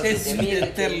quedado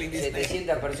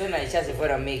 7.700 personas y ya se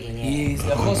fueron 1.500. Y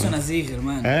los juegos son así,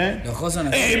 Germán. Los juegos son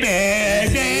así.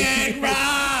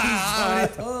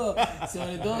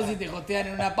 Sobre todo si te hostean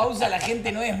en una pausa, la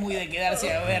gente no es muy de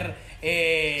quedarse a ver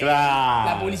Claro.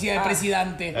 la publicidad del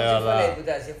presidente. No se fue la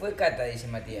diputada, se fue Cata, dice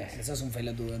Matías. Sos un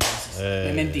pelotudo entonces.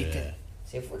 Me mentiste.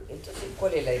 Se fue. Entonces,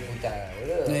 ¿cuál es la diputada,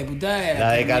 boludo? La diputada era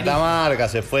La de Catamarca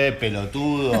se fue,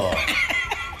 pelotudo.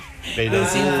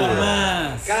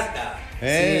 Desinformás. Cata.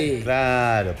 ¿Eh? Sí.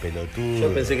 Claro, pelotudo.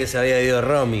 Yo pensé que se había ido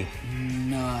Romy.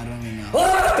 No, Romy, no.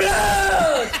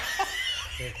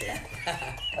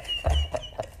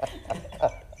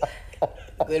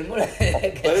 El muro de la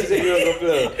calle. Parece que iba a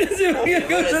comprar. Se me El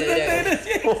muro de la calle.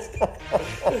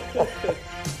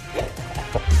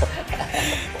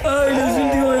 Ay, los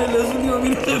últimos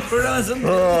minutos del programa son.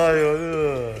 Ay,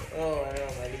 boludo. Oh, no,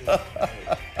 malito.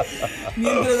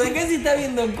 Mientras acá se está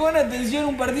viendo con atención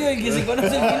un partido del que se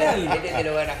conoce el final. Este te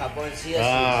lo gana Japón, sí o sí.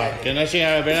 Ah, que no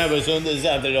llegan al penal, pero son un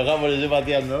desastre. Los japoneses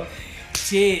pateando.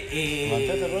 Che,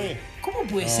 ¿Manchaste, Roy? ¿cómo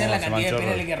puede No, ser la se cantidad de manchó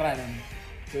penales Roy. que erraron?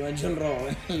 Se manchó el robo.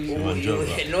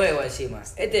 Uy, el nuevo encima.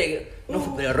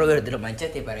 No, pero Robert, te lo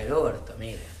manchaste para el orto,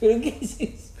 mira. ¿Pero qué es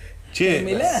eso? Che,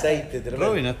 Mermelada. Aceite tremendo.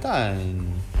 Robin no está en.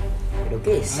 ¿Pero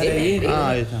qué es? Ahora viene. Ah,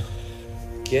 ahí está.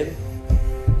 ¿Quién?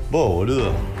 Vos,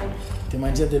 boludo. Te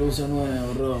manchaste el uso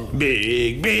nuevo, robo.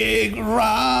 Big Rock.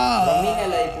 Domina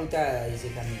la diputada, dice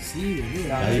Camilo. Sí, boludo.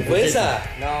 No, ¿Y fue esa?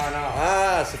 No.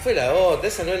 Ah, se fue la otra.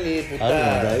 Esa no es ni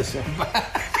diputada. eso.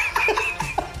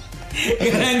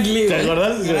 Gran clip. ¿Te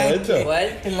acordás de ese Gran momento? clip.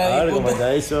 ¿Cuál? En A la ver cómo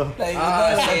diputada. está eso. La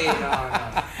diputada. Ah, sí,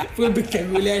 no. Fue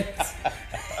espectacular.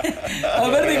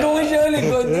 Aparte, ¿cómo ella le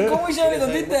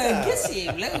contesta? ¿Qué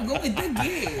hace, Blanco? ¿Cómo está?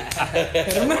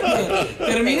 ¿Qué? Hermano,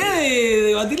 terminá de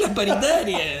debatir las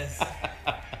paritarias.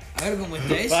 A ver cómo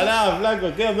está eso. Pará,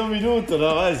 flaco, quedan 2 minutos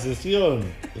nada más de sesión.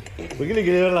 ¿Por qué le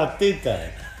querés ver las tetas?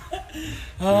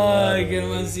 Ay, qué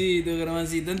hermancito, qué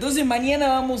hermancito. Entonces mañana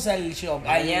vamos al shop.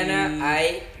 Mañana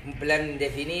hay un plan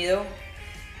definido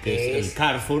Que es el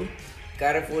Carrefour.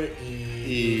 Carrefour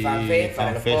Y y FanFest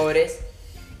para los FanFest. pobres.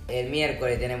 El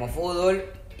miércoles tenemos fútbol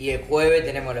y el jueves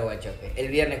tenemos los guachopes. El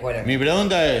viernes juega. Mi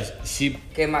pregunta es, si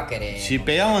 ¿Qué más querés?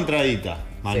 pegamos entradita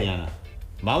mañana,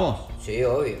 ¿vamos? Sí,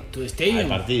 obvio. ¿Tu Al stadium?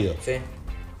 partido. Sí.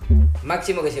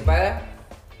 Máximo que se paga.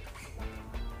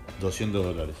 $200. No,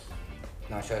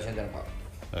 yo 200 no pago.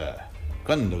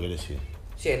 ¿Cuándo querés ir?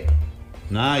 100.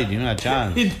 No hay ni una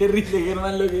chance. Es terrible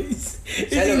Germán lo que dice.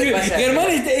 ¿Sabes lo que pasa? Germán,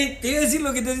 te voy a decir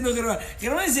lo que está haciendo Germán.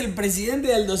 Germán es el presidente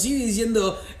de Aldo Civi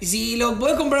diciendo, si lo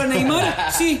podés comprar a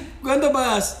Neymar, sí, ¿cuánto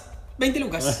pagás? 20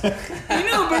 lucas. Y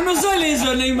no, pero no sale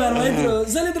eso Neymar, maestro,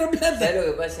 sale otra plata. ¿Sabes lo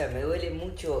que pasa? Me duele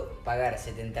mucho pagar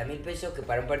 70.000 pesos que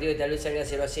para un partido que tal vez salga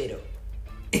 0-0.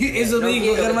 Eso No me dijo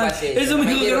quiero que Germán. pase eso, Eso no me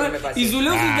dijo quiero que Germán. me pase Y su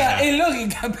lógica Ah. es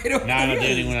lógica, pero. No, no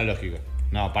tiene ninguna lógica.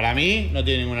 No, para mí no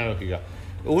tiene ninguna lógica.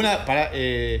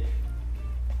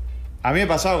 A mí me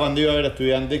pasaba cuando iba a ver a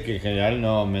Estudiantes que en general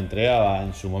no me entregaba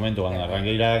en su momento cuando arranqué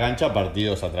a ir a la cancha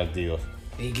partidos atractivos.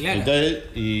 Y claro. Entonces,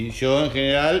 y yo en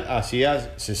general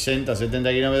hacía 60,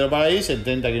 70 kilómetros para ir,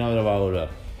 70 kilómetros para volver.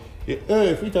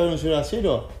 ¿Fuiste a ver un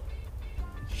 0-0?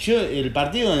 El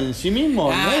partido en sí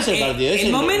mismo no es el partido. Es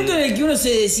el momento en el que uno se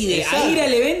decide Exacto. a ir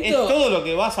al evento. Es todo lo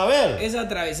que vas a ver. Es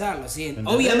atravesarlo, sí.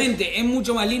 ¿Entendés? Obviamente es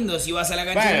mucho más lindo si vas a la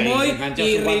cancha Bueno, de Moy y canchas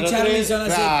y un Ray 4-3, Charlison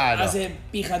claro. hace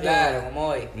pija todo. Claro, como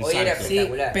hoy. Hoy era Exacto. Sí,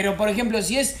 espectacular. pero por ejemplo,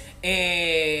 si es.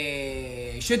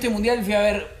 Yo este mundial fui a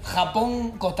ver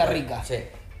Japón-Costa Rica. Sí.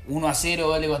 1-0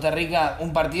 gol de Costa Rica,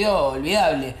 un partido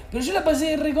olvidable. Pero yo la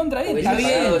pasé recontra bien. Hubiese Está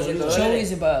bien. pagado $200. Yo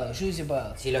hubiese pagado.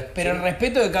 Si los- Pero si- el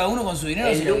respeto de cada uno con su dinero.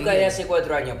 El hace lo que Luca de quiere. hace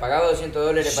 4 años pagaba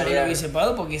 $200 Yo para ir lo a... hubiese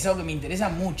pagado porque es algo que me interesa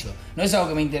mucho. No es algo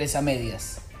que me interesa a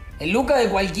medias. El Luca de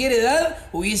cualquier edad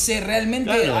hubiese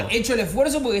realmente Claro. hecho el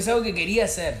esfuerzo porque es algo que quería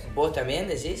hacer. ¿Vos también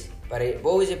decís?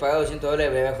 ¿Vos hubiese pagado $200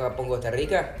 para ir a Japón-Costa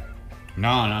Rica?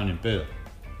 No, ni en pedo.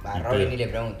 A Robin ni le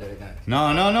pregunto directamente.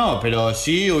 No, pero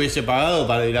sí hubiese pagado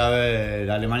para ir a ver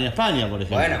Alemania-España, por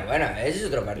ejemplo. Bueno, ese es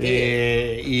otro partido.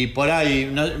 Y por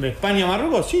ahí,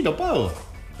 España-Marruecos, sí, lo pago.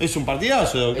 Es un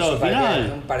partidazo de octavo final.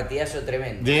 Es un partidazo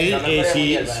tremendo.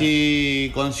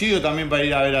 Si consigo también para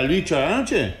ir a ver al bicho a la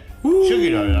noche, yo quiero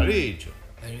ir a ver al bicho.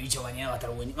 El bicho mañana va a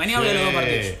estar bueno. Mañana voy a los dos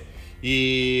partidos.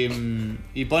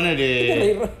 Y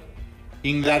ponerle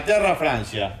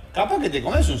Inglaterra-Francia. Capaz que te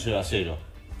comes un 0-0.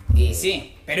 Y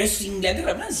sí, pero es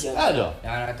Inglaterra-Francia. Claro.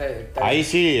 No, está ahí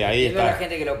sí, ahí está. está. La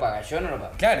gente que lo paga, yo no lo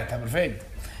pago. Claro, está perfecto.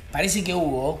 Parece que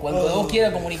Hugo, cuando vos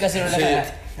quieras comunicárselo a la gente.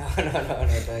 No,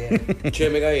 todavía no. Che,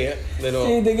 me caí, de nuevo.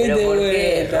 Sí, te Pero caíste ¿por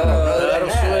qué, vuelta. Robo? No Me duras agarró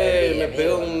nada de suelo, pie, me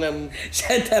pegó amigo. una.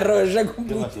 Ya está, Robert, ya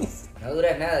cumpliste. No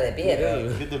duras nada de pie,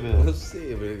 Robo. ¿Qué te pedo? No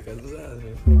sé, pero el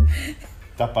cansancio.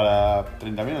 ¿Estás para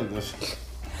 30 minutos?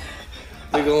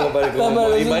 Estoy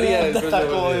como Di María del ¿Estás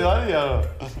como de María o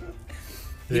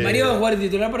no? ¿Y Mario va a jugar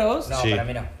titular para vos? No, Sí. para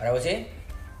mí no. ¿Para vos sí?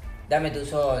 Dame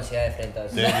tus 11 de frente.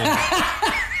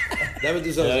 Dame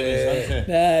tus 11.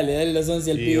 Dale los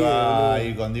 11 al pibe. Iba a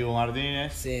ir con Dibu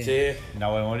Martínez, Sí. Sí,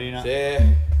 Nahuel Molina, sí,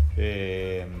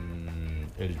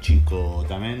 el chico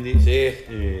Otamendi,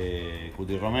 sí,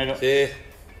 Cuti Romero sí.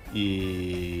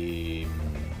 y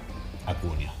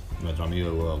Acuña, nuestro amigo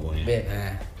el huevo Acuña.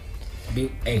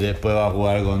 Bien. Después va a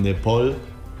jugar con De Paul,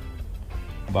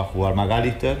 va a jugar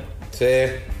McAllister, Sí.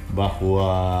 va a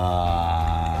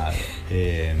jugar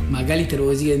McAllister, vos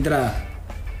decís que de entrada.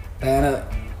 Está ganado.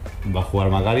 va a jugar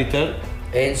McAllister,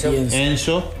 Enzo. Y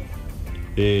Enzo.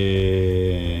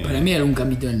 Enzo, Para mí algún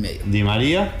campito en el medio. Di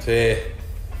María, Sí.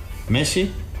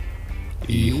 Messi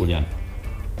y Julián.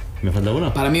 ¿Me falta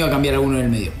uno? Para mí va a cambiar alguno en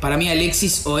el medio. Para mí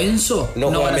Alexis o Enzo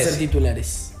No no juega van a ser Messi.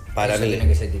 titulares. Para Eso mí, tiene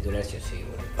que ser titular, sí o sí,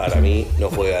 boludo. para mí no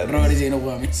juega. Robert dice que no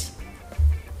juega Messi.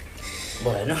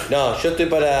 Bueno. No, yo estoy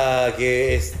para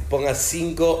que ponga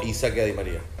 5 y saque a Di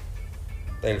María.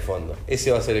 En el fondo. Ese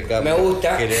va a ser el cambio. Me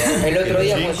gusta. que le va- El otro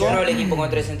día cinco. funcionó el equipo con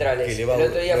 3 centrales. Que le va- El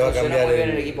otro día le va a funcionó cambiar muy bien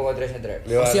el- el equipo con 3 centrales.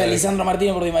 le va O a sea, dar- Lisandro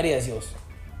Martínez por Di María, decís vos.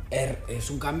 Es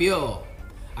un cambio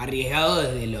arriesgado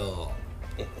desde lo.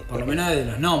 Por lo menos desde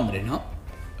los nombres, ¿no?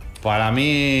 Para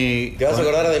mí. ¿Te vas a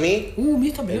acordar de mí? Mira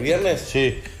esta ¿El pelota. viernes?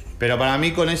 Sí, pero para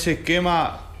mí con ese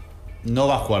esquema no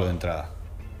va a jugar de entrada.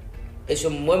 Es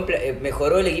un buen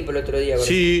mejoró el equipo el otro día. con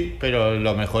Sí, pero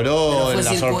lo mejoró Pero en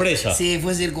la sorpresa. Sí,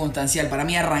 fue circunstancial. Para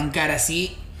mí arrancar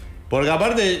así. Porque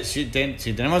aparte, si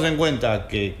tenemos en cuenta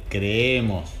que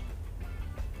creemos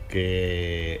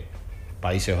que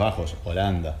Países Bajos,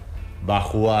 Holanda, va a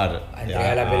jugar A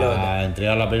entregar la pelota. a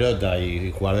entregar la pelota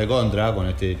y jugar de contra con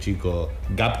este chico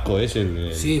Gapco, es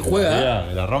el Sí, que juega.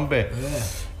 la rompe.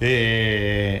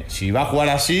 Si va a jugar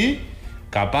así,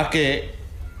 capaz que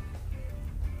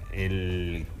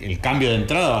el cambio de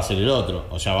entrada va a ser el otro.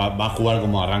 O sea, va a jugar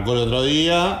como arrancó el otro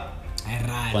día. Es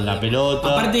raro. Con la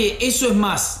pelota. Aparte, eso es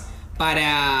más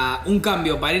para un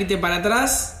cambio, para irte para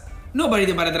atrás. No para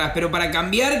irte para atrás, pero para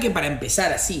cambiar que para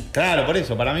empezar así. Claro, por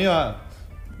eso, para mí va.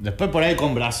 Después por ahí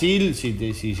con Brasil, si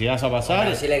llegas a pasar, Con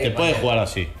Brasil hay que te puedes poner. jugar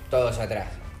así. Todos atrás.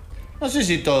 No sé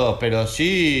si todos, pero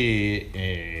sí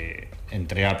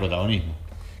entregar protagonismo.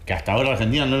 Que hasta ahora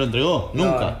Argentina no lo entregó,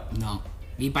 nunca. No.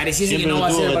 Y pareciese Siempre que no lo va a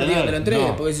tuvo ser el que partido tener. que lo entregue,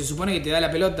 No. porque se supone que te da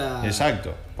la pelota.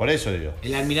 Exacto, por eso digo.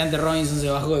 El almirante Robinson se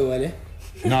bajó igual, ¿eh?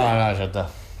 No, ya está.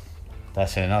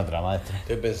 Estás en otra, maestro.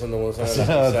 Estoy pensando en Estás en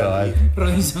otra, Gonzalo. maestro.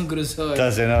 Robinson cruzó.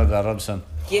 Estás en otra, Robson.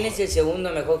 ¿Quién es el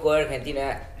segundo mejor jugador de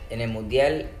Argentina en el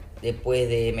Mundial después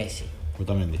de Messi?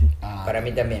 Justamente. Ah, Para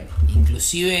mí también.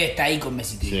 inclusive está ahí con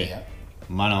Messi, te Sí. diría.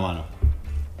 Mano a mano.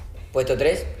 Puesto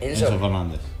 3, Enzo Enzo.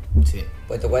 Fernández. Sí,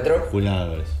 Puesto 4, Julián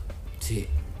Álvarez. sí.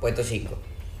 puesto 5.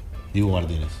 Dibu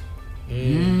Martínez.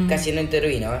 Casi no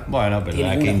intervino, ¿eh? Bueno, pero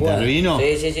Tiene la que alguna jugada. intervino Sí,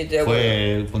 estoy de acuerdo.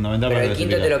 fue fundamental Pero para el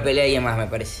quinto te lo pelea alguien más, me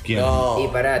parece. ¿Quién? No. Y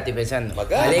pará, estoy pensando.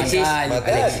 Macari. Alexis.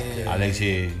 Macari.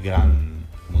 Alexis, gran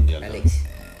mundial. Alexis.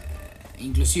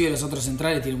 Inclusive los otros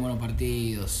centrales tienen buenos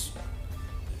partidos.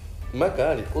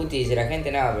 Macari. Guti dice la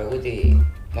gente, nada, pero Guti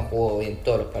no jugó bien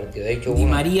todos los partidos. De hecho, Di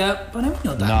uno- María, para mí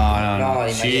no tanto. No. No,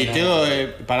 Di Si María no.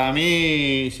 tengo, para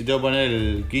mí, si tengo que poner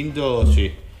el quinto, sí,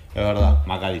 es verdad,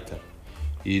 McAllister.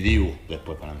 Y Dibu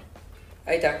después para mí.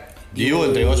 Ahí está. Dibu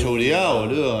entregó seguridad,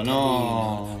 boludo,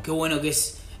 no. Qué bueno que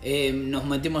es. Nos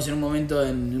metemos en un momento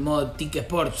en el modo tic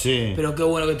sport. Sí. Pero qué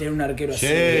bueno que tener un arquero así.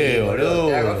 Sí, boludo.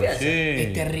 te da confianza. Sí,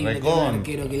 Es terrible tener un recontra.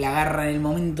 arquero que la agarra en el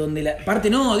momento donde la. Aparte,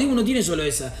 no, Diego no tiene solo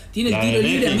esa. Tiene el La tiro de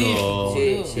libre a México. México. Sí,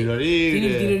 boludo. sí. Tiro Tiene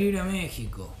el tiro libre. libre a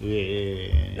México.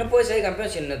 No puedes salir campeón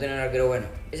sin no tener un arquero bueno.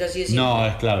 Es así de simple. No,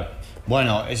 es clave.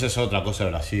 Bueno, esa es otra cosa de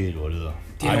Brasil, boludo.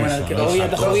 Tiene buen Alisson, arquero. ¿no? Hoy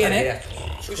Sacó. atajó bien, ¿eh?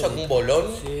 Yo saco un bolón.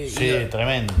 Sí,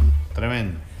 tremendo.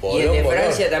 Y el de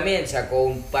Francia también sacó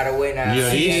un par buenas.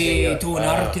 Sí, tuvo un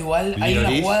harto igual. Hay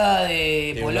una jugada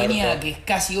de Polonia que es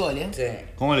casi gol, ¿eh? Sí.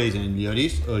 ¿Cómo le dicen?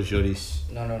 ¿Lloris o Lloris?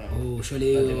 No. Yo le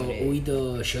digo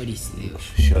Huguito Lloris.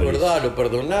 Es verdad, lo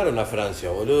perdonaron a Francia,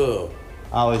 boludo.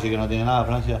 Ah, ¿vos decís que no tiene nada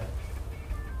Francia?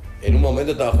 En un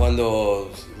momento estaba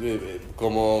jugando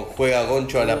como juega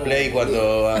Goncho a la Play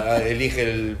cuando elige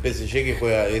el PSG que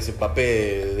juega ese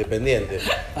Mbappé dependiente.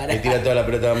 Pará. Y tira toda la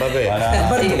pelota a Mbappé.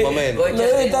 En un momento. ¿Concha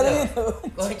debe es estar eso? viendo.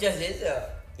 ¿Concha es eso?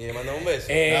 Y le mandó un beso.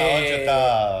 Goncho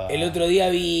está... El otro día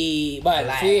vi.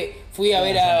 Bueno, fui a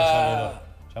ver a.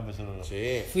 Ya empezó el olor.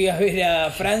 Sí. Fui a ver a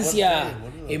Francia,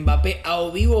 Mbappé a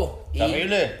vivo. y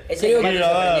 ¿Terrible? Es el que más me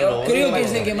sorprendió. Creo que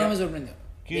es el que más me sorprendió.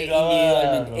 Quiero verlo,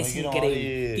 Individualmente, me es quiero increíble.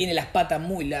 morir. Tiene las patas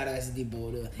muy largas ese tipo,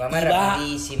 boludo. Va más Y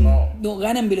rapidísimo. No,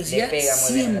 gana en velocidad. Le pega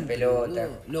muy bien a la siempre, pelota.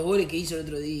 boludo. Los goles que hizo el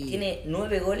otro día. Tiene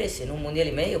 9 goles en un mundial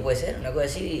y medio, puede ser, una cosa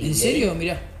así. ¿En serio?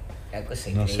 Mirá. Una cosa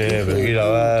No increíble. sé, pero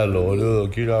quiero verlo, boludo.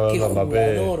 Quiero Qué verlo a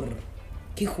Mbappé. jugador.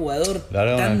 Qué jugador Le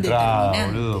haré una tan entrada,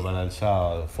 determinante. boludo, para el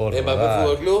sábado. Forro, Mbappé dale.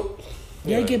 Fútbol Club.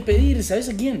 Y hay que pedir, ¿sabes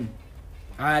a quién?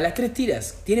 A las 3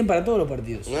 tiras. Tienen para todos los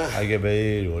partidos. Hay que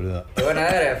pedir, boludo. Te van a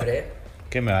dar, Alfred.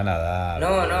 ¿Qué me van a dar? No,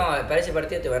 boludo? no, para ese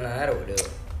partido te van a dar, boludo.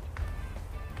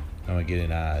 No me quiere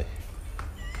nadie.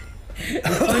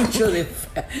 Pancho de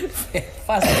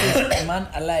Fastest Man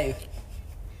Alive.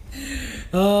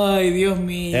 Ay, Dios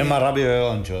mío. Es más rápido que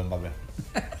Goncho, Mbappé.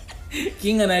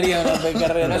 ¿Quién ganaría una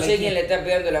carrera? No sé quién le está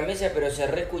pegando a la mesa, pero se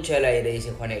reescucha al aire,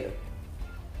 dice Juanelo.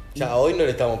 Ya, hoy no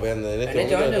le estamos pegando. En En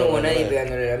este momento no hubo nadie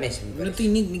pegándole a la mesa. me No parece. estoy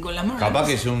ni con las manos. Capaz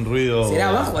que es un ruido. ¿Será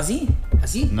abajo así?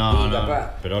 ¿Así? No, Sí, no.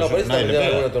 capaz. Pero No, por eso nadie también le tengo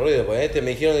algún pega. otro ruido. Porque me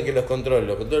dijeron que los controles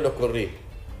los corrí.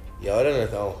 Y ahora no le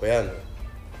estamos pegando.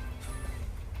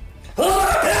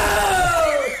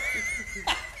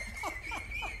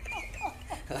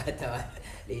 Basta.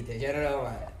 Listo, ya no lo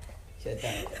vamos a ver. Ya está.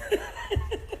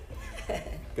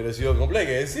 Pero si vos compré hay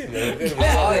que decirlo.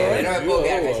 Obvio, no me puedo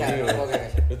quedar callado, no me puedo quedar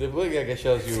callado. No te puedes quedar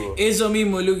callado si hubo. Eso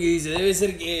mismo, Lucky dice. Debe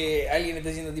ser que alguien está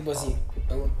haciendo tipo así.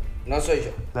 No soy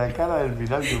yo. La cara del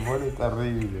final que pone es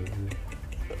terrible.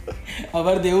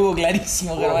 Aparte hubo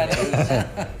clarísimo, Germán.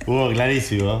 Hubo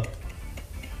clarísimo.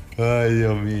 Ay,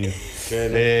 Dios mío.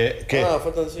 ¿Qué? Ah,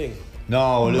 faltan 5.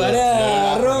 No, boludo.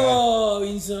 Pará, No,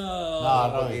 Robinson.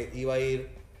 No, Porque iba a ir.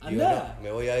 Digo, Andá. no,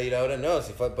 me voy a ir ahora. No,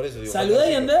 si por eso digo. Saludá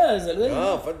y faltan andá, cinco. saludá y andá.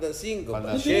 No, faltan 5.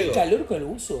 Faltan ¿No tenés Llego. calor con el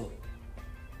buzo?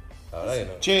 La verdad que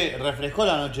no. Che, refrescó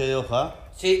la noche de hoja.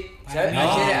 Sí, ¿sabes? No,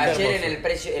 ayer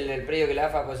hermoso. en el predio que la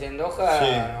AFA posee en Doha,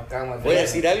 Sí. nos cagamos de Voy a frío.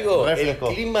 decir algo. Refrescó.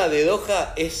 El clima de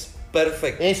Doha es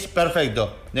perfecto. Es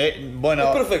perfecto. Bueno, Es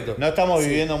perfecto. no estamos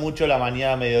viviendo mucho la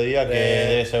mañana mediodía que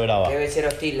debe ser brava. Debe ser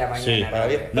hostil la mañana. Sí. ¿no? Para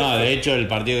bien. No, de hecho el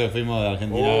partido que fuimos de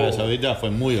Argentina a Arabia Saudita fue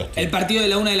muy hostil. El partido de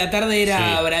la 1 de la tarde era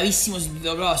Sí. bravísimo si te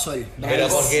tocaba sol. Pero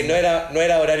Bravísimo. porque no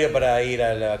era horario para ir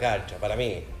a la cancha, para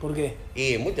mí. ¿Por qué?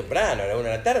 Y muy temprano, a la 1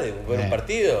 de la tarde, ver un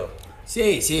partido.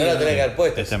 Sí, sí. No lo tenés que haber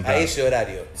puesto Es temprano. a ese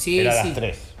horario. Sí, Era a sí. las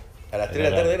 3. ¿A las 3 de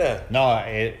la tarde era? No,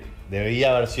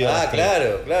 debía haber sido a Ah, las 3.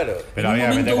 claro, claro. Pero En un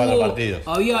había que meter momento 4 hubo- partidos.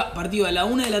 Había partido a la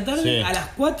 1 de la tarde, Sí. a las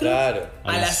 4, Claro. a,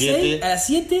 A las las 6, 7, a las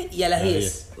 7 y a las a las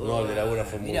 10. No, el de la 1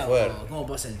 fue muy Mirá fuerte. cómo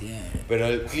pasa el tiempo. Pero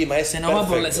el clima es Se nos, va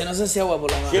por perfecto. la, se nos hace agua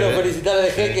por la mano. Quiero felicitar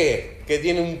al Jeque, que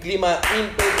tiene un clima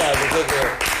impecable,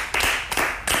 Jeque.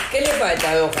 ¿Qué le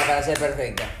falta a Doha para ser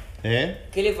perfecta? ¿Eh?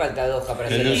 ¿Qué le falta a Doha para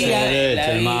ser El dulce perfecta? de leche,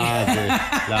 la el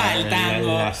vida. mate, el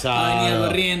tango, el asado. Avenida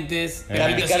Corrientes, La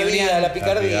La Pito picardía, Cibrián. la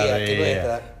picardía, La que picardía.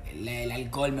 nuestra. El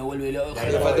alcohol me vuelve loco.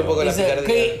 Le falta un poco la Dice,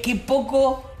 picardía. qué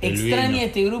poco El extraña vino.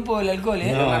 este grupo del alcohol,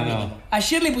 ¿eh? No, Lo más no. mínimo.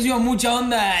 Ayer le pusimos mucha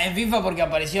onda en FIFA porque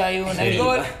apareció ahí un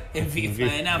alcohol. En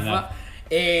FIFA, en AFA.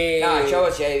 No, yo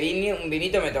si hay un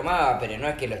vinito me tomaba, pero no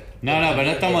es que lo... No, pero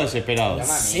no estamos desesperados. La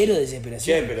mami. Cero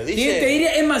desesperación. Che, pero dice- Te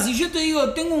diría, es más, si yo te digo,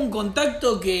 tengo un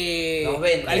contacto que. Nos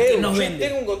vende. Al que Yo nos vende.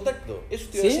 tengo un contacto, eso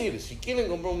te iba a ¿Sí? decir. Si quieren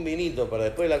comprar un vinito para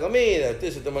después de la comida,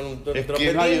 ustedes se toman un Es que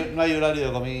tropetín. no hay horario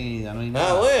de comida, no hay nada.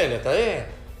 Ah, bueno, está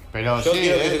bien. Pero Yo sí,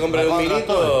 quiero que se compren un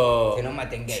vinito. Que no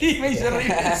maten gays. Sí, me hizo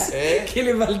reír. ¿Eh? ¿Qué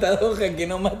le falta a Doha que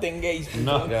no maten gays?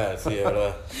 No. Claro, sí, es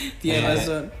verdad. Tiene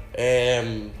razón.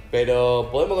 Pero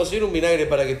podemos conseguir un vinagre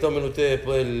para que tomen ustedes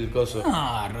después del coso.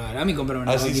 Ah, raro. A mí comprame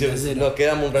una Así coquita nos cero.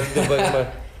 quedamos un ratito para comer.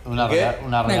 Una ¿Qué?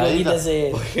 una Una coquita regadita.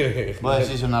 cero. ¿Vos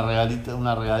decís una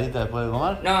regadita después de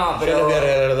comer? No, Yo les voy a pero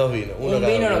regalar 2 vinos. Uno un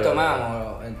cada vino uno. nos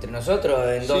tomamos. Entre nosotros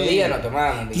en 2 Sí. días nos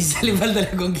tomamos un vino. Quizá le falta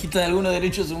la conquista de algunos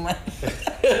derechos humanos.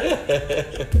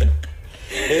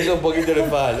 Eso un poquito le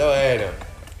falta, bueno.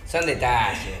 Son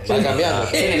detalles. Va cambiando.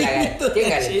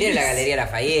 Tiene la galería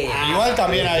Lafayette. Igual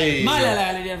también hay. Mala la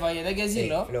galería del Fayette, hay que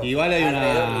decirlo. Sí, Flo. Igual hay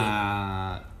Alrededor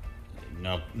una.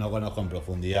 no conozco en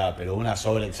profundidad, pero una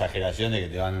sobreexageración de que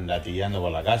te van latigueando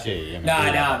por la calle. Y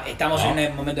No, estamos en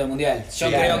el momento del mundial. Yo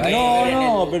Sí, creo que.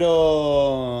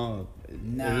 pero.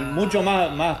 No. Mucho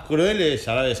más cruel es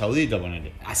Arabia Saudita,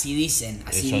 ponele. Así dicen,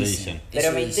 así Eso dicen. dicen. Pero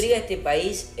Eso me dicen. intriga este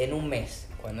país en un mes.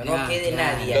 Cuando no Ah, quede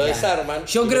claro. nadie Lo acá. desarman.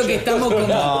 Yo creo que estamos como.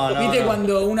 No, ¿Viste no.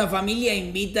 cuando una familia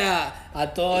invita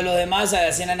a todos los demás a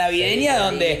la cena navideña? Sí,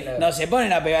 donde lindo. no se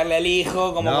ponen a pegarle al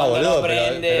hijo, como No, cuando boludo, lo pero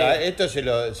prende. esto se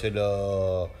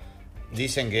lo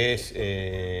dicen que es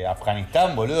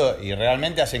Afganistán, boludo, y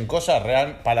realmente hacen cosas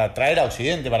para traer a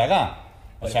Occidente para acá.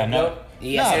 O sea, no.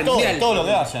 Y hacer el todo, mundial. todo lo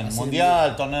que hacen. Hacer el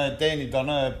Mundial, torneo de tenis,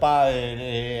 torneo de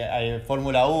pádel,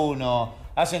 Fórmula 1.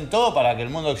 Hacen todo para que el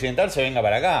mundo occidental se venga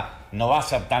para acá. No va a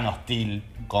ser tan hostil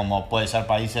como puede ser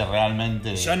países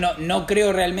realmente. Yo no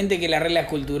creo realmente que las reglas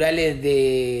culturales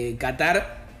de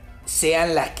Qatar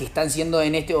sean las que están siendo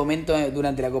en este momento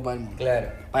durante la Copa del Mundo. Claro.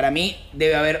 Para mí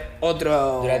debe haber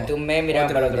otro. Durante un mes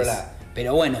miraban para otro vez. lado.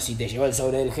 Pero bueno, si te llevó el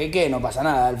sobre del jeque, no pasa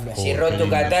nada, Alfred. Si roto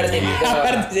Qatar te invitaba.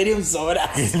 Aparte sería un sobrazo.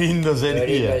 Qué lindo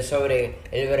sería. El sobre,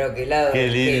 el broquelado. Qué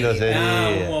lindo sería.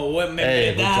 Vamos, buen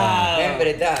escuchá.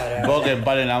 Membretado. Vos que en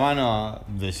palo en la mano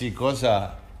decís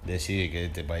cosas, decís que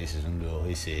este país es un lujo.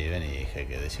 Y sí, vení,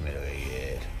 que decime lo que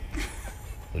quieras.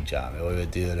 Escuchá, me voy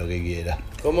vestido de lo que quiera.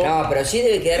 ¿Cómo? No, pero sí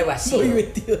debe quedar vacío. Soy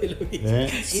vestido de lo que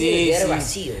Sí, debe quedar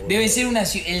vacío. boludo. Debe ser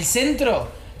el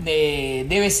centro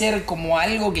debe ser como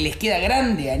algo que les queda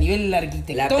grande a nivel La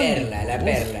arquitectónico. perla, la Uf.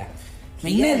 perla. No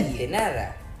hay Gigante, nadie.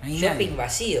 nada. No hay Shopping nadie.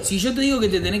 vacío. Si yo te digo que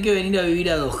te tenés que venir a vivir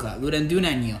a Doha durante un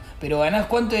año, pero ganás,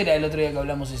 ¿cuánto era el otro día que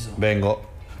hablamos eso? Vengo.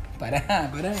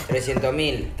 Pará.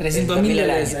 300.000. 300.000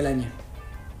 dólares al año.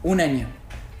 Un año.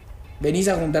 ¿Venís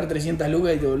a juntar 300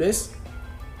 lucas y te volvés?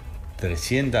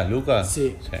 ¿300 lucas?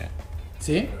 Sí.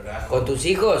 ¿Sí? ¿Con tus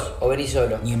hijos o venís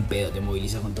solo? Ni en pedo te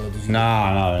movilizas con todos tus hijos.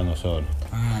 No, vengo solo.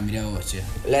 Ah, mirá vos, che.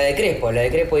 La de Crespo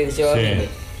se va a venir.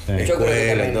 sí. Yo creo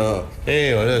que Escuela y también. todo.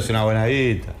 Boludo, es una buena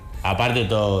guita. Aparte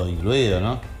todo incluido,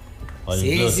 ¿no? All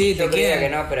Sí, inclusive. sí, Yo te creía queda. que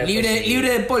no, pero libre, después sí. libre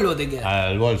de polvo te queda.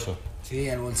 Al bolso. Sí,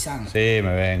 al bolsán. Sí,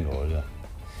 me vengo, boludo.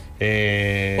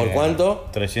 ¿Por cuánto?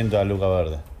 300 lucas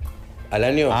verde. ¿Al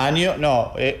año? Año,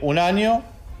 no, un año,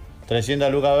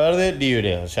 300 lucas verde,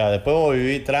 libre. O sea, después vos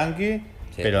vivís tranqui,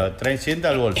 Sí. pero 300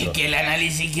 al Y bolso. que el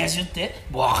análisis que hace usted.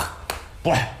 Buah.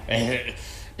 Pues,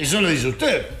 eso lo dice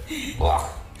usted.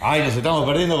 Ay, nos estamos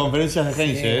perdiendo conferencias de Sí,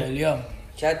 Heinze, dolió.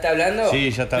 ¿Ya está hablando? Sí,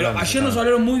 ya está Pero hablando. ayer nos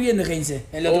hablaron muy bien de Heinze,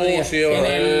 el otro día. sí,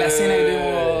 en la cena que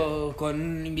tuvimos con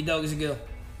un invitado que se quedó.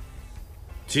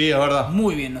 Sí, es verdad.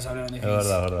 Muy bien nos hablaron de Es Heinze.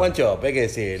 verdad, es verdad. Juancho, hay que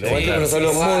decirlo. Sí, Juancho nos sí,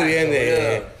 habló Sí, muy bien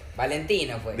boludo.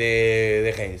 Valentino fue.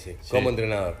 de Heinze, como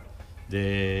entrenador.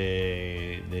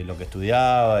 De lo que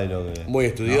estudiaba, de lo que. Muy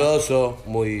estudioso,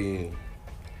 muy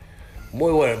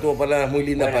bueno. Tuvo palabras muy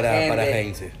lindas Buena para gente.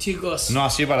 Heinze. Chicos, No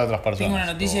así para otras personas. tengo una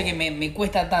noticia que me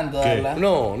cuesta tanto ¿Qué? darla.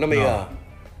 No me No. digas.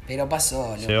 Pero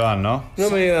pasó, Se loco. van, ¿no? No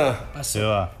me digas. Se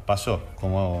va. Pasó.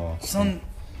 Como. Son.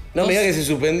 No me digas que se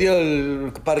suspendió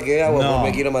el parque de agua No. porque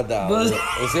me quiero matar. Vos- boludo.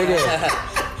 ¿En serio?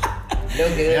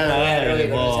 Lo que Mirá la debe verga, Roque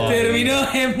con vos. ese-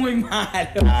 Terminó, es muy malo.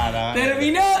 la-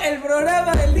 Terminó el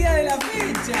programa del día de la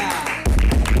fecha.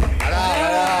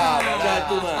 Ya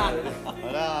tu madre.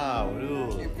 Pará,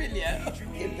 boludo. Qué peleador.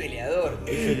 Qué peleador.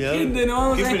 Qué peleador. Gente, nos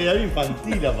vamos Qué a- peleador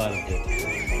infantil, aparte.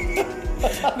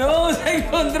 Nos vamos a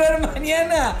encontrar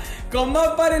mañana con más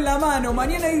par en la mano.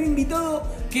 Mañana hay un invitado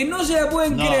que no se la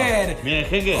pueden No. creer. Miren,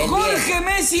 jeque. Jorge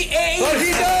Messi e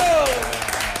 ¡Jorgito!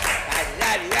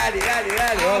 Dale.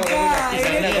 Vamos, acá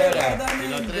en el Y los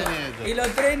departamento. tres nietos. Y los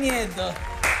tres nietos.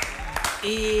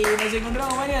 Y nos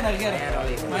encontramos mañana, Ger.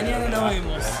 Mañana nos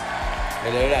vemos.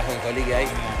 Me lo verás, Juan Jolí, que hay.